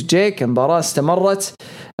وورتيز وجيك، المباراة استمرت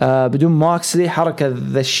بدون ماكسلي، حركة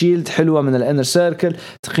ذا شيلد حلوة من الانر سيركل،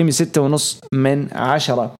 تقييمي 6.5 من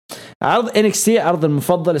 10. عرض NXT عرض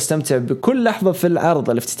المفضل، استمتع بكل لحظة في العرض.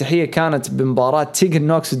 الافتتاحية كانت بمباراة تيجن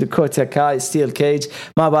نوكس وديكوتا كاي ستيل كيج،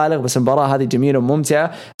 ما بالغ بس المباراة هذه جميلة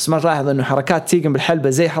وممتعة، بس ما تلاحظ انه حركات تيجن بالحلبة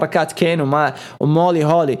زي حركات كين ومولي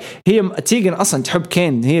هولي. هي تيجن اصلا تحب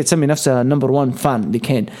كين، هي تسمي نفسها نمبر 1 فان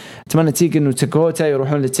لكين. اتمنى تيجن وديكوتا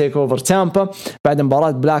يروحون للتيك اوفر تامبا. بعد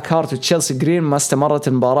مباراة بلاك هارت وتشيلسي جرين ما استمرت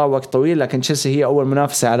المباراة وقت طويل، لكن تشيلسي هي اول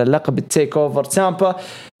منافسة على اللقب التيك اوفر تامبا.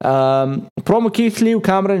 برومو كيثلي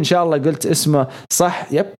وكاميرون، ان شاء الله قلت اسمه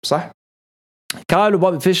صح، يب صح، كايل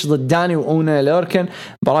وبابي فيش ضد داني وأونا لوركن،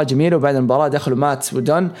 مباراة جميلة. وبعد المباراة دخلوا مات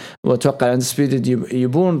ودان، واتوقع عند سبيد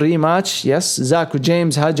يبون ريماتش. يس، زاك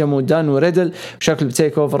وجيمس هاجموا دان وريدل، وشكل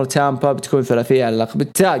بتيك اوفر تامبا بتكون ثلاثية على لقب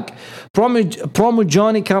التاج. برومو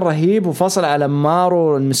جوني كان رهيب، وفصل على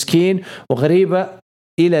مارو المسكين، وغريبة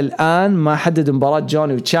إلى الآن ما حدد مباراة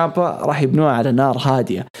جوني وتشامبا، راح يبنوها على نار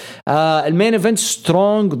هادية. المين إيفنت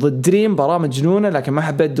سترونج ضد دريم، مباراة مجنونة، لكن ما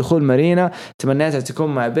حبيت دخول مارينا، تمنيتها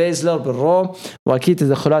تكون مع بيزلر بالرو، وأكيد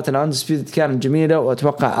تدخلات الأندسبيد كانت جميلة.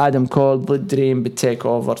 وأتوقع آدم كول ضد دريم بالتيك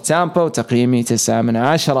أوفر تامبا، وتقييمي 9 من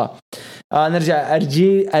 10. نرجع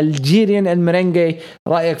الجيريان المرنجي،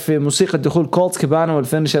 رأيك في موسيقى دخول كولت كبانا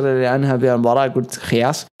والفينشر اللي أنهى بها المباراة؟ قلت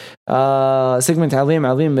خياس. سيجمنت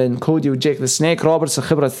عظيم بين كودي وجيك ذا سنيك. روبرتس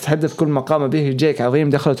الخبرة تتحدث، كل ما قام به جيك عظيم،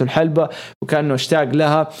 دخلته الحلبة وكأنه اشتاق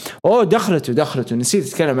لها. دخلته نسيت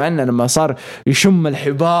اتكلم عنه لما صار يشم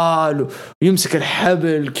الحبال ويمسك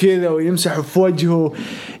الحبل كذا ويمسحه في وجهه.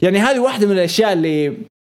 يعني هذه واحدة من الأشياء اللي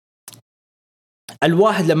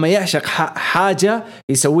الواحد لما يعشق حاجة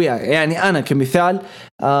يسويها. يعني أنا كمثال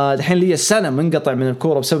الحين لي السنة منقطع من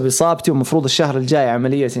الكورة بسبب إصابتي، ومفروض الشهر الجاي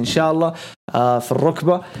عملية إن شاء الله في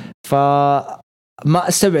الركبة، فما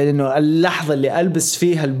أستبعد إنه اللحظة اللي ألبس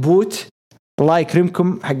فيها البوت، الله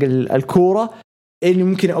يكرمكم حق الكورة، اللي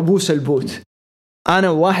ممكن أبوس البوت. أنا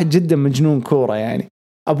واحد جدا مجنون كورة، يعني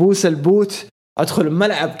أبوس البوت، أدخل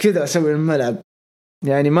الملعب كذا أسوي الملعب،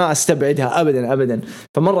 يعني ما استبعدها ابدا.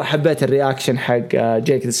 فمره حبيت الرياكشن حق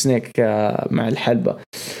جيك السنيك مع الحلبة.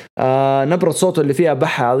 نبرة صوته اللي فيها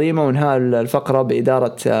بحة عظيمة. وانهاء الفقرة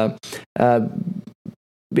بإدارة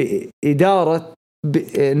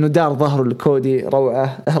انه دار ظهره لكودي،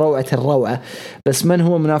 روعة الروعة. بس من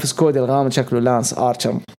هو منافس كودي الغامض؟ شكله لانس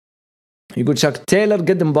آرشر. يقول شاك تايلر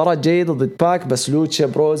قدم مباراة جيدة ضد باك، بس لوتشا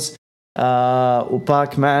بروز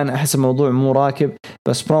وباك معا. أحس الموضوع مو راكب،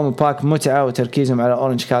 بس برومو باك متعة وتركيزهم على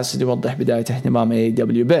أورنج كاسيدي يوضح بداية اهتمام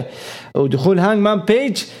AEW به. ودخول هانجمان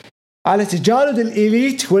بيج على تجارد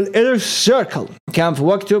الإليت والإنر سيركل كان في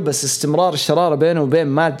وقته، بس استمرار الشرارة بينه وبين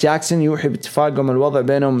مات جاكسون يوحي باتفاقهم الوضع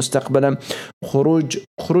بينهم مستقبلا.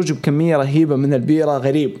 خروج بكمية رهيبة من البيرة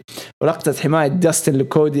غريب، ولقطة حماية داستن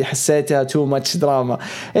لكودي حسيتها تو ماتش دراما.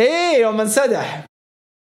 ايه يوم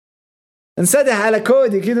انسدح على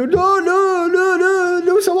كودي كذا،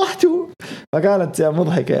 لو سمحتوا، فكانت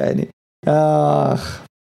مضحكة يعني.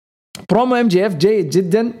 برومو MJF جيد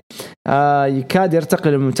جدا، يكاد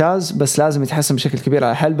يرتقي للممتاز، بس لازم يتحسن بشكل كبير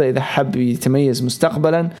على حلبة إذا حب يتميز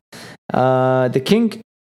مستقبلا. The King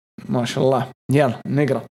ما شاء الله. يلا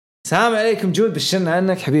نقرأ. السلام عليكم جود، بالشرنا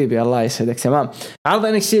عنك حبيبي، الله يسعدك. تمام. عرض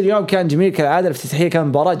NXT اليوم كان جميل كالعادة. الافتتاحية كانت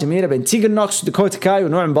مباراة جميلة بين تيجن نوكس وداكوتا كاي،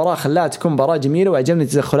 ونوع المباراة خلاها تكون مباراة جميلة، وعجبني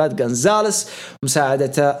تدخلات غونزاليس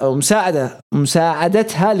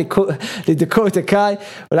ومساعدتها لداكوتا كاي.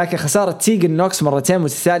 ولكن خسارة تيجن نوكس مرتين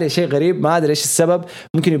متتالية شيء غريب، ما أدري إيش السبب.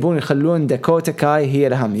 ممكن يبون يخلون داكوتا كاي هي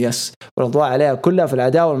الأهم. يس، والأضواء عليها كلها في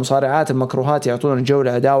العداوة. المصارعات المكروهات يعطون الجو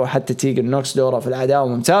العداوة، حتى تيجن نوكس دوره في العداوة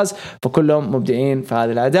ممتاز، فكلهم مبدعين في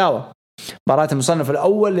هذه العداوة. مباراة المصنف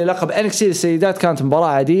الأول للقب NXT للسيدات كانت مباراة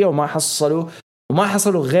عادية، وما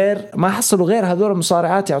حصلوا غير هذول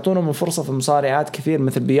المصارعات يعطونهم الفرصة في مصارعات كثير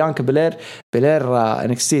مثل بيانكا بلير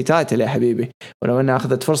NXT تايتل يا حبيبي، ولو انها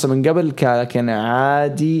أخذت فرصة من قبل كان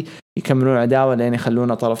عادي يكملون عداوة لين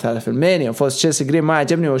يخلونا طرف ثالث في المانيا. وفوز تشيلسي جرين ما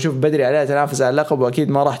عجبني، واشوف بدري عليها تنافس على اللقب، واكيد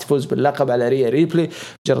ما راح تفوز باللقب على ريا ريبلي،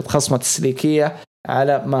 مجرد خصمة تسليكية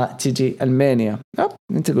على ما تجي المانيا.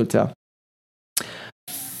 انت قلتها.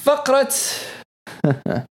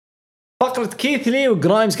 فقرة كيثلي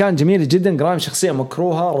وجرايمز كان جميلة جدا. جرايمز شخصية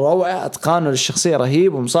مكروهة روعة، اتقانه للشخصية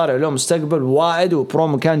رهيب، ومصارع له مستقبل واعد،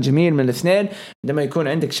 وبرومو كان جميل من الاثنين. عندما يكون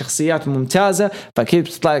عندك شخصيات ممتازة فأكيد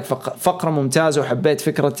بتطلع لك فقرة ممتازة. وحبيت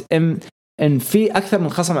فكرة إن في أكثر من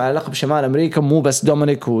خصم على لقب شمال أمريكا، مو بس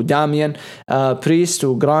دومينيك وداميان بريست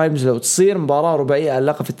وجرايمز. لو تصير مباراة رباعية على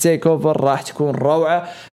اللقب في التيك أوفر راح تكون روعة.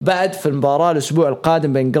 بعد في المباراة الأسبوع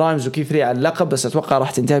القادم بين جرايمز وكيثري على اللقب، بس أتوقع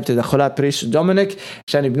راح تنتهي بتدخلات بريست ودومينيك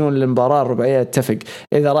عشان يبنون المباراة الرباعية. اتفق.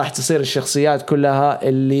 إذا راح تصير الشخصيات كلها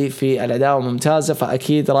اللي في العداوة ممتازة،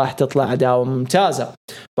 فأكيد راح تطلع عداوة ممتازة.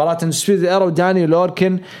 مباراة سبيد إيرو وداني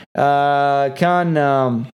لوركن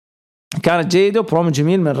كانت جيدة، برومو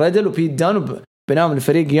جميل من ريدل وبيت دان، بنام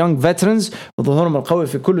الفريق يونغ فيترنز وظهورهم القوي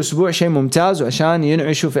في كل أسبوع شيء ممتاز، وعشان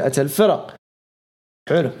ينعشوا فئة الفرق.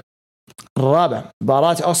 حلو. الرابع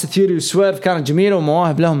مباراة أوستن ثيوري وسويرف كانت جميلة،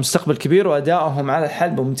 ومواهب لهم مستقبل كبير، وأدائهم على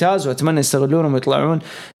الحلبة ممتاز، وأتمنى يستغلونهم ويطلعون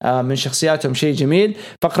من شخصياتهم شيء جميل.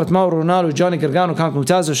 فقرة ماورو رونالو وجوني غرغانو كانت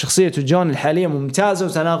ممتازة، وشخصية جون الحالية ممتازة،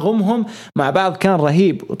 وتناغمهم مع بعض كان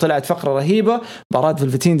رهيب، وطلعت فقرة رهيبة. مباراة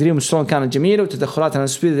فلفتين دريم وسترون كانت جميلة، وتدخلات أنا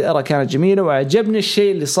سبيد إيرا كانت جميلة. وعجبني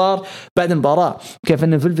الشيء اللي صار بعد المباراة، كيف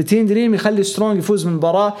أن فلفتين دريم يخلي سترونج يفوز من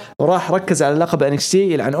المباراة، وراح ركز على لقب NXT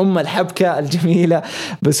يلعن الحبكة الجميلة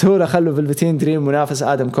بسهولة. خلوا فلفتين دريم منافس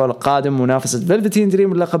آدم كول القادم، منافسة فلفتين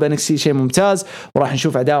دريم اللقب NXT شيء ممتاز، وراح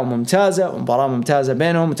نشوف عداوة ممتازة ومباراة ممتازة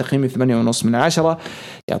بينهم. تقييمي 8.5 من 10.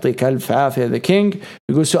 يعطيك ألف عافية ذا كينج.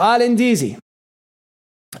 يقول سؤال انديزي،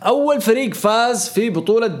 أول فريق فاز في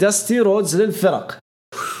بطولة داستي رودز للفرق.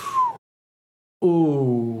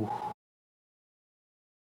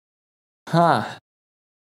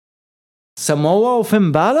 سموه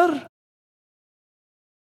وفين بالر،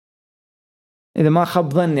 إذا ما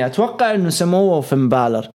خاب ظني أتوقع إنه سموه وفين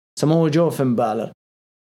بالر، سموه جو فين بالر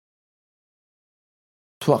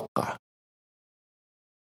أتوقع،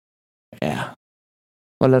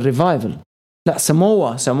 ولا الريفايفل. لا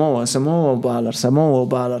سموه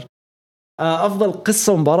وبالر. أفضل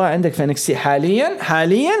قصة مباراة عندك في NXT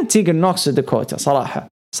حاليا تيجن نوكس وداكوتا.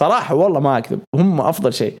 صراحة والله ما أكذب، هم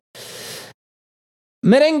أفضل شيء.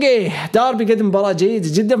 ميرينجي داربي قدم مباراة جيدة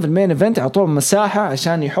جدا في المين ايفنت، عطوه مساحة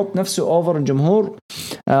عشان يحط نفسه اوفر الجمهور.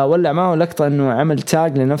 ولا معه لقطة انه عمل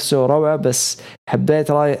تاج لنفسه روعة، بس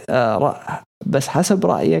حبيت بس حسب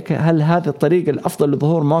رأيك هل هذه الطريقة الافضل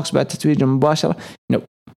لظهور موكس بعد تتويجه مباشرة؟ نو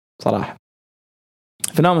صراحة.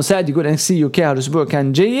 فنان مساعد يقول NXT UK هالأسبوع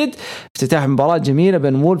كان جيد، افتتاح مباراة جميلة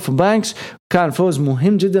بين وولف وبانكس، وكان فوز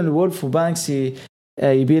مهم جدا لوولف وبانكس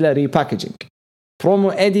يبيله ريباكجينج.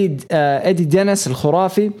 برومو إيدي دينيس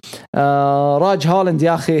الخرافي. راج هولند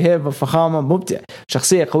يا أخي هيبة فخامة مبدع،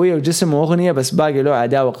 شخصية قوية وجسم وأغنية، بس باقي له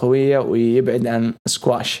عداوة قوية ويبعد عن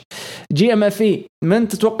سكواش. GMFE من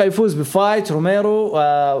تتوقع يفوز بفايت روميرو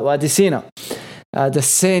واديسينا؟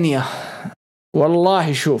 دسينيا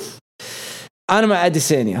والله. شوف أنا مع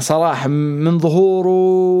أديسينيا صراحة، من ظهوره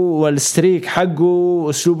والستريك حقه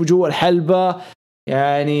وأسلوبه جوا الحلبة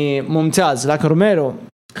يعني ممتاز. لكن روميرو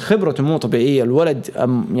خبرته مو طبيعية، الولد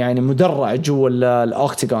يعني مدرع جوا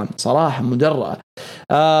الأوكتاغون صراحة مدرع.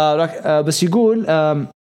 بس يقول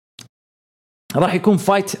راح يكون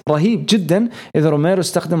فايت رهيب جدا إذا روميرو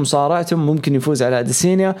استخدم مصارعته، ممكن يفوز على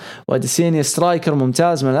أديسينيا، وأديسينيا سترايكر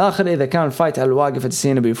ممتاز من الآخر. إذا كان الفايت على الواقف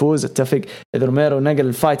أديسينيا بيفوز، اتفق. إذا روميرو نقل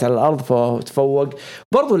الفايت على الأرض فتفوق.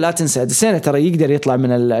 برضو لا تنسى أديسينيا ترى يقدر يطلع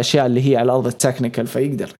من الأشياء اللي هي على الأرض التكنيكال،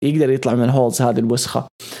 فيقدر يطلع من الهولز هذه الوسخة.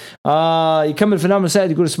 يكمل فيلم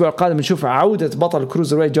مساعد يقول الأسبوع القادم نشوف عودة بطل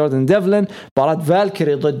كروزر ويت جوردن ديفلن، مباراة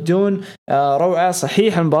فالكري ضدون. روعة.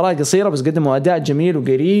 صحيح المباراة قصيرة بس قدموا أداء جميل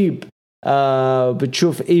وقريب.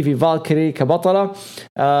 بتشوف إيفي فالكري كبطلة.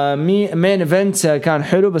 مين إيفنت كان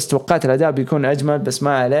حلو بس توقعت الأداء بيكون أجمل، بس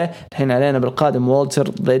ما عليه. الحين علينا بالقادم والتر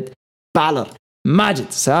ضد بالر. ماجد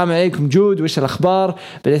السلام عليكم جود، وش الأخبار؟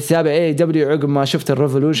 بدأت أتابع AEW عقب ما شفت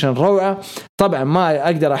الريفولوشن. روعة. طبعا ما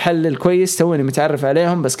أقدر أحلل كويس، توني متعرف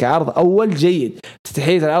عليهم، بس كعرض أول جيد.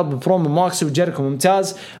 افتتاحية العرض ببرومو ماكس وجيريكو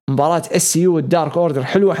ممتاز. مباراة SCU والدارك أوردر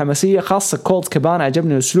حلوة حماسية، خاصة كولت كابان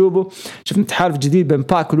عجبني أسلوبه. شفنا تحالف جديد بين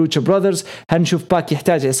باك ولوتشا براذرز. هل نشوف باك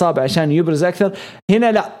يحتاج إصابة عشان يبرز أكثر؟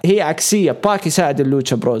 هنا لا، هي عكسية، باك يساعد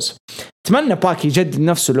اللوتشا بروز. اتمنى باك يجدد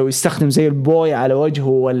نفسه، لو يستخدم زي البوي على وجهه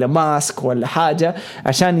ولا ماسك ولا حاجة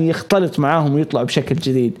عشان يختلط معاهم ويطلع بشكل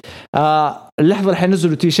جديد. اللحظة الحين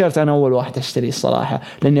نزلوا تيشيرت، أنا أول واحد أشتري الصراحة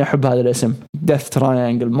لأني أحب هذا الاسم ديث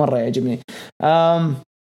تراينجل، مرة يعجبني.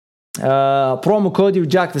 برومو كودي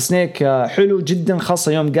وجاك ذا سنيك حلو جدا،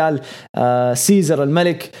 خاصة يوم قال سيزر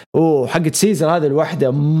الملك. حقت سيزر هذه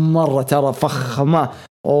الوحدة مرة ترى فخمة.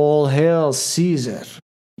 All hail Caesar.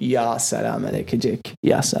 يا سلام عليك جيك،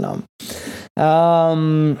 يا سلام.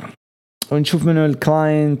 ونشوف منه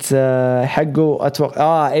الكلاينت حقه.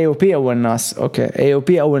 أتوقع AOP أول ناس. أوكي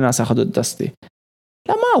AOP أول ناس أخذوا الدستي.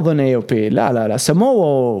 لا ما أظن AOP، لا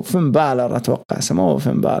سموه فين بالر. أتوقع سموه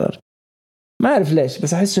فين بالر، ما أعرف ليش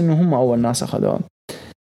بس أحس إنه هم أول ناس أخذوهم.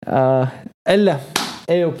 إلا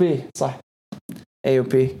AOP صح،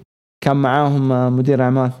 AOP كان معاهم مدير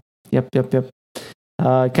أعمال. يب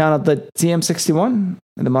كانت ضد TM61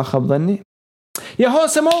 إذا ما خاب ظني. يا هو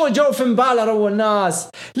سموه جو فين بالر أول ناس،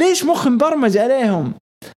 ليش مخ مبرمج عليهم؟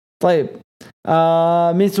 طيب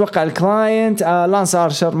مين يتوقع الكلاينت؟ لانس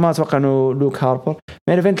آرشر. ما أتوقع إنه لوك هاربر.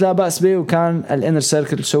 مين إيفنت لا بأس به، وكان الانر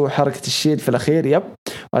سيركل سووا حركة الشيل في الأخير. يب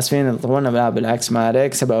واسفين إذا طولنا، لا بالعكس ما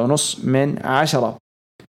عليك. 7.5 من 10.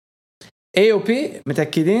 AOP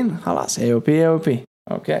متأكدين؟ خلاص AOP.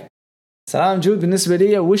 أوكي سلام جود. بالنسبة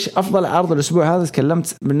لي وش أفضل عرض الأسبوع هذا؟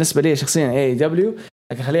 تكلمت بالنسبة لي شخصيا AEW،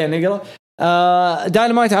 لكن خلينا نقرأ.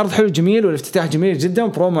 داينامايت عرض حلو جميل، والافتتاح جميل جدا.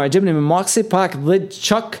 برومو عجبني من ماكسي. باك ضد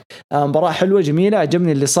تشاك مباراة حلوة جميلة.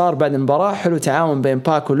 عجبني اللي صار بعد المباراة، حلو تعاون بين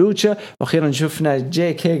باك ولوتشا. واخيرا شفنا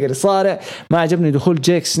جيك هيجر صارع. ما عجبني دخول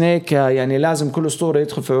جيك سنيك، يعني لازم كل اسطورة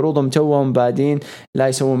يدخل في عروضهم توهم بادين، لا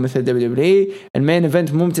يسوون مثل WWE. المين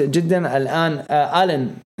ايفنت ممتع جدا. الآن آلن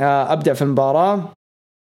أبدأ في المباراة.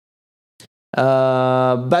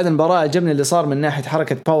 بعد المباراة عجبني اللي صار من ناحية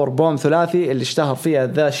حركة باور بوم ثلاثي اللي اشتهر فيها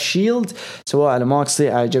ذا شيلد سواء على ماكسي.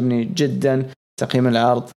 عجبني جدا. تقييم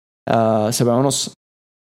العرض 7.5.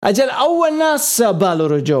 أجل أول ناس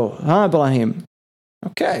بالور جو. ها إبراهيم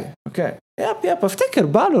أوكي يب أفتكر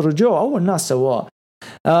بالور جو أول ناس سواه.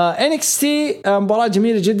 NXT مباراة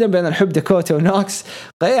جميلة جدا بين الحب داكوتا ونوكس.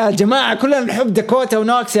 يا جماعة كلنا نحب داكوتا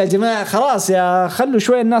ونوكس يا جماعة، خلاص يا خلوا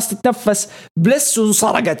شوية الناس تتنفس. بلس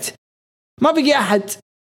انسرقت، ما بقي أحد،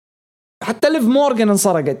 حتى ليف مورغان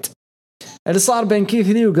انسرقت. اللي صار بين كيث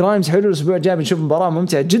لي وجرايمز حلو. الأسبوع الجاي بنشوف مباراة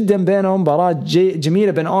ممتعة جدا بينهم. مباراة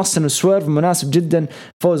جميلة بين أوستن وسويرف، مناسب جدا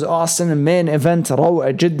فوز أوستن. المين إيفنت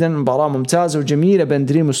روعة جدا، مباراة ممتازة وجميلة بين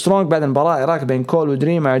دريم وسترونج. بعد المباراة عراك بين كول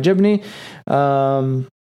ودريم عجبني.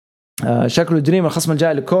 شكله دريم الخصم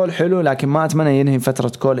الجاي لكول حلو، لكن ما أتمنى ينهي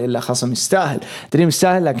فترة كول إلا خصم يستاهل. دريم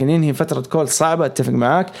يستاهل، لكن ينهي فترة كول صعبة. أتفق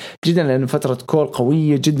معاك جدا، لأن فترة كول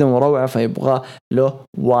قوية جدا وروعة، فيبغى له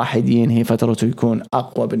واحد ينهي فترته يكون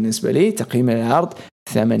أقوى. بالنسبة لي تقييم العرض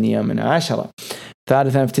 8 من 10.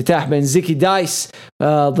 ثالثا افتتاح بين زيكي دايس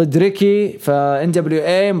ضد ريكي في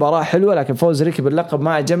NWA. مباراة حلوة، لكن فوز ريكي باللقب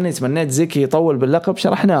ما عجبني. تمنيت زيكي يطول باللقب،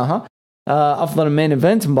 شرحناها. أفضل مين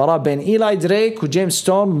إيفنت مباراة بين إيلاي دريك وجيمس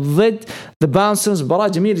ستورم ضد ذا باونسرز. مباراة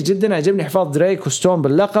جميلة جدا، عجبني حفاظ دريك وستورم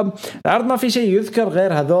باللقب. العرض ما في شيء يذكر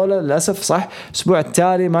غير هذولا للأسف. صح الأسبوع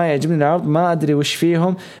التالي ما يعجبني العرض، ما أدري وش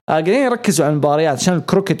فيهم. قاعدين يركزوا على المباريات عشان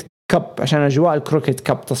الكروكت كاب، عشان أجواء الكروكت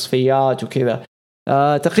كاب تصفيات وكذا.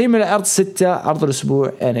 تقييم العرض 6. عرض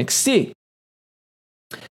الأسبوع NXT.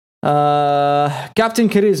 كابتن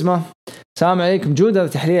كاريزما السلام عليكم جود. هذا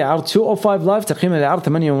تحليل عرض 205 لايف. تقييم العرض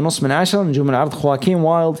 8.5 من 10. نجوم العرض خواكين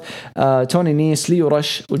وايلد، توني نيس، ليو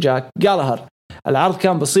رش وجاك جالهر. العرض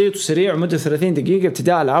كان بسيط وسريع ومدة 30 دقيقة.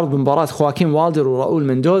 ابتداء العرض بمباراة خواكين والدر وراؤول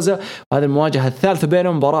مندوزا، وهذه المواجهة الثالثة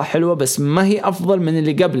بينهم. مباراة حلوة بس ما هي أفضل من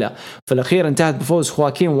اللي قبلها. في الأخير انتهت بفوز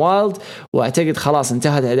خواكين والد، وأعتقد خلاص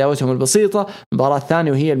انتهت عداوتهم البسيطة. المباراة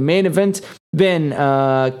الثانية وهي المين إيفنت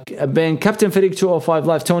بين كابتن فريق 205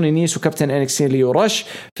 لايف توني نيس وكابتن انكسي ليو رش.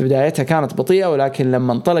 في بدايتها كانت بطيئة، ولكن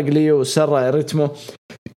لما انطلق ليو وسرع رتمه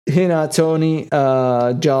هنا توني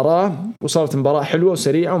جاراه، وصارت مباراة حلوة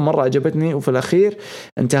وسريعة ومرة عجبتني. وفي الأخير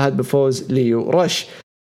انتهت بفوز ليو رش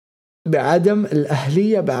بعدم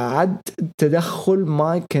الأهلية بعد تدخل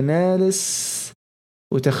مايك كاناليس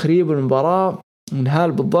وتخريب المباراة.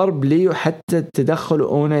 انهال بالضرب ليو حتى تدخل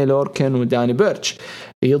أوناي لوركن وداني بيرتش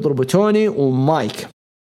يضربوا توني ومايك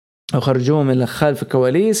وخرجوه من خلف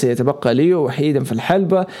الكواليس. يتبقى ليو وحيدا في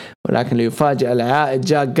الحلبة، ولكن ليفاجئ العائد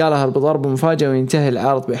جاك قالها بضرب مفاجئ، وينتهي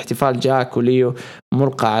العرض باحتفال جاك وليو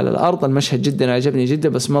ملقى على الأرض. المشهد جدا عجبني جدا،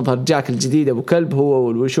 بس مظهر جاك الجديد أبو كلب هو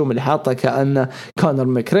والوشوم اللي حاطه كأنه كونر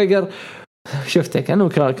ماكريغر. شفته كأنه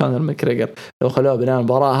كونر ماكريغر. لو خلوه بناء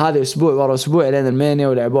المباراة هذه أسبوع ورا أسبوع لين المانيا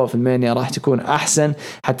ولعبوها في المانيا راح تكون أحسن،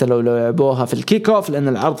 حتى لو لعبوها في الكيك أوف، لأن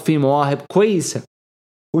العرض فيه مواهب كويسة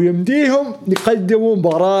ويمديهم يقدموا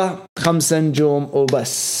مباراة 5 نجوم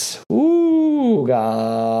وبس.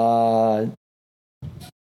 قاعد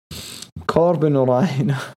كوربن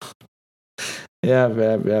وراينو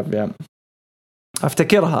يا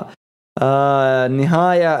افتكرها.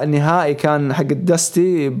 النهائي كان حق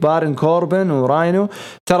الدستي بارن كوربن وراينو.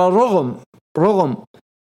 ترى رغم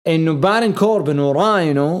انه بارن كوربن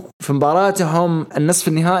وراينو في مباراتهم النصف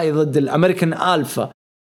النهائي ضد الامريكان الفا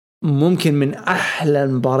ممكن من أحلى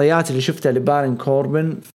المباريات اللي شفتها لبارن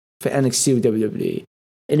كوربن في NXT و WWE.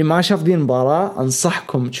 اللي ما شاف دي المباراة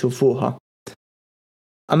أنصحكم تشوفوها.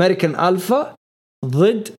 أمريكان ألفا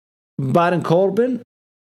ضد بارن كوربن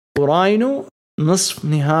وراينو نصف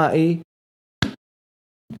نهائي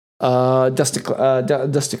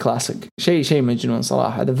داستي كلاسيك. شيء مجنون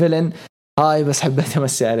صراحة. هذا فيلن هاي، بس حبيت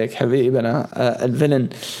أمسي عليك حبيبنا الفيلن.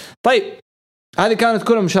 طيب هذه كانت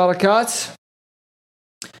كل مشاركات.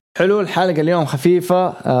 حلو الحلقة اليوم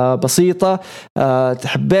خفيفة بسيطة.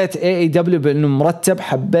 حبيت AEW بأنه مرتب،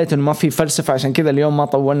 حبيت أنه ما في فلسفة، عشان كذا اليوم ما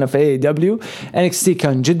طولنا في AEW. NXT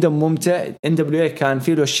كان جدا ممتع. NWA كان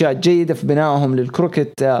فيه له أشياء جيدة في بنائهم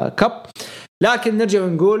للكروكت كاب. لكن نرجع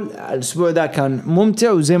ونقول الأسبوع ذا كان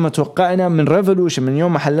ممتع، وزي ما توقعنا من ريفولوشن، من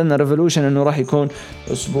يوم ما حللنا ريفولوشن أنه راح يكون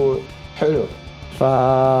أسبوع حلو.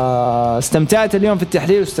 فاستمتعت اليوم في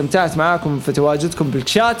التحليل، واستمتعت معاكم في تواجدكم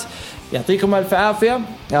بالشات. يعطيكم ألف عافية.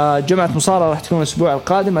 جمعة مصارعة راح تكون الأسبوع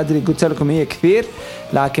القادم. أدري قلت لكم هي كثير،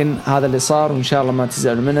 لكن هذا اللي صار، وإن شاء الله ما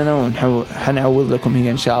تزعلوا مننا، ونحنعوض لكم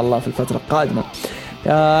هي إن شاء الله في الفترة القادمة.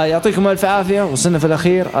 يعطيكم ألف عافية. وصلنا في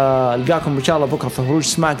الأخير. ألقاكم إن شاء الله بكرة في هروج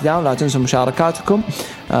سماك داون. لا تنسوا مشاركاتكم.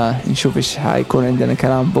 نشوف إيش هيكون عندنا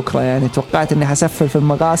كلام بكرة. يعني توقعت إني حسفل في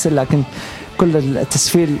المقاسل، لكن كل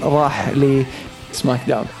التسفيل راح لسماك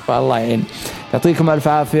داون، فالله يعين. يعطيكم ألف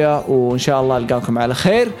عافية، وإن شاء الله ألقاكم على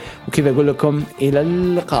خير. وكذا أقول لكم إلى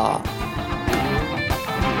اللقاء.